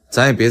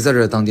咱也别在这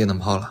儿当电灯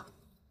泡了，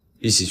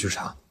一起去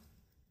查。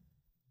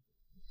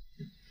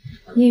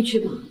你也去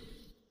吧。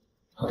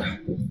好的。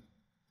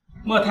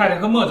莫太太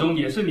和莫总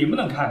也是你们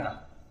能看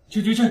的，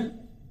去。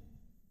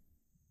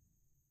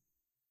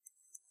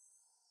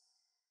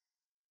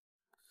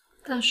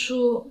大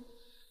叔，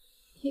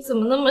你怎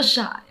么那么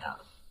傻呀？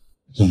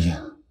莹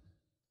莹，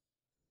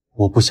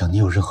我不想你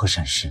有任何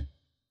闪失，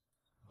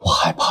我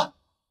害怕。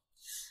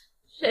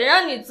谁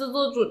让你自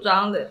作主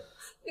张的？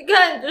你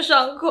看你这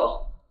伤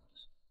口。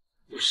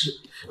不是，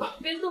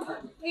别动，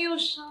你有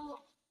伤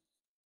了。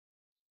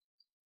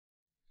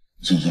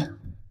莹莹，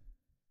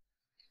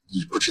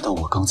你不知道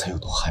我刚才有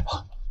多害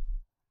怕。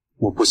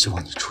我不希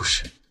望你出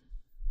事，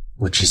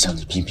我只想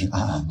你平平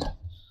安安的。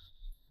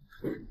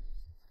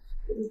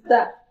笨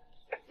蛋，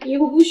以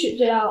后不许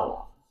这样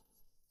了。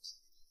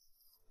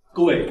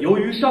各位，由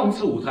于上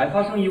次舞台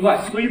发生意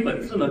外，所以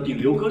本次呢，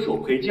顶流歌手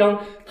裴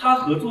江他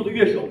合作的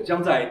乐手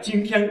将在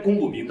今天公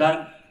布名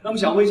单。那么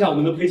想问一下我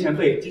们的裴前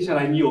辈，接下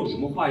来你有什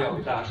么话要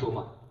给大家说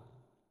吗？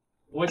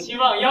我希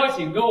望邀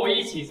请跟我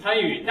一起参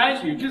与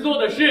单曲制作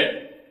的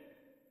是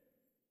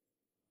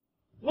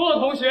骆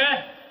同学。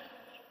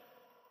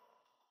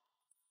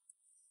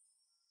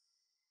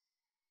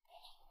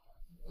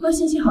骆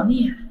欣欣好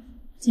厉害，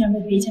竟然被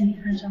裴前辈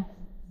看上，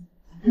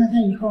那他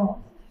以后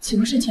岂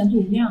不是前途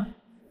无量？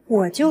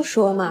我就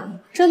说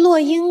嘛，这洛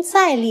英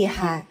再厉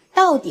害，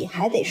到底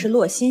还得是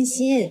洛欣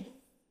欣。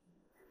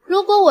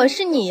如果我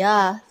是你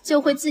啊，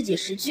就会自己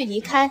识趣离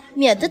开，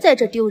免得在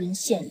这丢人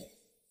现眼。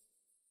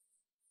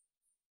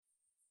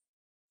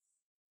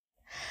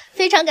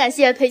非常感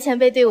谢裴前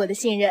辈对我的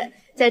信任，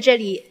在这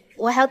里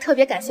我还要特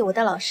别感谢我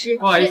的老师。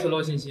不好意思，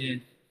骆欣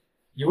欣，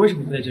你为什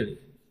么会在这里？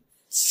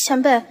前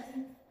辈，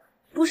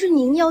不是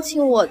您邀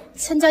请我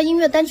参加音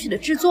乐单曲的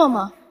制作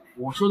吗？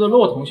我说的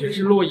骆同学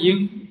是骆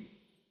英。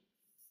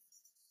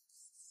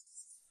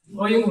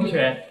骆英同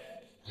学，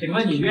请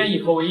问你愿意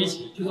和我一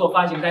起制作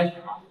发行单曲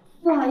吗？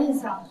不好意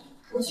思啊，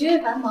我学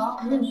业繁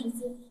忙，没有时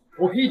间。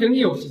我可以等你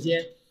有时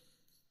间。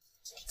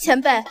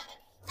前辈，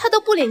他都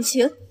不领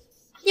情，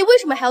你为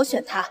什么还要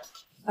选他？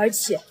而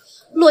且，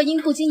洛英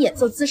不仅演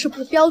奏姿势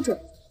不标准，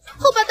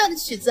后半段的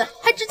曲子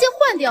还直接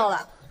换掉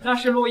了。那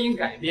是洛英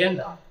改编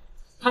的，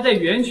他在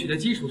原曲的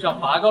基础上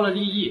拔高了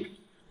立意，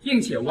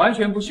并且完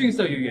全不逊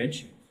色于原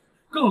曲。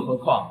更何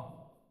况，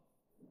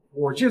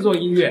我制作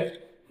音乐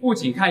不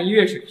仅看音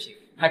乐水平，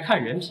还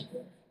看人品。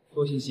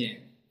骆欣欣，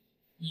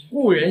你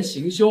故人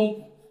行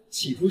凶，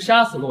企图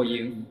杀死洛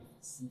英，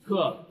此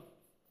刻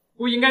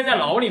不应该在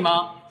牢里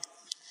吗？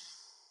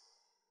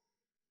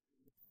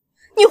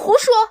你胡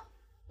说！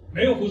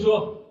没有胡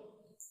说。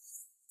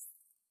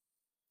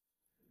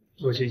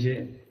骆欣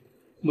欣，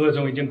莫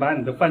总已经把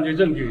你的犯罪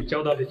证据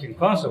交到了警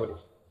方手里，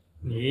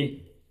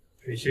你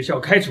被学校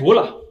开除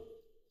了。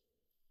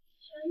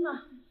天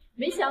哪，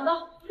没想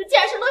到这竟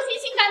然是骆欣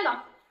欣干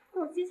的！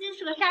骆欣欣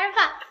是个杀人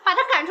犯，把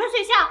他赶出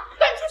学校，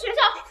赶出学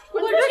校，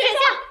滚出学校，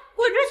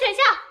滚出学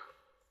校！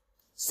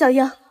小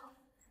英，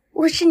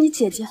我是你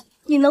姐姐，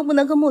你能不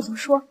能跟莫总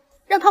说，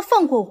让他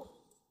放过我？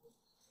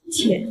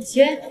姐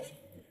姐，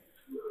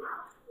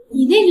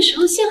你那个时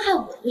候陷害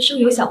我的时候，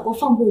有想过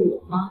放过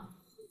我吗？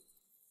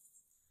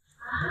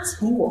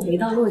从我回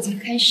到洛家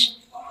开始，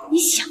你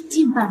想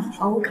尽办法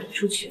把我赶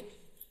出去，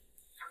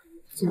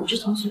组织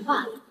同学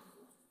霸凌，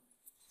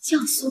教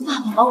唆爸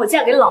爸把我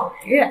嫁给老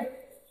男人。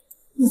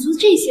你做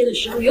这些的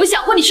时候，有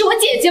想过你是我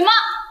姐姐吗？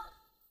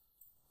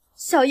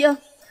小英，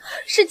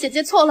是姐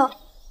姐错了，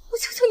我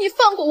求求你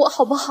放过我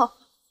好不好？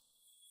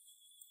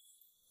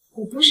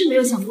我不是没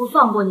有想过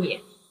放过你，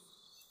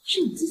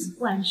是你自己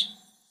不安生，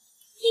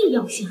硬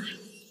要陷害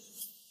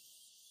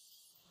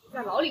我。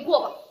在牢里过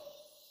吧。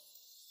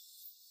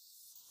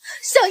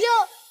小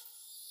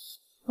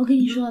英，我跟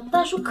你说，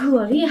大叔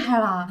可厉害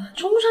了，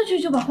冲上去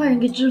就把坏人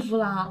给制服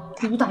了，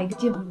独打一个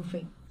剑无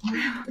非。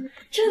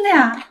真的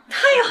呀，太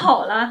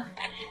好了！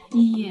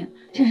茵茵，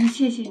真是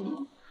谢谢你，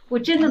我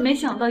真的没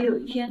想到有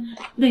一天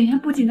冷渊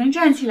不仅能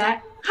站起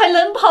来，还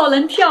能跑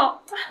能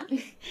跳。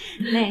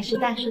那也是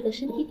大叔的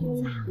身体底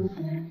子好。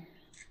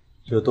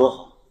有多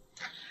好？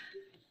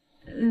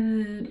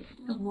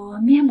我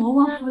面膜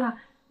忘敷了，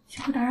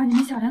就不打扰你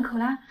们小两口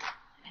啦。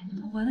你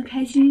们玩的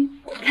开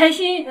心，开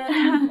心。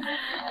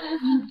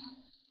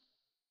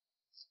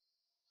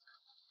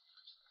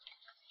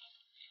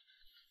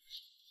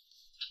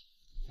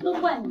都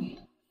怪你，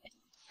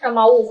让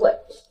妈误会。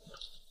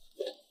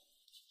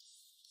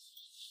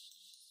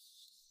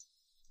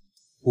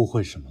误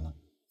会什么了？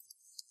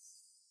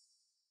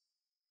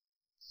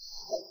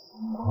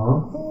啊？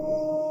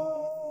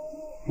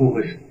误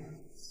会什么？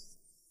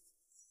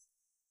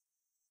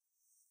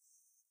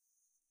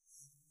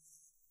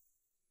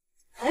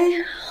哎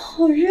呀，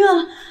好热，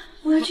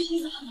我要去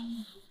洗澡。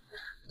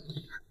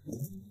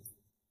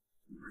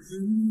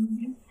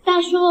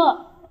大叔，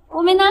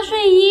我没拿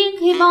睡衣，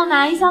可以帮我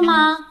拿一下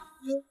吗？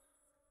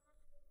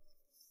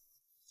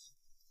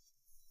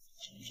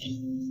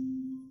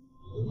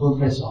洞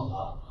太小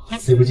了，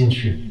塞不进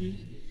去。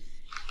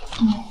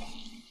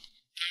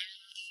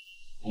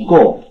不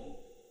够。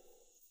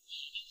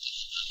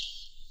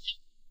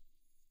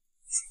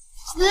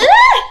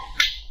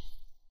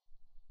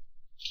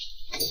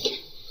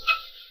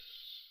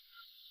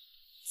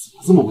怎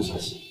么这么不小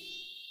心？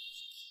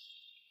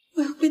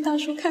我要被大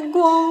叔看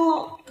光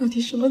了，到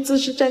底什么姿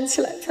势站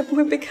起来才不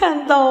会被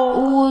看到？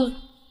我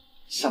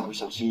下回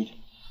小心一点，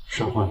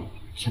摔坏了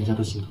全家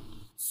都心疼。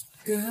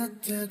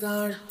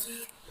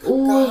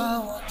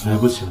我来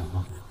不起来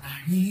吗？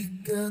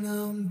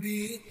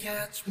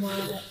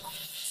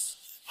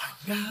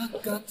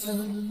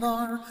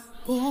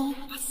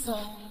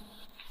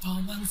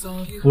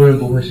夫人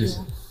不会是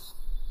想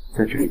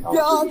在这里把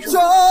我自己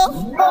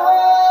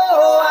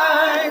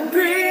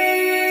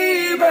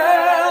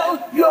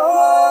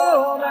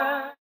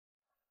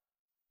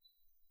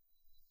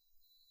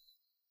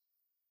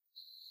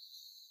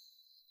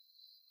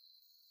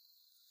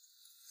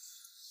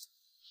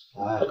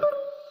来，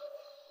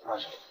大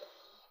手。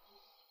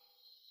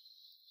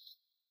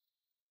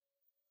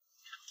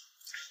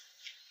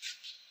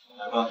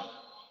来吧。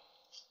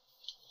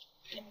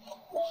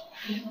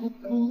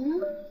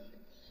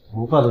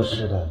头发都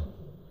湿了，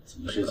怎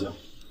么睡觉？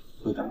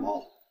会感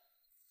冒。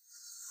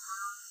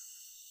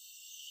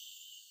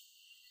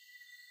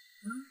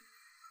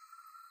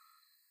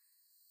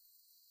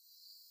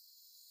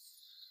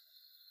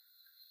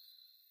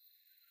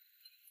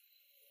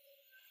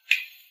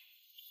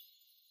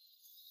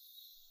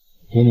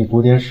给你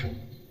补点水，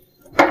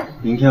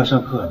明天要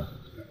上课了，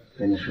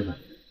赶紧睡吧。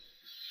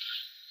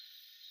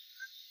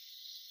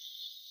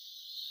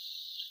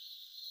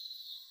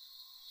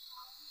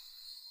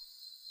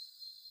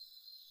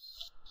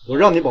我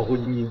让你保护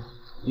茵茵，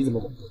你怎么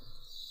保护？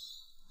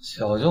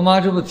小舅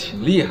妈这不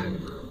挺厉害的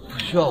吗？不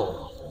需要我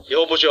保护。以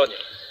后不需要你了，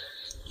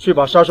去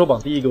把杀手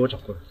榜第一给我找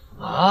过来。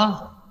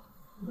啊？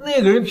那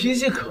个人脾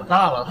气可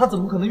大了，他怎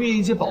么可能愿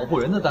意接保护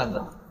人的单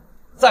子？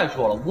再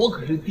说了，我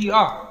可是第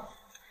二。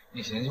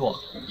你嫌弃我？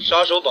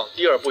杀手榜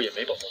第二部也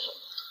没保护好，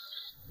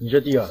你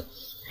这第二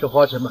是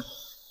花钱买的。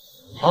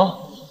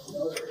好，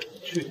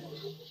去。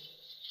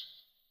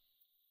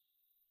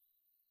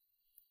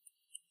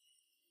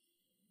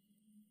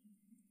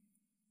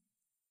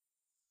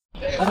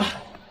来吧，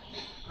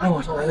按我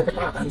上来了个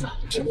大单子，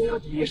指名要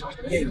第一杀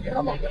手叶雨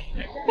良保镖。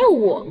让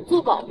我做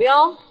保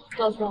镖？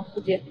告诉我，不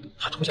接。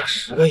他出价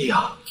10个亿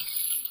啊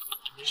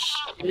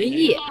10个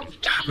亿？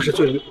这还不是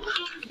最离谱的，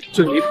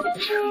最离谱的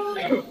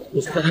是，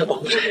你猜他保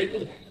护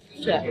谁？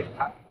谁？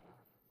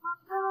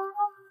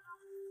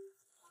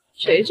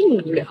谁这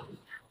么无聊？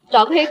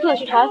找个黑客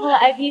去查他的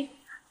IP。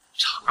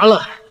查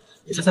了，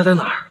你猜在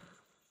哪儿？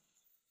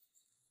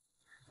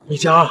你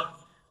家。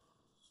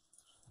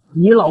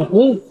你老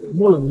公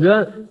莫冷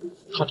渊，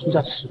他出价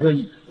10个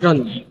亿，让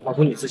你保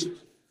护你自己，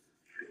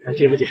还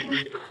接不接？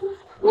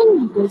那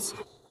么多钱，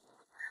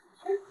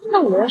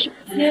那我要是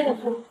不接的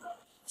话，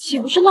岂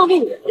不是浪费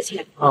我的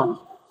钱？啊！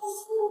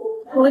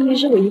可问题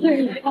是我一个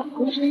人也办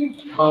不成。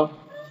啊！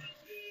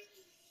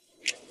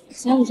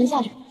行，你先下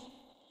去。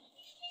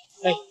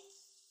哎，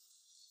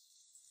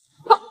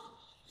好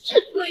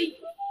，10个亿，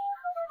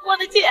我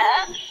的钱！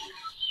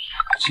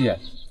七爷，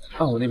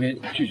按我那边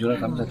拒绝了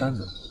咱们的单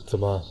子。怎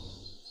么？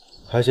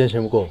还嫌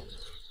钱不够？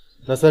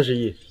那30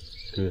亿，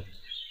给。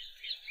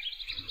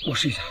我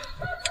试一下。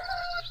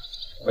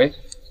喂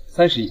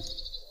，30亿。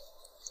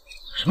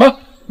什么？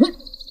你？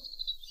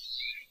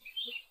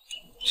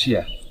七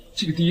爷，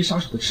这个第一杀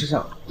手的吃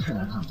相太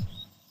难看了。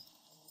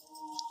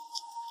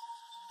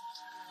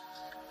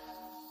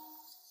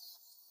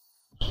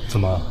怎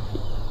么，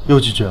又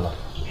拒绝了？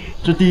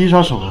这第一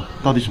杀手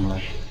到底什么来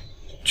着？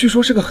据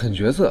说是个狠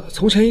角色，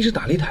从前一直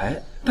打擂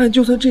台。但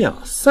就算这样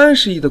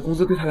，30亿的工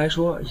资对他来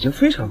说已经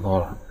非常高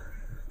了。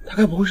他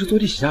该不会是坐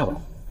地起价吧？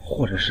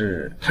或者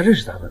是他认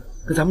识咱们，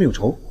跟咱们有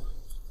仇？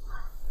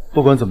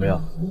不管怎么样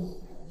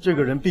这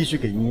个人必须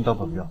给莹莹当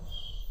保镖。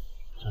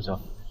小乔，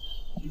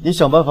你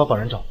想办法把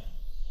人找来，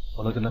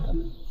我能跟他谈谈。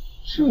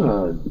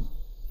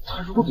他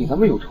如果给咱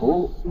们有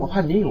仇，我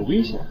怕您有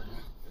危险。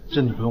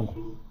这你不用管，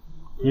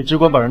你只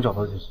管把人找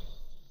到就行。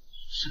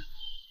是。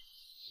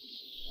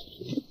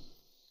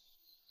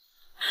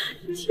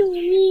救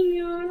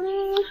命啊！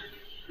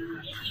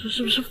大叔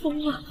是不是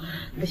疯了？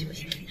不行不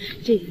行，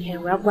这几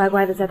天我要乖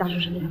乖的在大叔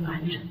身边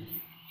瞒着。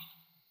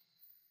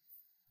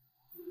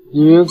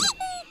莹，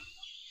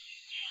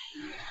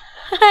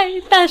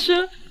嗨，大叔，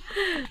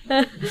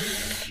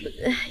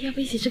要不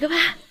一起吃个饭？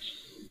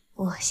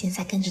我现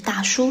在跟着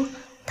大叔，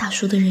大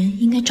叔的人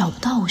应该找不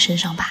到我身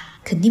上吧？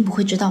肯定不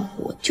会知道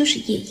我就是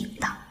夜影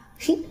的。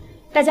哼。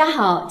大家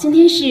好，今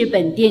天是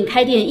本店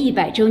开店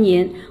100周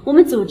年，我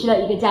们组织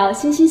了一个叫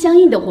心心相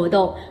印的活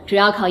动，主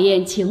要考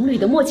验情侣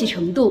的默契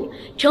程度，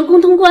成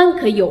功通关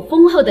可以有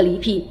丰厚的礼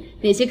品。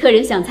哪些客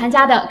人想参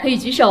加的可以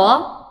举手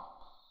哦。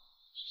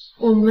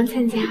我们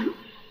参加，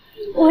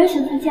我也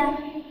想参加。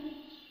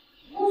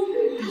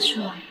大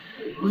叔，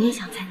我也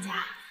想参加。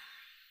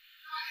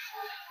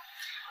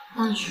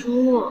大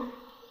叔，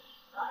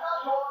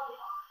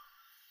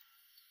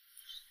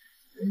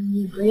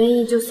你不愿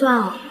意就算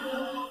了。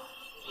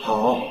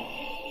好，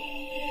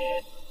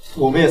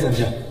我们也参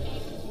加。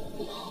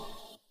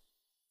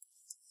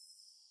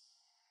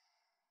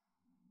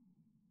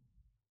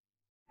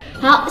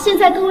好，现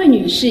在各位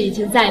女士已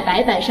经在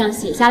白板上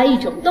写下了一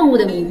种动物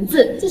的名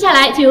字，接下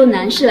来就由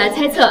男士来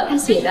猜测他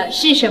写的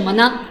是什么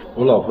呢？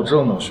我老婆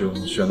这么凶，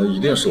选的一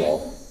定是老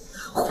虎。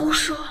胡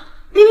说，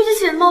明明是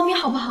写的猫咪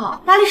好不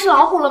好？哪里是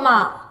老虎了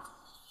嘛？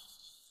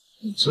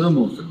你这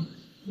么笨，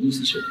你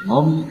是写的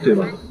猫咪对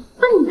吧？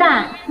笨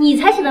蛋，你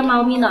才写的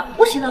猫咪呢，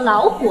我写的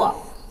老虎。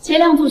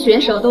前2组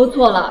选手都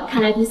错了，看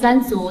来第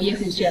3组也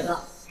很悬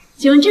了。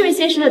请问这位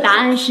先生的答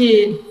案是？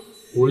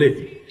狐狸。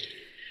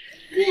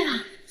对了，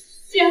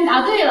竟然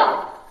答对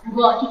了。不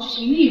过这只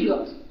是预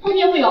热，后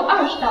面会有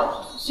20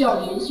道题，需要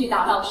连续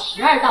答到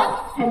12道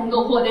题才能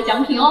够获得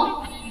奖品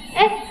哦。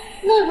哎，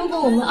那如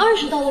果我们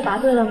20道都答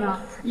对了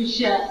呢？女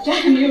士，这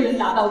还没有人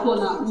答到过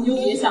呢，你就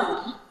别想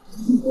了。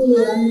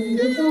对呀，你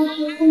的大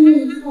叔后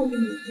面靠着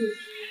你去。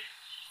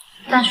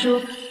大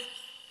叔，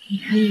你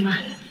可以吗？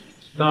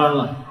当然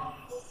了，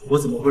我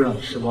怎么会让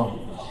你失望？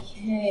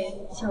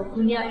小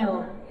姑娘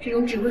哟，这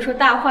种只会说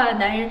大话的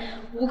男人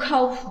不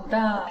靠谱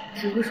的，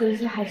只会说一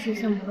些海市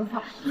蜃楼的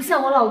话，不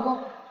像我老公。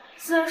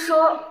虽然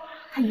说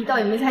他1道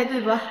也没猜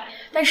对吧，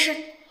但是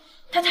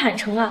他坦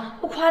诚啊，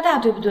不夸大，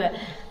对不对？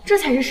这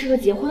才是适合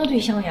结婚的对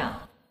象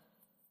呀。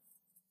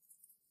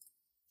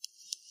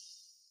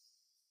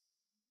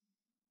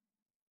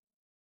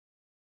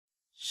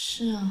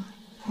是啊，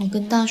我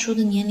跟大叔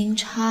的年龄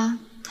差，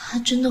他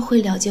真的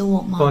会了解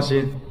我吗？放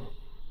心，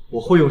我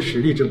会用实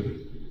力证明，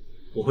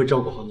我会照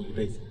顾好你一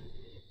辈子。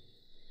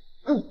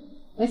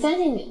我相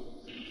信你。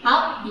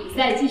好，比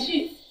赛继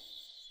续。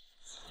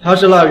他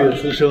是腊月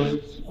出生，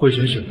会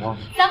选水汪。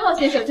3号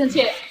选手正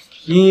确。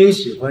莹莹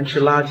喜欢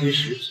吃垃圾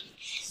食品，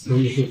所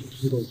以会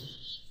吃东西。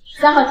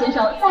3号选手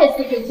再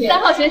次正确。3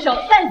号选手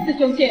再次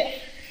正确。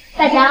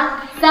大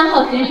家，3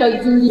号选手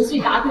已经连续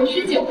答对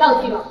19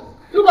道题了。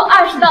如果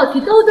20道题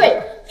都对，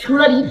除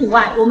了礼品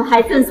外，我们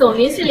还赠送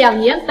连续2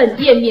年本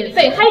店免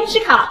费嗨吃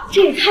卡，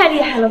这也太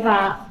厉害了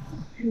吧！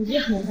你这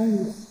很容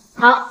易。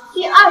好，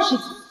第20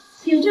题，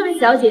请这位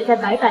小姐在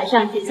白板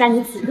上写下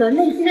你此刻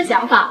内心的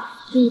想法，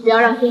注意不要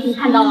让先生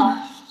看到哦。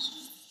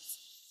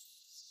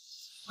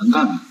完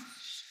蛋了，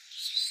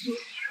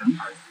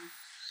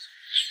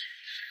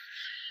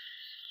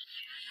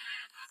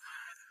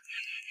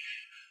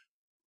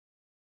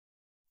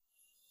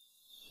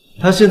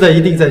他现在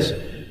一定在想，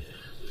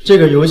这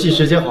个游戏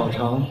时间好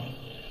长，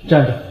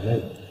站着很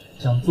累，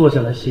想坐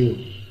下来歇一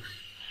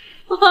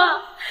会。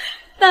哇，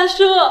大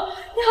叔，你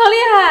好厉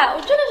害！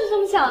我真的是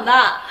这么想的。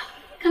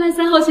看来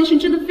3号先生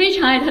真的非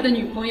常爱他的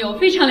女朋友，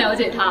非常了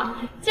解她，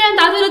竟然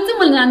答对了这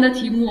么难的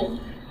题目。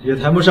也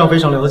谈不上非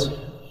常了解，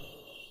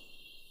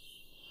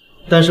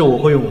但是我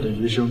会用我的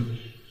余生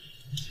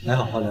来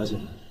好好了解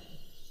她。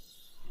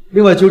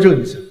另外纠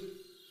正一下，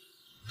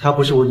她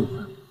不是我女朋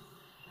友，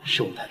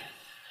是我太太。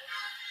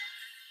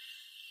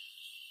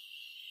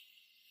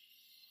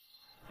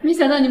没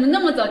想到你们那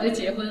么早就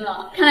结婚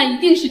了，看来一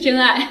定是真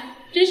爱，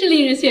真是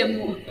令人羡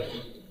慕。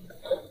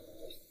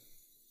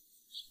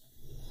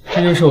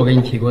这就是我给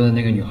你提过的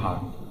那个女孩，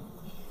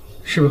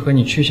是不是和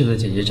你去世的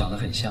姐姐长得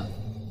很像？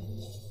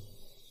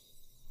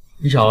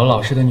你找了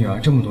老师的女儿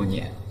这么多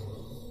年，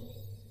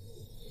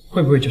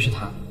会不会就是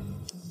她？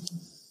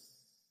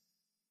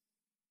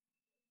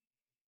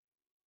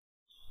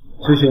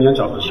这些年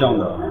长得像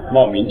的、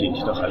冒名顶替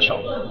的还少，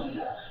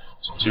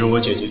只有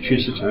我姐姐去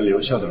世前留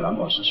下的蓝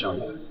宝石项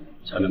链，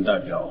才能代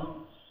表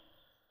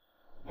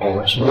我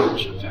为生的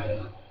存在。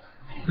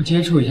不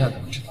接触一下怎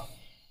么知道？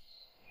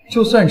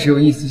就算只有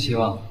一丝希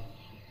望，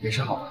也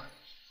是好的。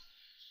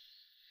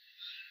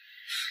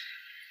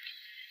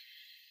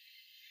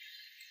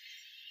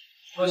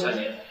郭小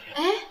姐，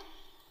哎，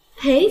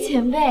裴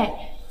前辈，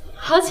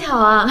好巧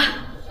啊！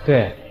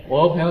对，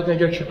我和朋友在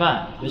这吃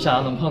饭，没想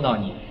到能碰到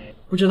你。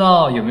不知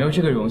道有没有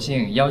这个荣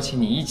幸邀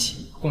请你一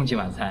起共进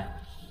晚餐？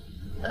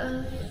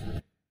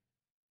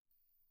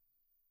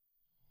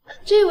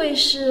这位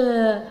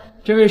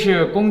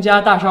是公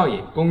家大少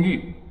爷龚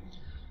玉。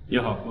你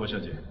好，洛小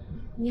姐。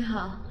你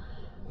好。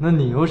那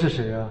你又是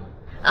谁啊？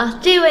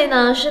这位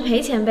呢是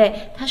裴前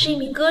辈，他是一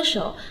名歌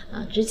手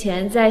之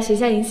前在学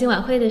校迎新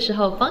晚会的时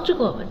候帮助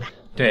过我们的。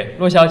对，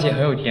洛小姐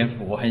很有天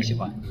赋，我很喜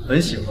欢。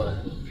很喜欢，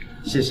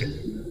谢谢。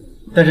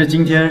但是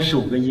今天是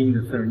我跟茵茵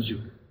的私人聚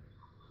会，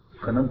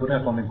可能不太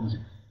方便共享。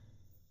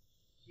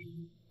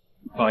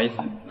不好意思，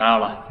打扰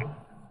了。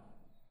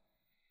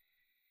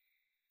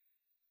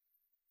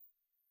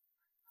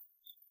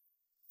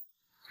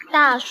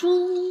大叔，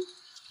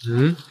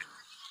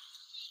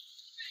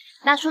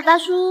大叔，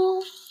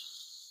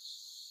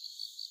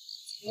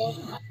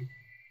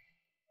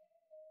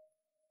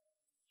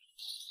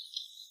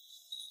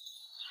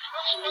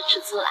没吃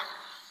醋了。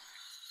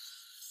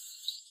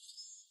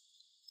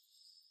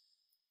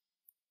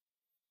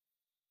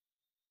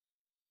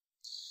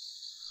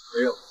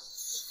没有。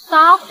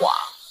撒谎！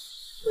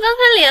刚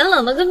才脸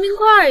冷的跟冰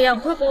块一样，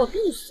快把我冻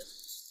死了。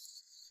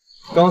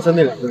刚才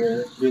那2个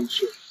人约你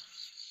吃，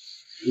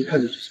一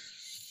看就知道。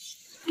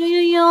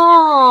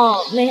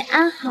哟，没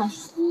安好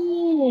心。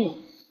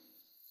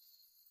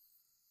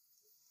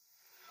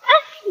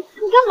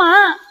你干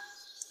嘛？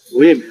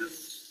我也没安。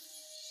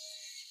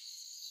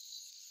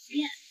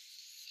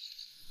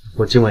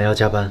我今晚要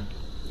加班，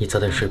你早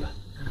点睡吧。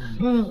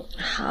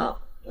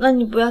好，那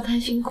你不要太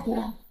辛苦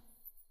哦。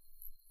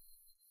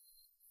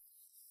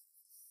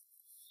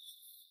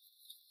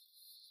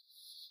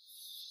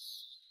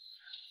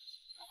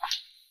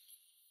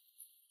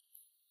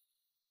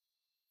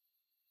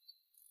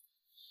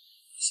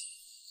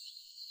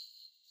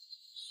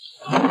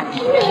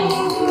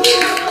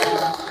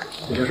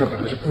这件事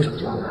本来是不想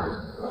做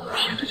的，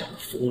偏这家伙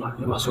疯了，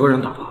要把所有人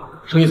打趴，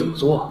生意怎么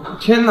做？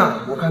天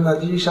哪！我看到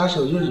第一杀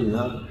手叶隐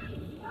了。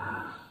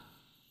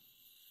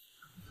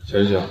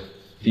小姐，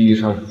第一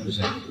杀手出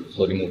现，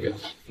锁定目标。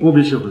务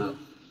必取回来，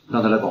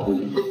让他来保护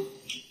你。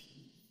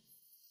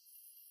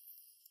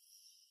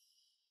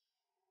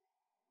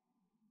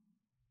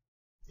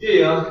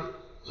叶隐，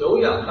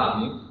久仰大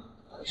名，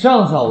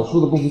上次我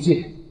输的不服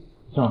气，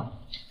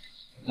上，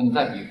咱们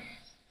再比。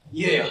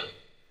叶呀，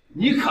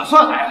你可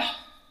算来了！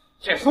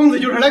这疯子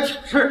就是来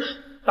挑事的，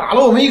打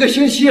了我们1个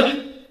星期了，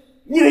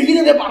你可一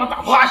定得把他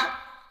打趴下。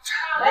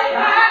不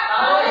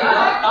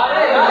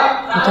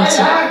对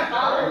劲，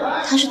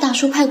他是大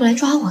叔派过来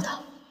抓我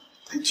的，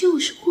他就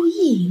是故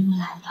意引我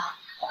来的。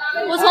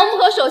我从不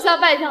和手下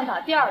败将打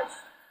第2局。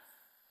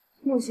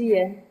穆希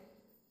言，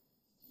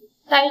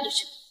待着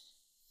去。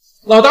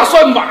老大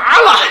算麻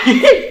了，嘿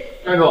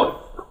嘿。站住！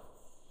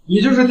你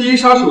就是第一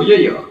杀手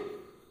叶影，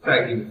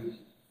再给你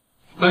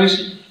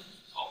30亿，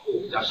保护我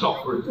们家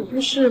少夫人。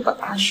不是吧，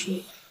大叔？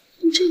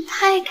你这也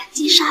太赶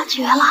尽杀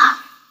绝了！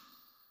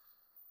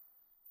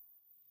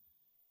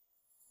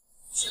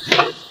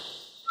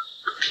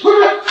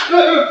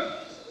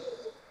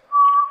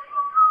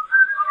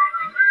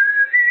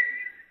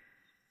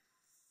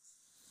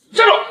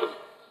站住！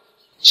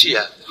七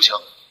言，不行，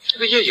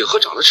那叶影和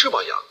长了翅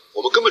膀一样，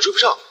我们根本追不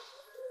上。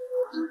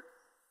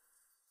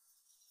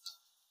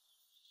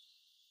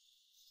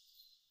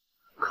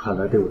看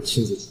来得我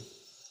亲自去。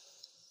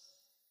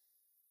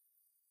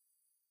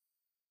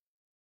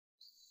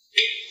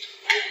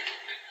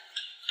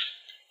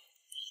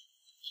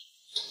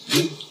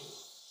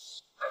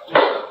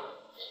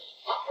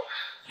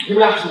你们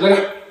俩守在这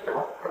儿。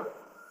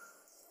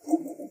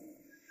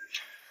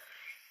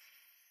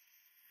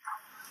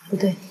不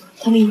对，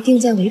他们一定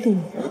在围堵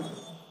我。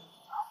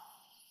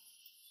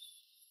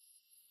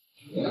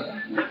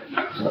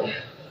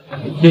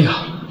叶影，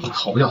你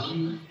逃不掉的。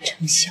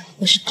程晓，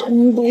我是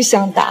真不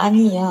想打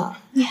你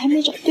啊！你还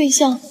没找对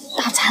象，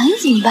打残了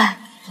怎么办？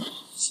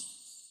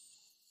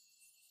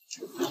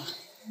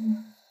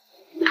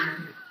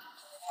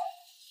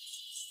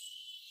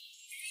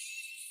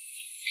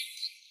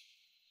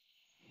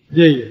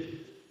叶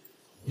影，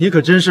你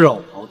可真是让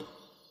我跑倒。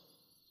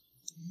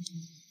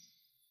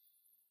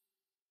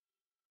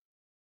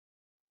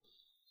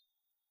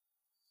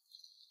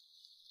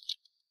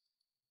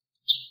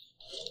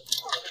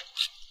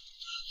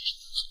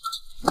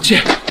姐，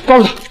抓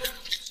住他！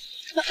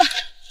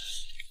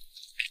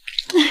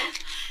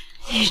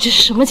你这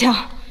是什么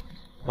枪？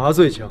麻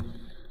醉枪。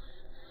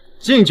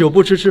敬酒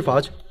不吃吃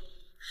罚酒。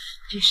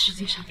这世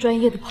界上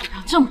专业的保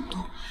镖这么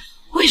多，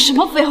为什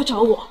么非要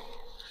找我？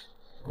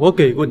我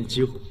给过你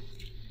机会，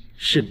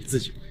是你自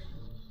己没有。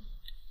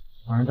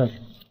马上带走。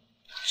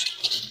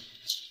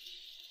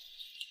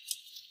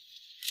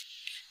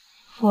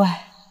喂，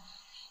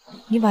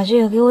你把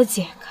这个给我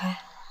解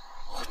开，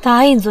我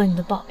答应做你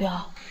的保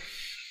镖。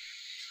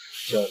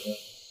小子，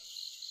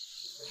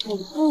我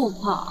不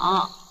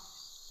跑。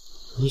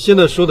你现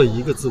在说的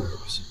一个字我都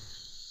不信。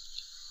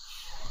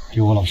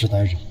给我老实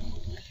待着。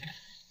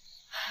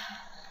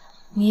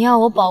你要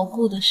我保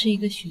护的是一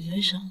个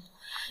学生，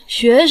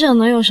学生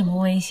能有什么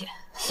危险？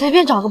随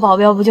便找个保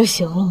镖不就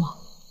行了吗？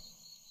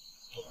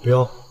不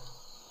要，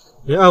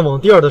连暗网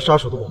第2的杀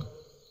手都保不住。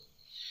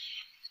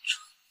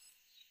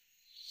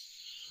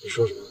你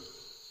说什么？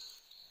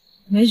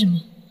没什么。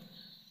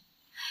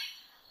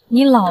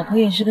你老婆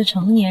也是个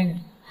成年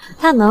人，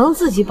她能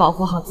自己保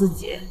护好自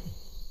己。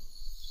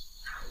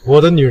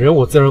我的女人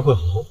我自然会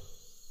好。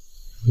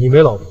你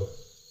没老婆？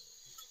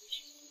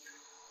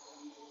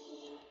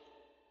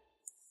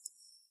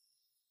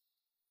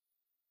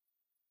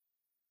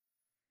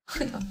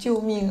哎呀，救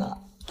命啊！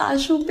大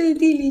叔背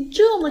地里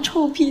这么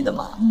臭屁的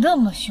吗？那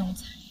么凶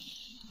残，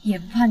也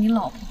不怕你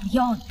老婆不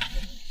要你？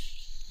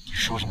你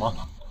说什么？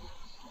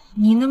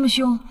你那么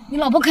凶，你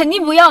老婆肯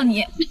定不要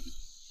你。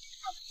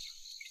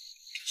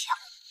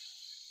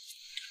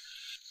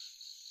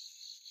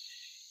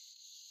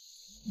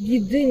你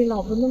对你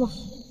老婆那么好，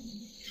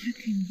她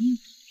肯定。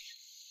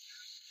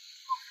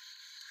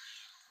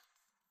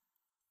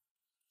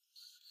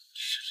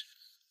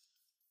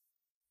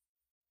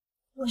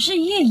我是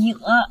叶影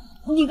啊，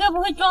你该不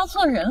会抓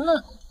错人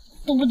了，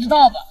都不知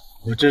道吧？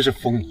我真是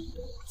疯了，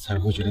才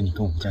会觉得你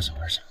跟我们家小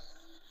孩像。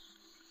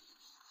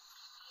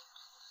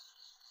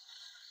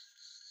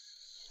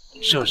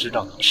这是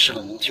让你吃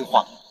了能听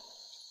话吗？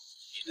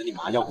你等你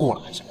麻药过了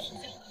还想跑？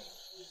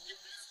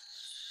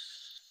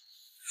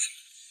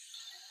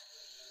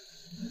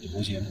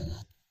刘杰，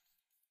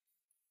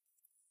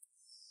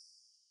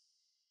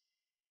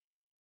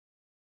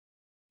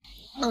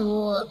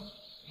我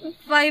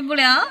发育不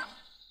良。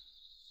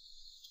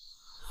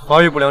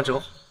发育不良正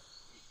好，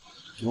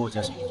给我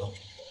家小孩当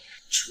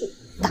臭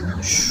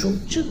大叔，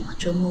这么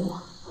折磨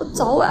我，我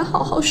早晚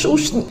好好收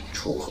拾你，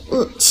出口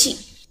恶气。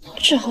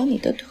治好你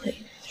的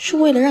腿是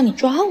为了让你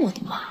抓我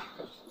的吗？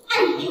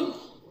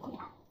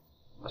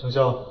程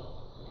潇，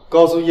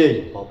告诉叶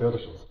影保镖的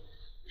守则。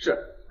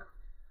是。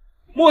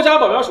墨家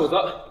保镖守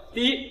则：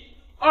第一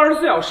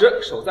，24小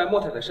时守在莫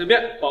太太身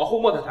边，保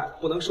护莫太太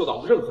不能受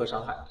到任何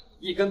伤害，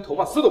一根头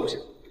发丝都不行。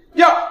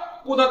第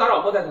二，不得打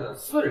扰莫太太的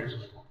私人生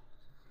活。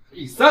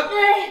第三，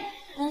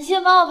能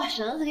先帮我把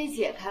绳子给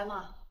解开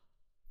吗？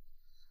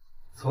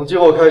从今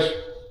后开始，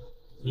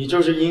你就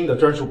是茵茵的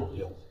专属保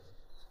镖，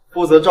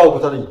负责照顾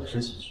她的饮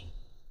食起居。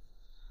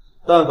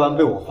但凡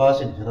被我发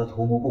现你对她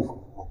图谋不轨，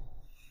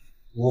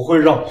我会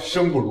让你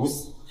生不如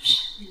死。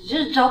你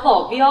这是找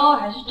保镖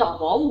还是找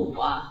保姆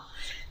啊？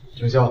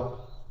程潇，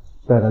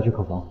带她去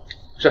客房。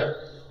是。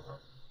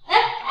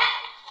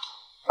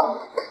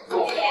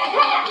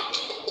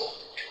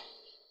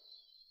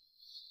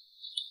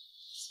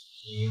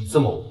你这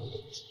么无理，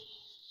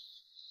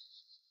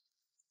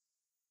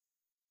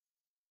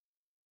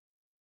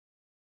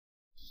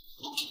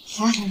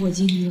还好我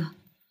尽力了。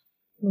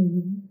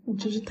我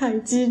真是太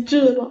机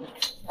智了。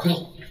快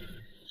走！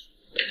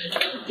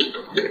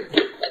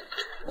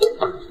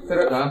在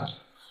这等。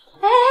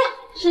哎，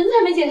绳子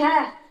还没解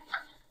开。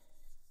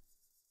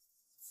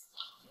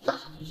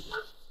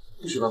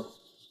不许乱跑！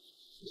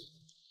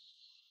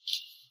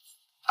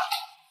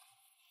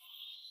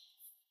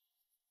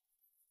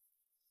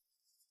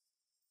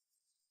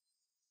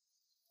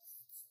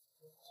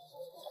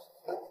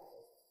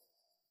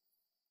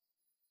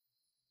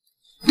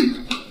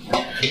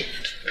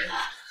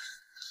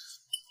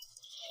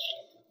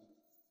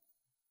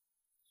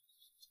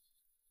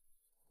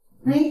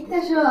喂，大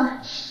叔。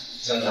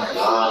在哪儿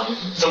呢？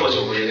这么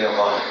久不接电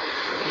话？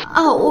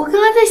哦，我刚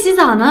刚在洗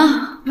澡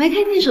呢，没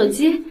看见手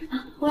机。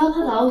我要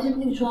泡澡，我先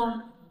跟你说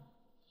啊。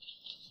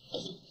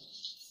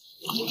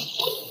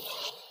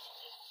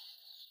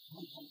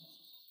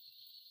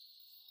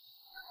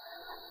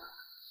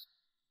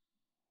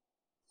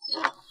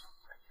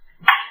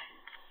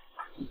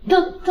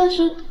大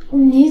叔，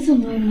你怎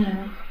么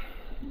来？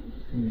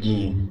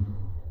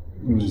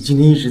你今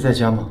天一直在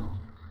家吗？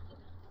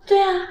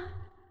对啊。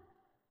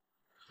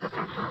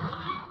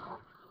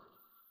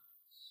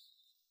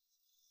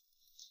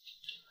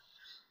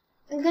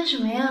你干什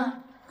么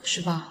呀？不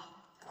是吧？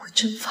不会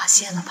真发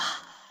现了吧？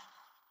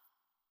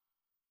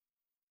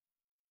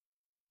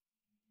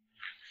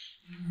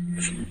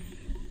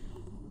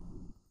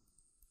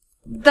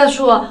大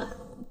叔，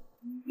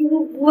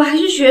我还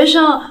是学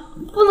生，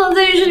不能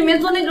在浴室里面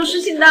做那种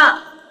事情的。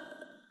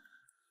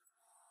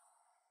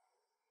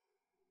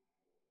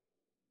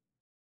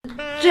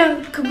这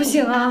样可不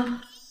行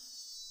啊！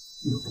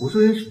你胡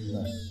说些什么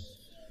呢？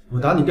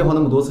我打你电话那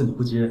么多次你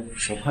不接，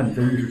我怕你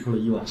在浴室出了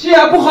意外。姐，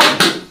不好！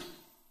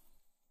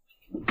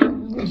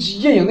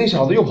叶影那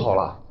小子又跑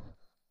了。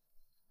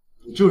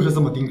你就是这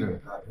么盯着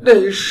人？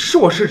那是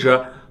我失职，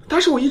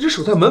但是我一直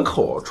守在门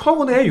口，窗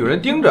户那也有人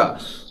盯着，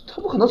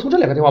他不可能从这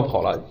两个地方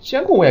跑了。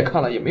监控我也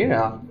看了，也没人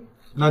啊。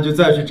那就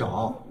再去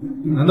找，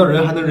难道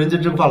人还能人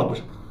间蒸发了不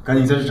成？赶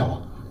紧再去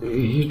找。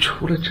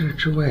除了这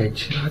之外，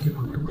其他地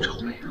方都找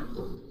了呀。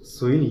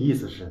所以你意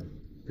思是，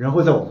人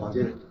会在我房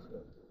间里？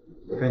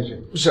赶紧去。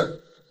不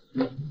是。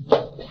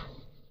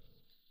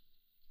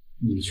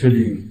你确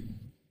定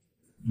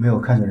没有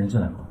看见人进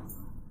来吗？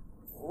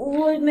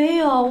我没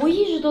有，我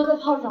一直都在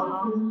泡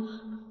澡。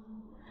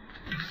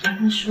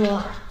他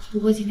说，不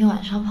过今天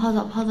晚上泡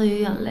澡泡的有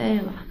点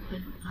累了，会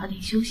早点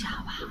休息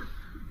好吧？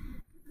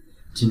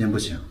今天不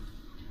行，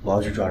我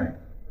要去抓人。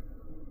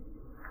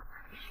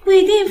不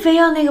一定非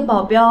要那个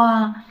保镖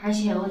啊。而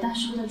且我大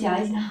叔的脚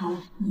已经好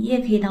了，你也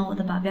可以当我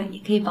的保镖，也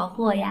可以保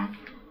护我呀。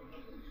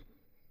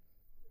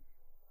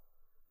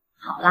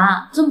好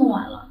啦，这么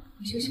晚了，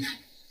我休息。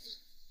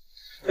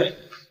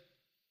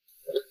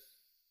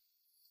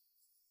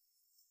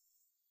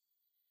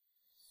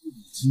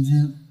今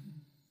天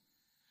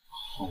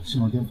好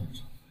像有点反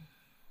常。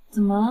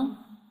怎么了？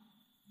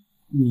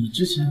你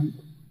之前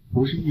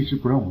不是一直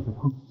不让我再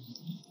碰？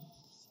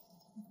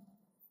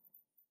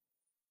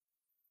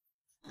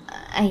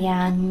哎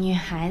呀，女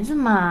孩子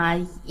嘛，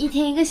一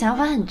天一个想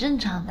法很正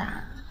常的。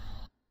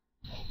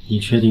你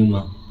确定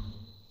吗？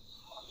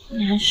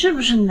你还是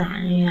不是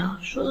男人呀？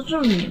说的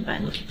这么明白，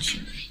你不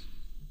信？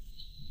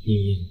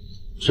你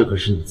这可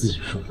是你自己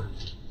说的。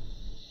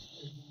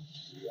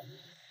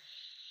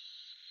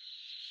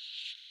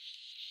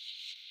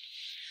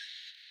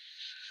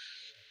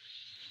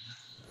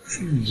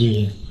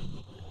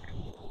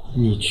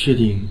你确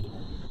定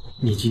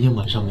你今天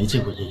晚上没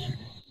见过夜莺？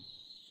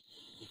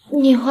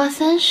你花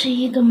30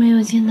亿都没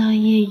有见到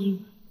夜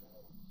莺。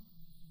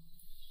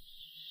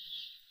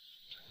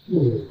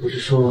你不是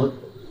说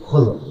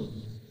困了吗？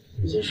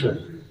你先睡，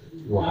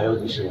我还有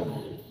点事要忙。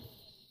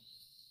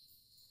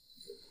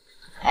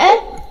哎，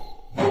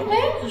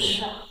不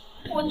是，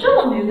我这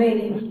么没魅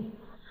力吗？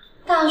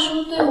大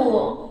叔对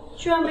我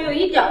居然没有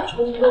一点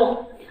冲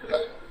动。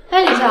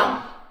哎，李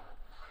笑，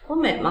我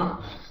美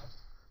吗？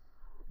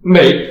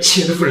美，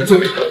亲爱的夫人最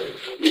美。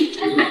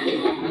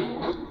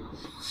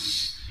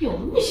有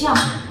那么像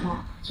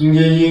吗？今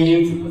天英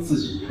英怎么自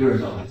己一个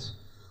人到南京？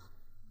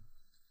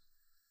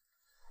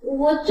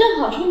我正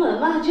好出门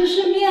嘛，就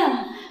顺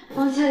便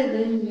帮家里的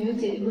女儿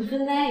姐姐们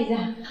分担一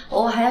下。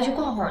我还要去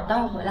逛会儿，待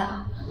会儿回来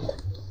啊。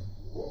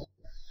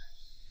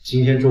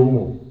今天周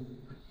末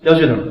要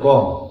去哪儿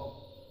逛？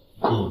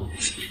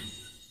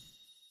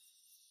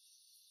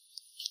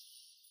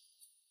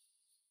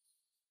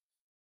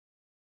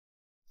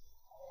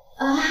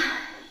啊，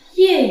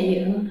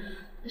夜莺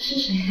是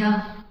谁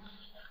呀？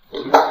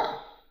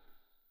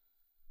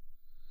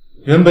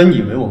原本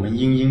以为我们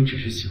英英只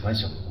是喜欢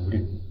小狐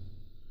狸，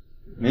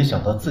没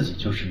想到自己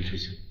就是一只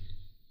小狐狸。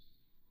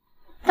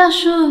大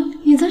叔，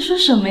你在说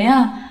什么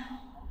呀？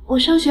我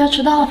上学要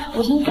迟到了，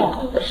我先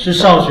走。是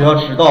上学要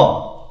迟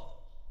到，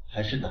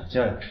还是打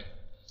架要迟到？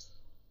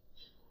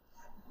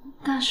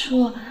大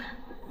叔，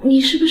你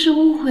是不是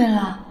误会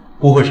了？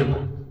误会什么？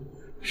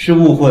是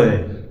误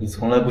会你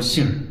从来不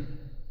信任我，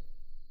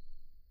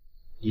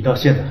你到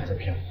现在还在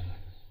骗我。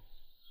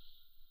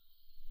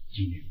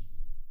英英，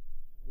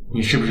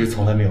你是不是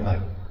从来没有爱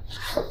过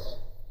我？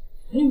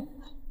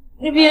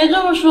你别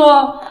这么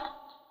说。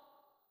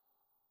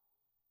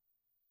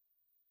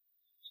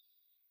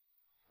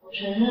我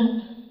承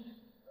认，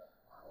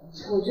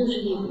我就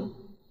是夜莺，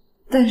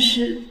但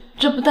是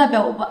这不代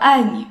表我不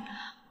爱你。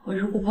我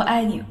如果不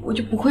爱你，我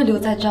就不会留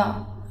在这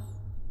儿。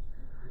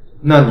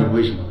那你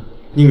为什么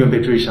宁愿被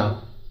追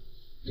杀，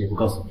也不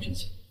告诉我真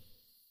相？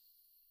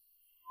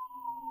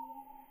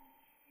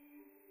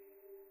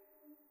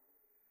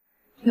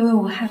因为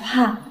我害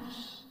怕。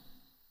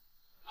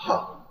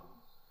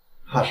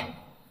怕什么？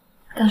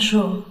大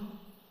叔，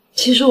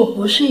其实我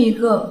不是一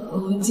个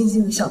文文静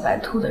静的小白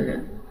兔的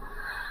人。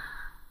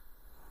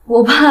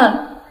我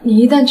怕你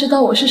一旦知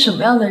道我是什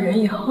么样的人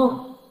以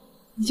后，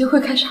你就会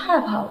开始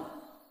害怕我。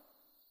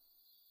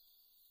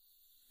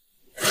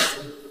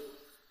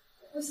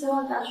不希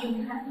望大叔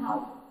你害怕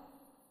我。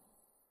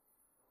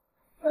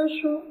大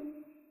叔，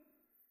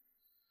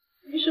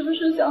你是不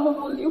是想和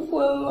我离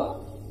婚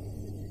了？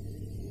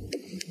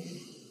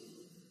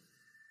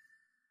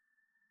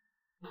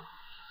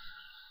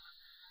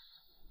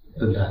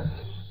笨蛋，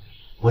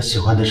我喜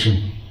欢的是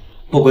你，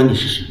不管你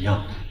是什么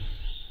样的，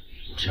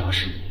只要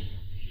是你，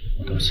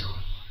我都喜欢。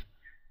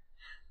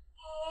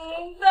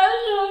大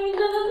叔，你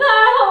真的太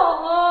好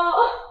了！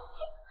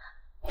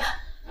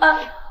啊，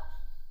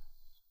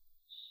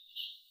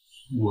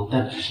我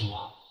代表失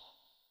望。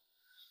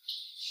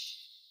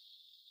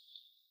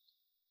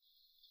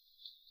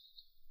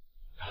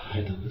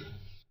还疼不疼？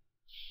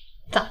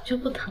早就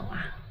不疼了。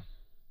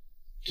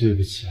对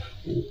不起，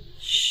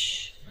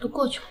嘘，都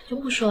过去了，就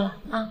不说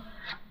了啊。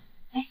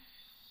哎，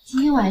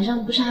今天晚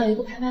上不是还有一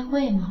个拍卖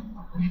会吗？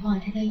我来帮我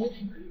挑挑衣服，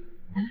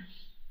来吧。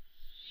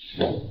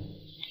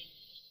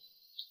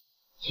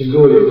请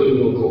各位有听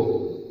众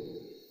过，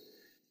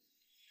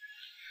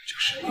这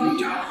是公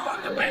家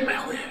办的拍卖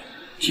会，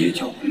结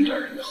交公家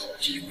人的好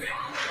机会，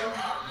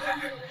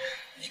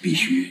你必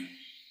须把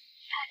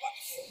它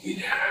富贵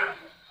点。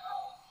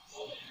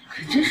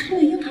可这是陆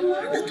英他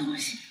妈的东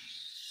西，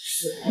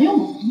死人用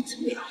我能怎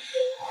么了？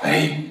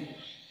哎，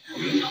陆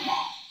英他妈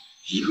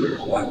一个耳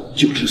环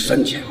就值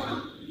3000万，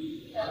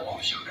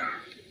往想点，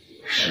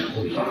时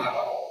候大了，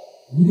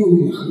一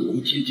定很容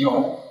易结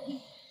交。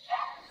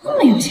那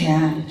么有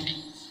钱，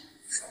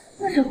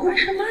那这官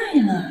是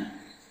卖了，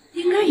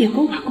应该也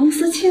够把公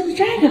司欠的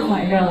债给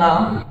还上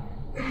了。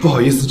不好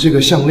意思，这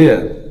个项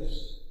链，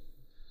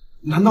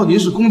难道您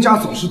是公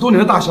家走失多年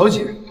的大小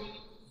姐？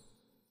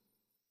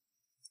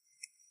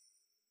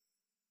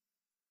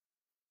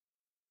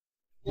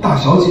大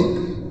小姐。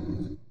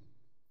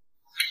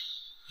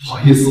不好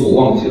意思，我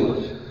忘记了，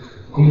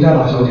宫家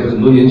大小姐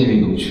很多年前已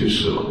经去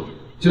世了，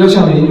这条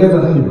项链应该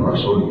在她女儿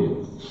手里面。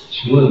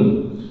请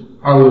问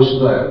二位是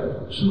在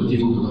什么地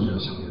方得到这条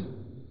项链？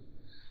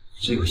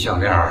这个项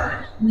链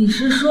儿，你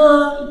是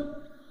说，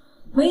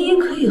唯一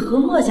可以和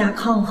墨家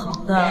抗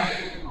衡的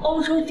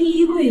欧洲第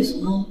一贵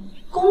族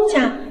宫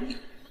家？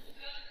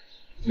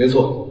没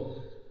错。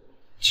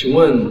请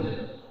问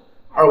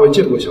二位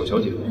见过小小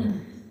姐吗？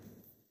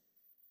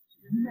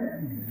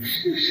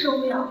是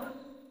收养，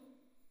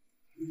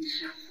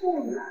是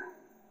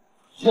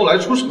后来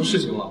出什么事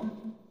情了？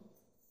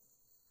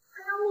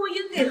他让洛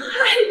英给害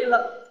了，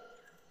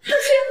他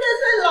现在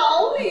在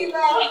牢里呢。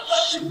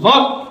什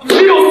么？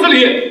岂有此理！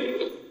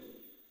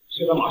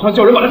现在马上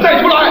叫人把他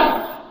带出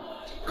来！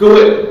各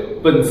位，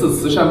本次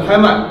慈善拍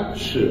卖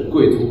是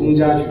贵族公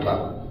家举办，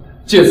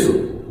借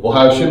此我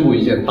还要宣布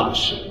一件大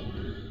事，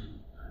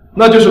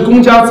那就是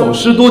公家走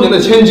失多年的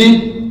千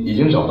金已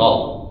经找到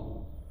了。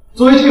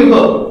作为庆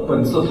贺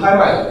本次拍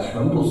卖的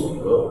全部所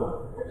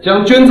得，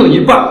将捐赠一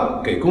半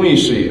给公益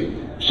事业，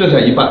剩下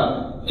一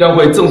半将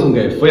会赠送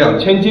给抚养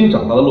千金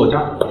长大的洛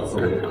家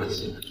作为感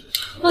谢。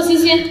洛欣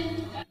欣，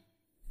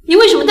你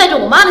为什么戴着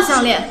我妈的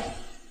项链？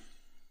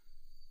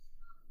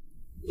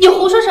你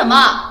胡说什么？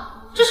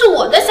这是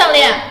我的项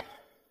链。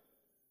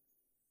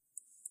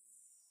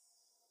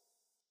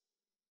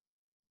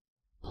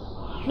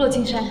洛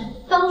青山，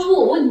当初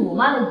我问你我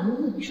妈的遗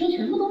物，你说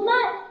全部都卖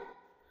了，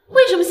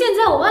为什么现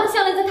在我妈的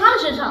项链在她的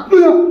身上？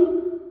对呀，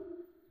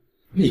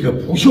你个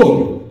不孝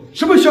女，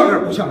什么项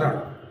链不项链？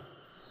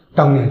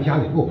当年家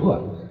里落魄，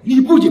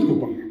你不仅不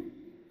帮忙，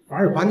反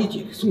而把你姐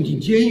姐送进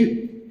监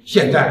狱。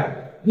现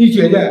在你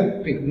姐姐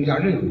被公家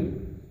认定，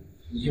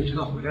你就知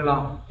道回来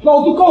了。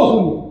老子告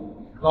诉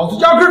你，老子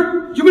压根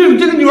儿就没有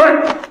这个女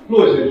儿。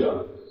洛先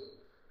生，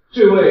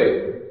这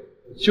位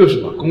就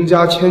是把公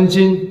家千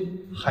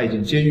金害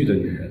进监狱的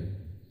女人。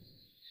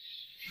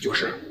就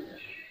是。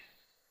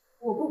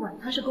我不管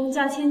她是公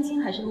家千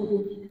金还是路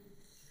边摊，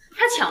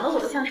她抢了我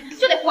的项链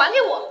就得还给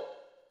我。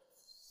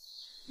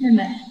妹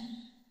妹，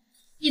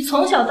你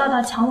从小到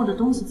大抢我的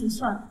东西就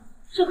算了，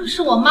这可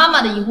是我妈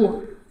妈的遗物，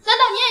难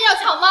道你也要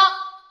抢吗？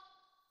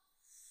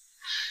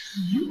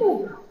遗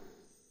物？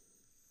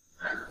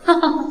哈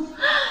哈，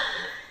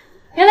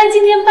原来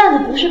今天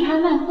办的不是拍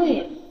卖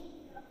会，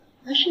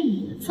而是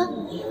你的葬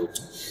礼。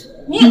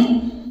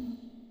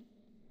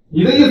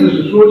你的意思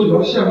是说这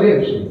条项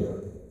链是你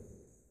的，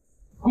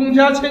公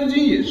家千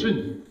金也是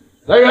你？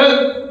来人，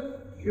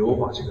给我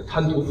把这个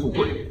贪图富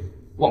贵、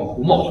妄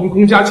图冒充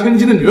公家千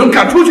金的女人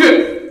赶出去！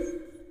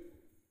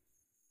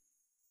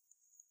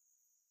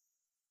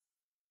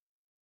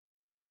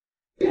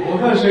我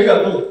看谁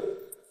敢动！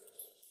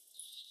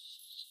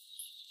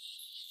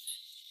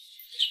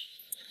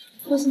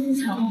洛欣欣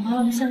抢了我妈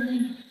妈的项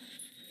链。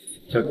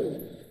小姐，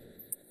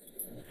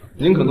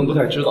您可能不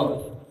太知道，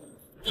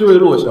这位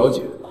洛小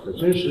姐的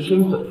真实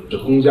身份是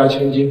公家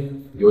千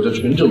金，有着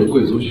纯正的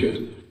贵族血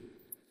统。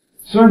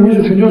虽然您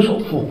是全球首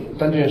富，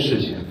但这件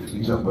事情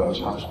您可不要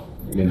插手，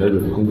免得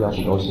惹得公家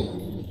不高兴。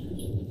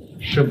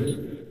是吗？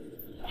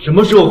什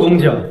么时候公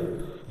家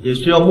也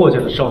需要墨家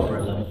的少夫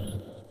人来？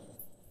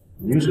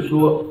您是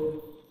说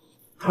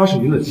她是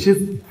您的妻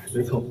子？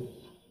没错。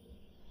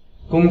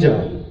公家，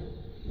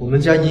我们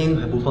家茵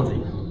还不放在眼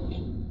里。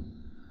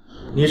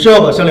你是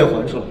要把项链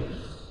还出来，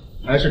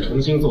还是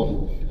重新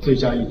做最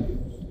佳一点？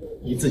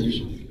你自己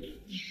选。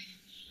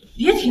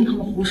别听他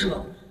们胡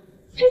说，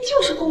这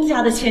就是公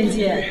家的千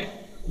金。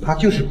她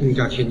就是公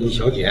家千金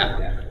小姐。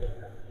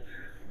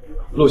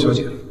洛小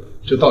姐，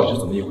这到底是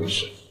怎么一回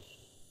事？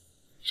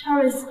查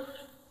瑞斯，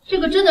这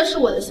个真的是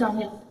我的项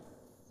链。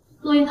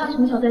洛英她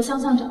从小在乡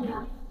下长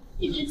大，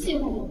一直欺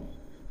负我，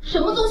什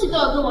么东西都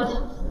要跟我抢。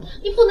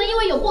你不能因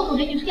为有不努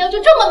力女生要就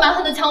这么蛮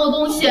横的抢我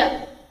东西。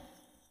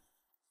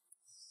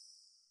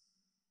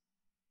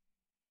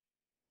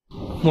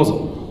莫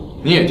总，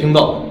您也听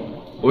到了，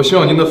我希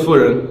望您的夫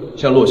人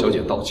向洛小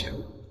姐道歉。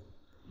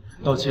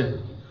道歉，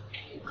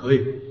可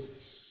以。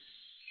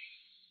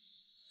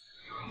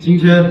今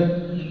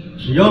天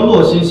只要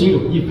洛欣欣有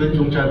1分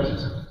钟摘不下，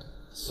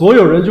所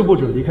有人就不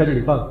准离开这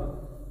里半步。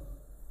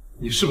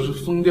你是不是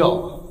疯掉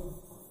了？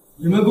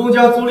你们公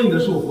家租赁的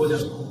是我国奖，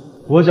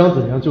我想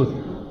怎样就怎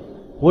样，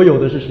我有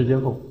的是时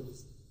间后。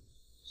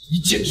你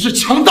简直是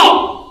强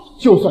盗！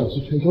就算你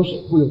是全球首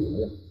富又怎么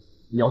样？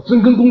你要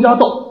真跟公家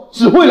斗，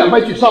只会两败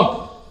俱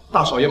伤。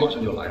大少爷马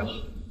上就来了，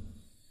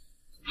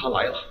他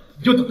来了，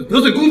你就等着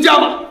得罪公家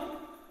吧。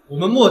我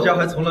们墨家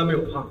还从来没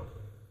有怕过，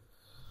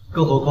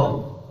更何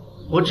况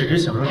我只是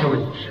想让这位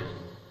女士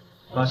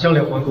把项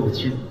链还给我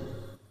妻子。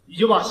你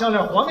就把项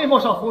链还给莫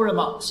少夫人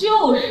吧。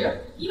就是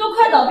一个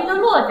快倒闭的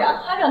洛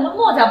家，还敢跟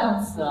墨家碰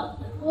瓷？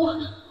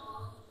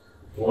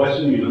我外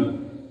甥女呢？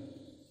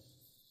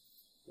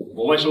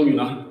我外甥女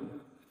呢？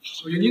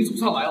少爷，您总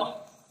算来了。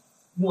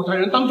莫大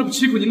人当众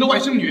欺负您的外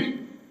甥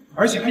女，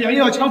而且还扬言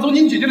要抢走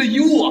您姐姐的遗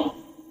物啊！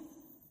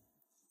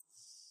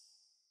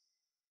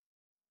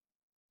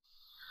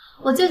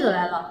我舅舅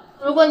来了，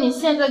如果你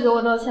现在给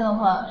我道歉的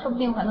话，说不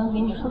定我还能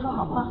给你说说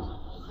好话。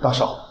大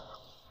少，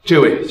这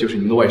位就是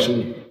您的外甥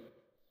女。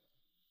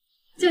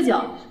舅舅，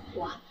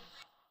我。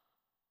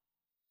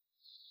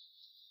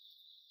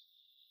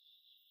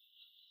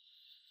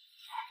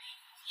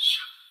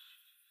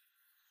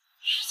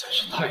实在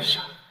是太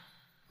傻了，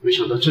没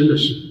想到真的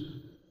是你。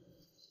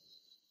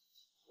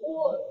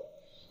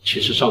其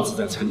实上次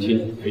在餐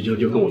厅，裴娇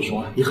就跟我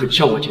说你很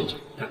像我姐姐，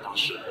但当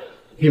时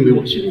并没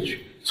往心里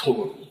去，错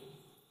过了你。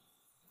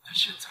但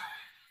现在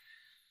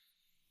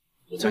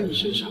我在你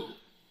身上，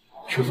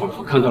却仿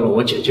佛看到了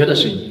我姐姐的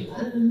身影。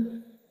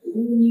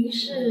您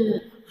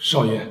是？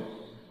少爷，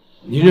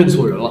您认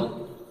错人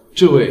了，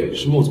这位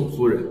是莫总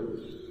夫人，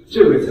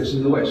这位才是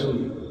您的外甥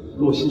女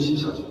洛欣欣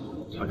小姐，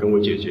她跟我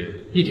姐姐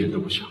一点都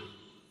不像，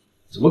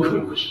怎么可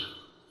能会是？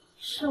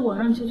是我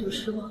让舅舅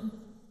失望了。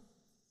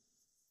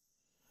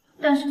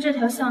但是这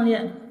条项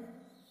链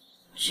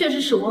确实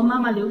是我妈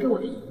妈留给我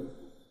的遗物。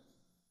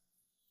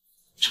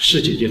这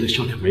是姐姐的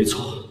项链没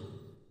错。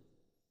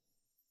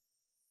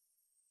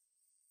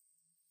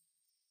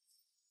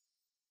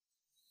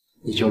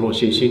你叫洛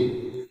欣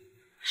欣？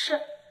是。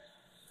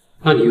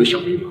那你有小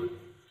名吗？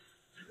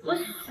我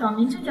小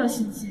名就叫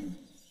欣欣。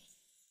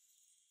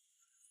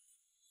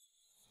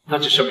那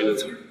这上面的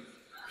字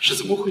是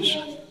怎么回事？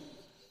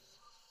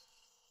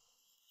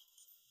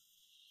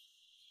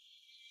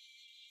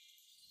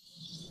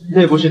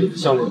那不是你的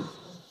项链吗？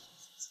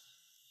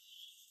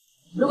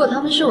如果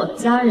他们是我的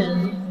家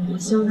人，我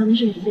希望他们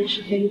是明辨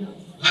是非的。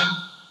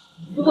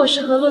如果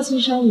是和洛庆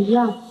山一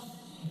样，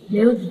没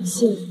有底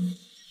线，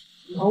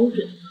毫无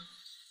准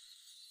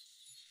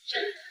则，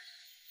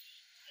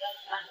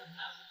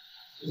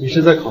你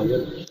是在考验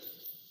我？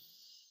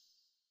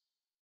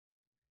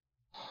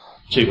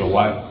这个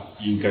弯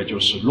应该就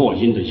是落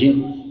英的英，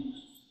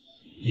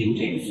英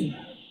这个字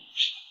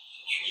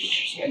是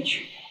取前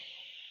取的。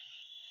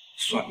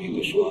算命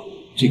的说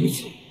这个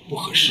字不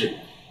合适，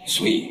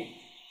所以就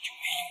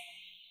没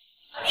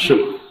有。是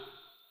吗？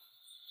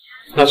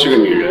那这个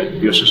女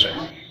人又是谁？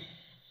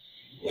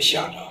我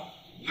想着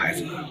孩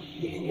子不能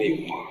没有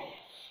妈，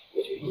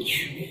我就又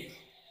娶了一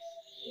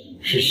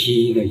个，是新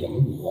一的养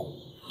母。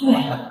对，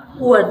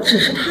我只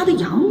是他的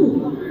养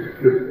母。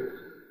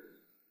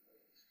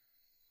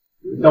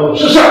当我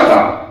是傻子？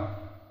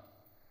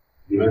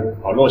你们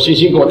把洛欣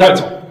欣给我带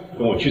走，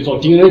跟我去做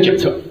DNA 检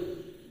测。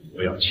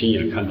我要亲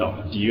眼看到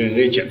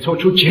DNA 检测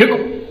出结果。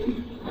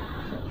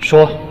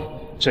说，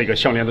这个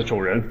项链的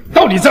主人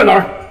到底在哪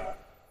儿？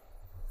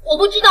我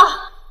不知道。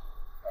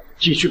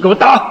继续给我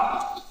打！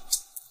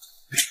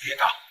别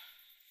打！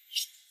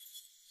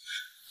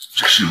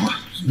这是我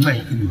另外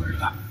一个女儿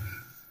了，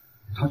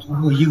她叫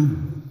洛英。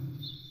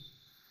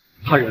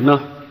他人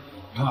呢？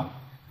她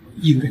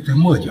应该在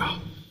墨家。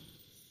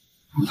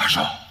陆大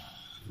少，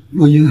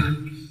洛英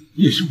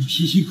也是我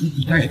辛辛苦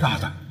苦带大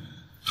的，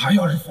她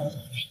要是反悔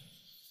了，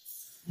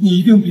你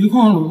一定别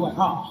忘了我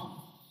啊！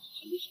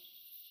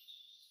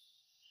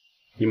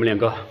你们两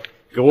个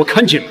给我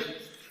看紧，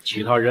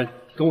其他人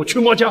跟我去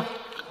墨家。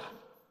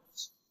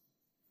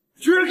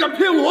居然敢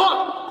骗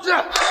我！这，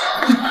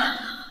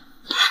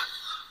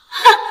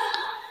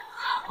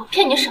我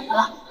骗你什么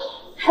了？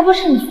还不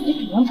是你自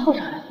己主动凑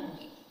上来的。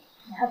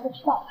你还不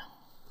知道吧？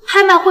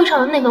拍卖会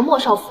上的那个莫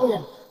少夫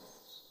人，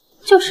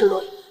就是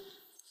洛英。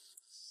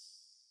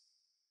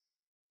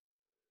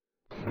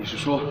你是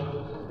说，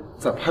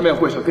在拍卖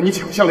会上跟你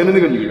抢项链的那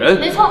个女人？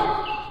没错，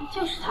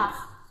就是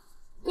她。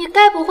你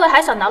该不会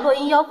还想拿洛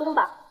英邀功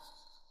吧？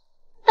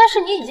但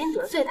是你已经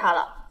得罪她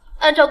了。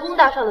按照龚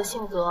大少的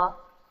性格，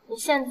你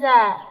现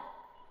在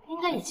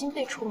应该已经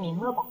被除名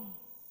了吧？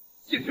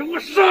今天我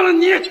杀了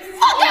你！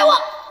放开我！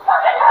放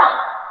开他！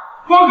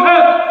放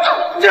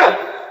开！这。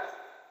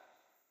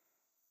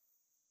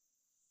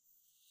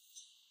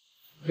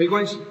没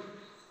关系，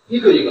一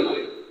个一个来。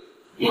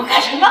你要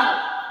干什么？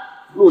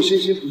洛欣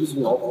欣不是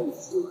从牢房里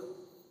出来，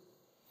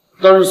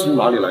当然从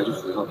哪里来就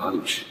回到哪里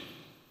去。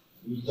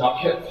一家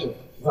骗子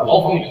在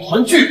牢房里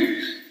团聚。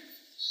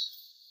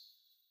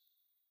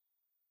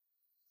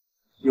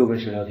又跟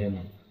谁聊天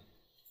呢？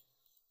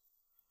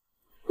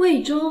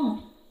魏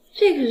忠，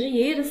这可是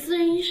爷爷的私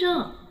人医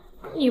生，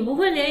你不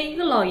会连一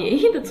个老爷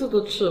爷的醋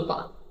都吃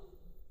吧？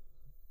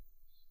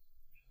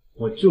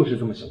我就是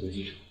这么想的，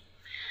医生。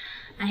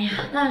哎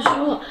呀，大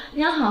叔，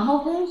你要好好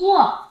工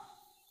作。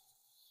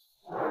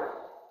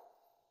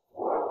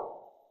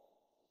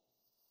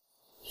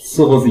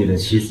伺候自己的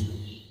妻子，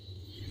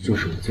就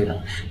是我最大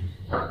的事。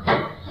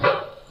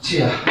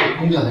姐，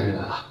龚家的人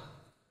来了，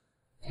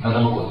让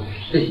他们滚。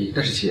哎，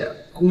但是姐，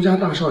龚家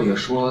大少爷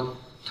说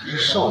他是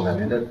少奶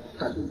奶的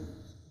大舅。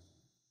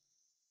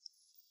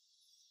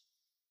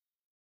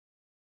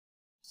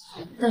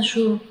大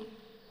叔，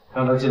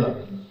让他进来。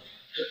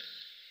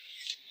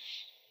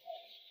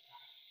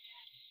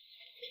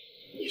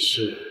你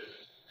是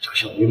张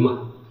小云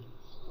吗？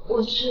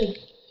我是。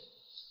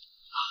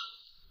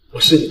我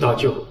是你大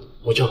舅，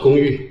我叫龚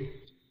玉。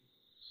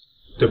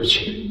对不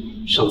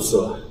起，上次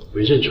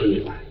没认出你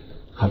来，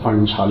还帮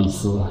人查理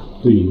斯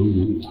对你们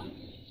母女的。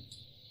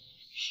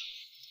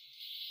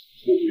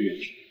5个月。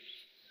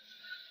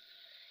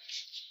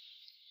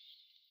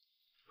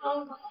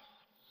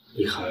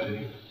你还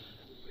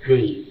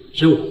愿意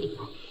认我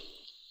吗？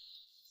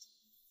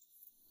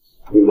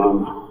你妈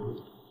妈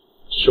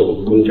是我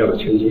们公家的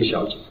千金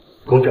小姐，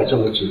公家这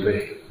么几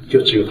辈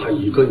就只有她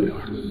一个女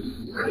儿，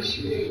可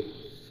惜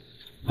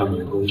当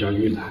年公家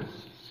遇难，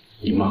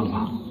你妈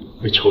妈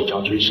被仇家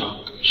追杀，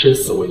生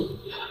死未卜。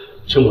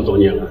这么多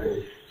年来，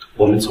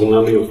我们从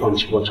来没有放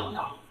弃过找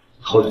她，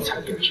后来才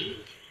得知，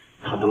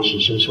她当时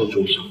身受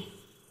重伤，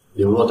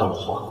流落到了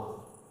华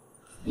国。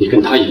你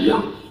跟她一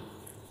样，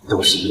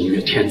都是音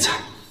乐天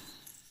才。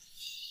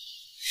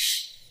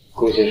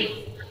龚先生，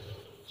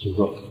请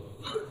坐。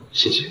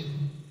谢谢。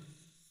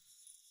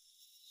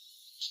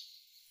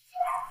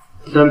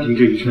单凭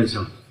这一串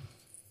项，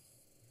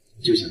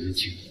就想认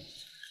亲。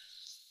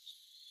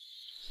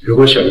如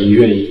果小姨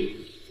愿意，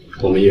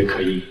我们也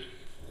可以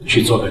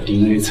去做个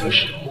DNA 测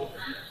试。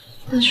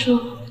大叔，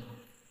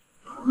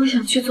我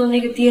想去做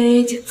那个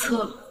DNA 检测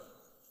了。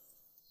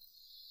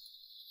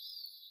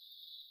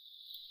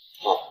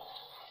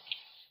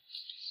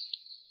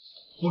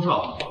陆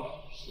少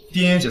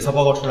 ，DNA 检测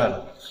报告出来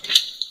了。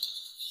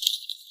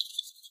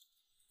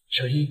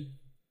小姨，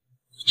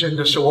真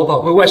的是我宝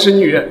贝外甥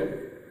女。舅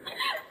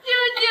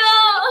舅。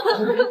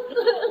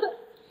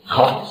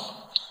好，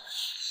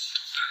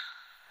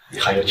你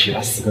还有其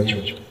他4个舅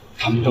舅，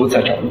他们都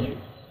在找你，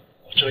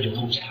我这就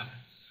通知他们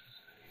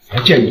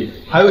来见你。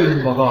还有一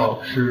份报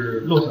告是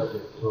骆小姐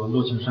和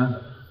骆庆山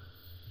的，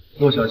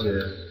骆小姐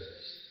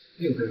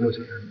并非骆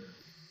庆山。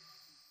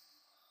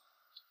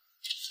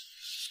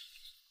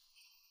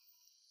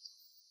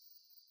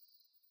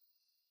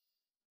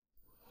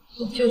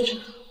我就知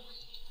道，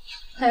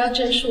他要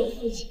真是我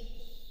父亲，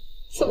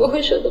怎么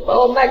会舍得把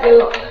我卖给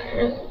老男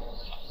人？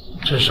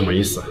这是什么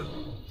意思？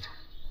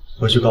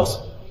回去告诉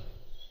你。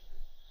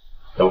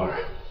等会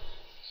儿，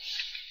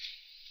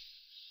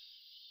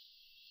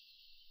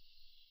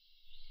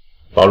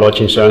把骆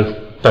庆山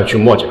带去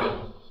墨家。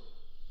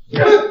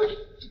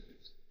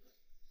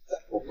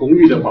我公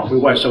寓的宝贝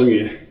外甥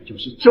女就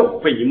是这么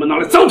被你们拿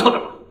来糟蹋的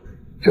吗？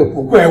这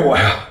不怪我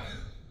呀，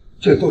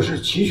这都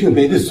是齐雪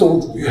梅的馊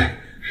主意。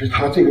是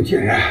他这个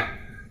贱人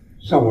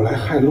让我来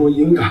害洛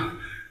英的。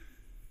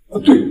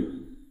对，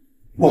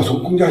冒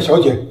充公家小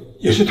姐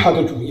也是他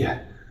的主意，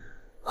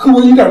和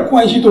我一点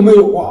关系都没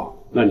有啊。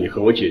那你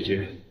和我姐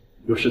姐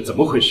又是怎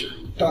么回事？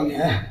当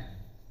年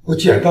我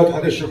捡到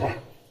她的时候，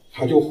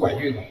她就怀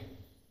孕了，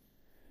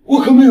我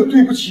可没有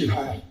对不起她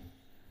呀，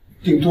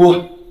顶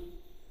多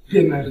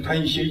变卖了她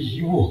一些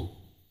遗物。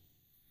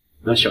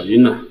那小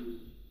英呢？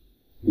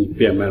你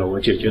变卖了我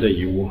姐姐的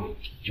遗物，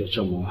就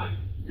这么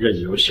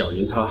任由小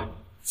英她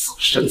自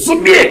生自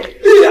灭？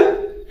哎呀，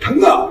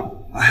疼啊！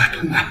哎呀，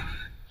疼啊！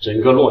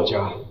整个骆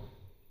家，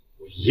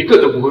我一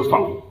个都不会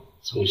放过。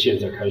从现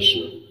在开始，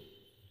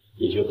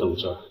你就等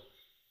着来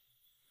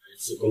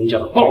自公家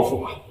的报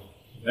复吧。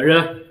来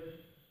人，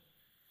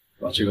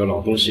把这个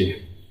老东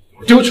西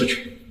丢出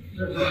去！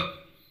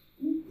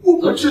我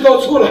可知道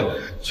错了，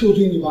求求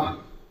你吧，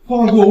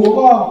放过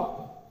我吧。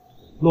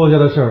骆家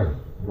的事儿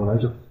我来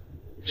做，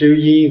至于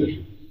茵茵的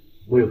事，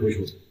我也会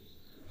处理，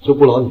就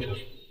不劳你这说。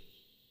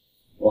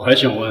我还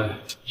想问，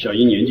小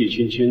英年纪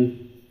轻轻，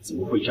怎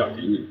么会嫁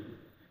给你？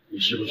你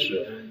是不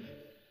是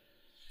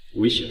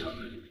威胁她？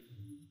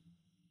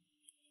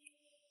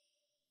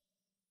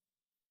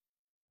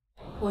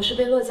我是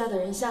被骆家的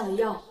人下了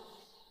药，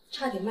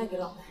差点卖给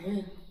老男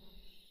人，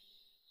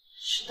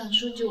是大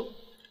叔救我。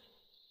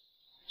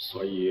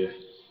所以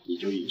你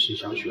就以身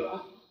相许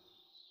了？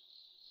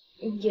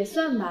也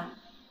算吧，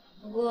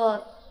不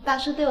过大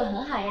叔对我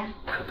很好呀。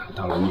可等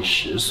到了你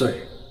10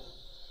岁，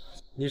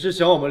你是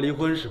想我们离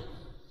婚是吗？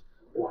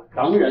我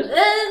当然。大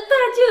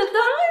舅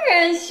当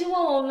然希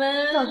望我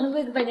们早生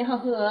贵子百年好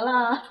合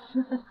了。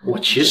我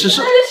其实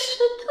是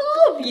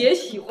特别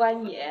喜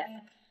欢你。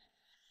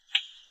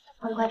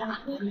快快的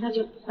啊，等一下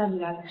就带你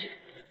聊两句。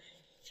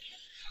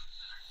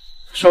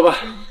说吧，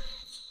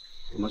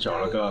怎么找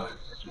了个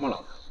这么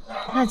老的？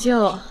大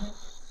舅，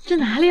这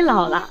哪里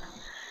老了？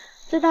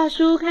这大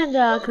叔看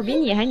着可比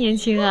你还年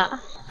轻啊！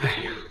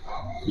哎呀，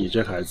你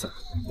这孩子，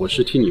我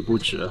是替你不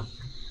值。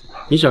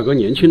你找个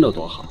年轻的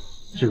多好，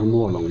这个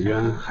莫冷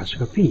渊还是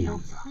个病样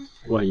子，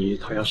万一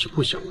他要是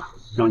不行了，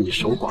让你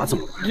守寡怎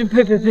么办？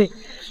呸！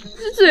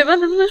这嘴巴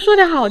能不能说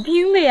点好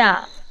听的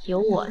呀？有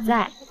我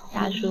在，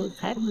大叔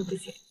才不会不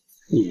行。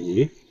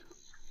你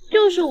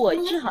就是我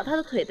治好他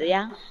的腿的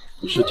呀。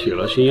你是铁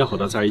了心要和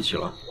他在一起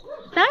了？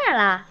当然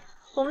啦，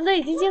我们都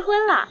已经结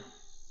婚了。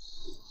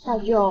大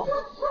舅，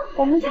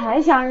我们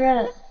才相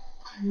认，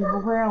你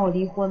不会让我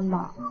离婚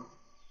吧？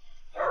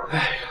哎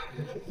呀，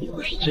也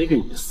不是这个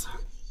意思，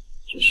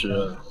只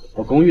是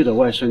我公寓的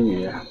外甥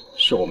女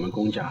是我们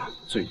公家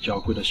最娇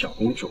贵的小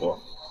公主，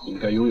应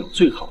该拥有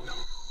最好的。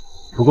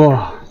不过，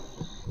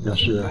要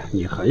是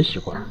你很喜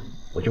欢，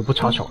我就不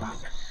插手了。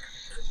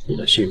你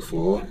的幸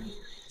福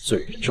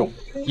最重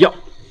要。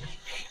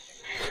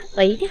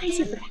我一定会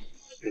幸福的。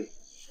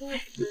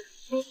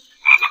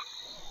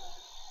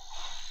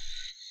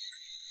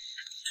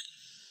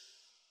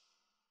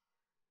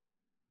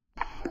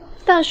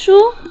大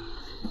叔，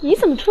你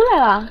怎么出来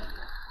了？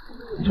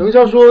程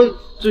潇说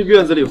这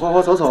院子里花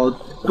花草草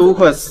都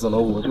快死了，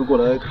我就过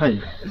来看一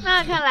看。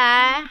那看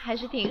来还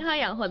是挺好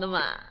养活的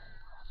嘛。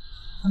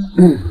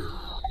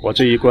我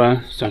这一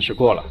关算是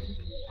过了，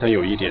但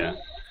有一点，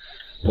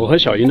我和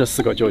小英的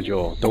4个舅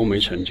舅都没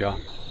成家，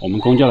我们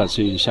龚家的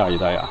这下一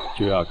代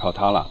就要靠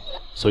他了，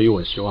所以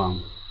我希望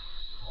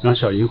让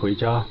小英回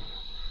家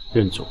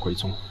认祖归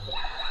宗。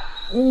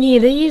你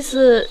的意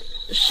思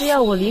是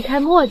要我离开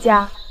墨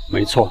家？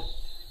没错，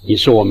你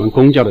是我们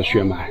龚家的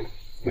血脉，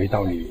没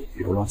道理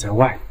流落在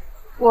外。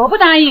我不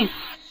答应。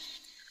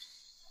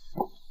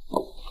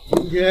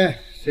今天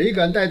谁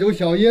敢带走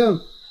小英，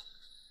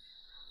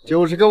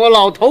就是跟我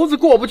老头子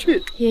过不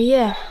去。爷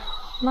爷，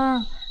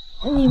妈，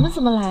你们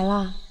怎么来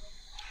了？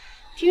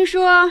听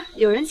说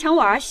有人抢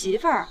我儿媳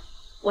妇儿，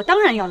我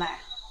当然要来。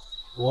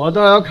我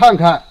倒要看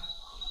看，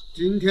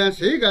今天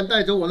谁敢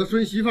带走我的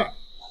孙媳妇儿。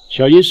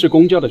小英是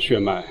龚家的血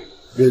脉，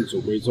认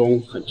祖归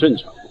宗很正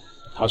常。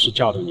她是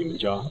嫁到你们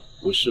家，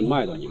不是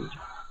卖到你们家，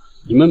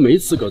你们没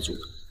资格阻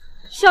拦。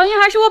小英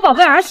还是我宝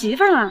贝儿媳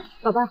妇儿呢，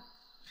宝贝儿，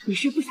你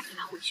是不想跟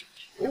她回去？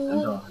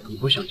难道你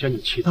不想见你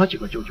其他几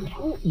个舅舅吗？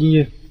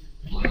你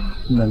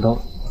难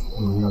道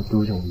你们要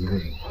丢下我一个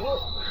人？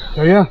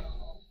小英，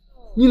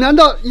你难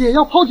道也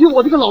要抛弃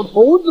我这个老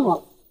头子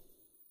吗？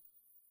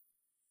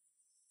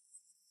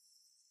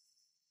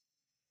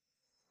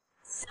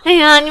哎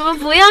呀，你们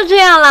不要这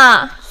样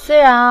了。虽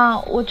然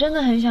我真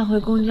的很想回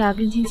龚家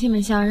跟亲戚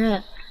们相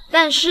认，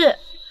但是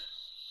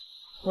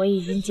我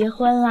已经结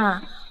婚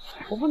了，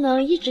我不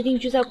能一直定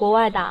居在国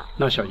外的。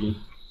那小英，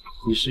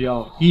你是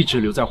要一直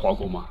留在华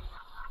国吗？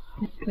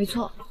没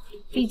错，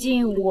毕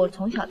竟我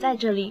从小在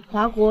这里，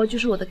华国就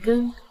是我的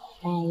根。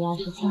要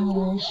是亲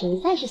人实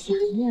在是想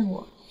念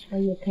我，我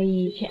也可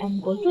以去 M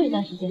国住一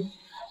段时间，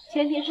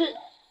前提是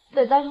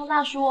得带上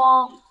大叔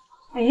哦。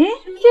哎，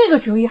这个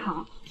主意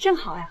好，正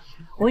好呀，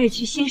我也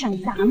去欣赏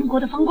一下 M 国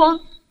的风光。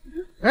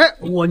哎，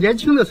我年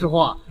轻的时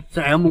候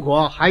在 M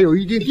国还有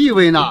一定地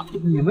位呢。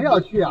你们要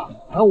去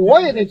我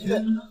也得去。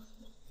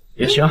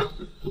也行，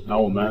那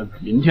我们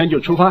明天就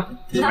出发，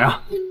怎么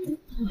样？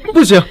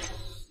不行。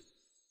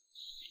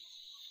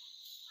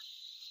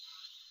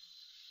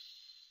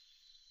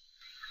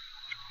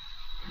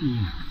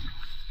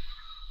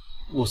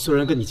我虽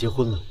然跟你结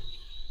婚了，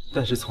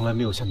但是从来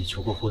没有向你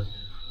求过婚，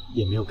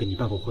也没有给你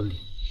办过婚礼。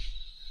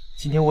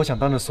今天我想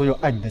当着所有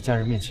爱你的家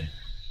人面前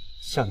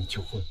向你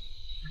求婚。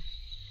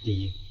茵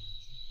茵，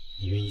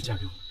你愿意嫁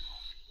给我？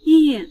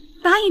茵茵，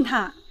答应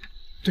他。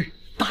对，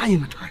答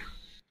应了他呀。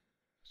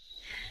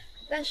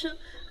但是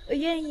我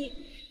愿意。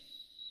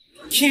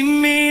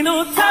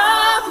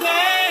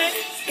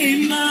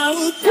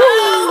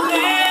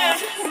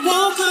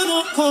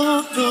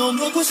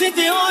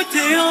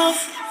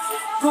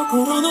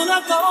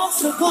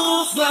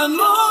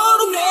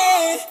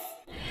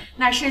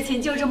那事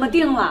情就这么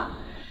定了，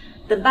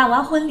等办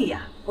完婚礼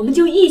我们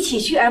就一起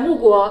去 M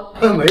国。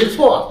没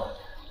错，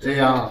这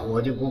样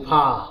我就不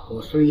怕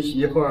我孙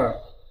媳妇儿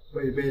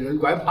会被人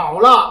拐跑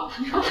了。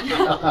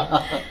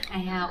哎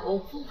呀，我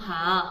不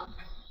跑。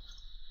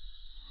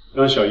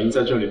让小英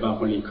在这里办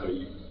婚礼可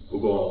以，不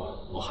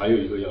过我还有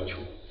一个要求。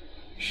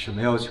什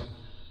么要求？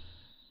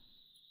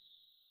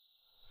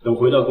等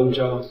回到龚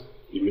家，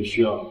你们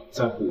需要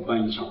再补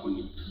办一场婚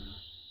礼。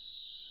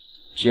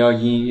只要茵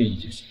茵愿意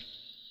就行。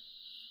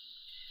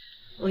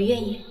我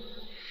愿意。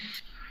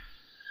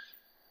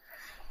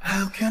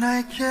How can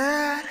I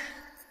get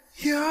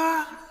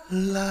your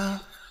love?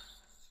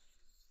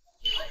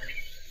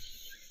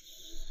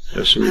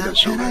 这是你的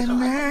伤害大，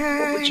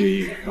我不介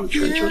意让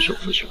全球首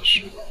富消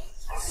失。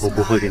我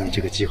不会给你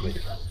这个机会的。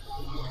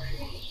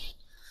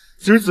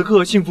此时此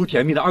刻，幸福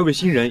甜蜜的2位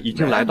新人已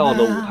经来到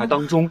了舞台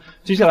当中。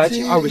接下来，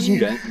请2位新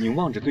人凝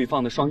望着对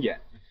方的双眼。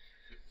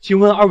请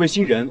问2位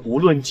新人，无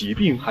论疾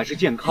病还是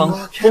健康，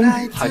风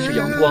雨还是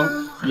阳光，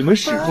你们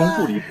始终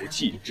不离不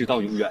弃，直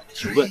到永远。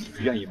请问你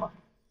们愿意吗？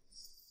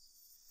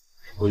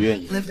我愿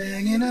意。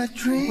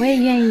我也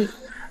愿意。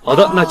好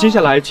的，那接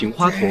下来请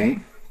花童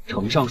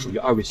呈上属于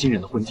2位新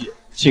人的婚戒，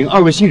请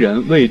2位新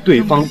人为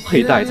对方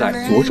佩戴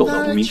在左手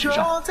的无名指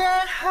上。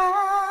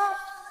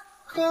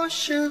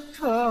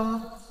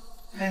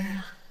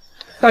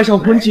戴上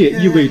婚戒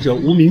意味着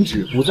无名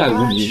指不再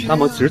无名，那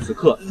么此时此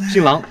刻，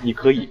新郎你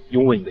可以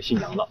拥吻你的新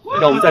娘了。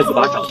让我们再次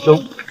把掌声。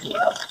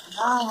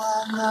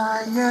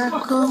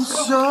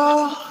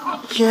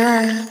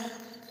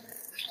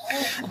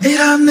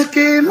이런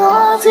느낌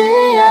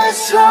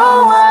어디에서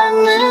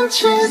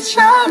왔는지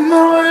잘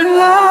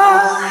몰라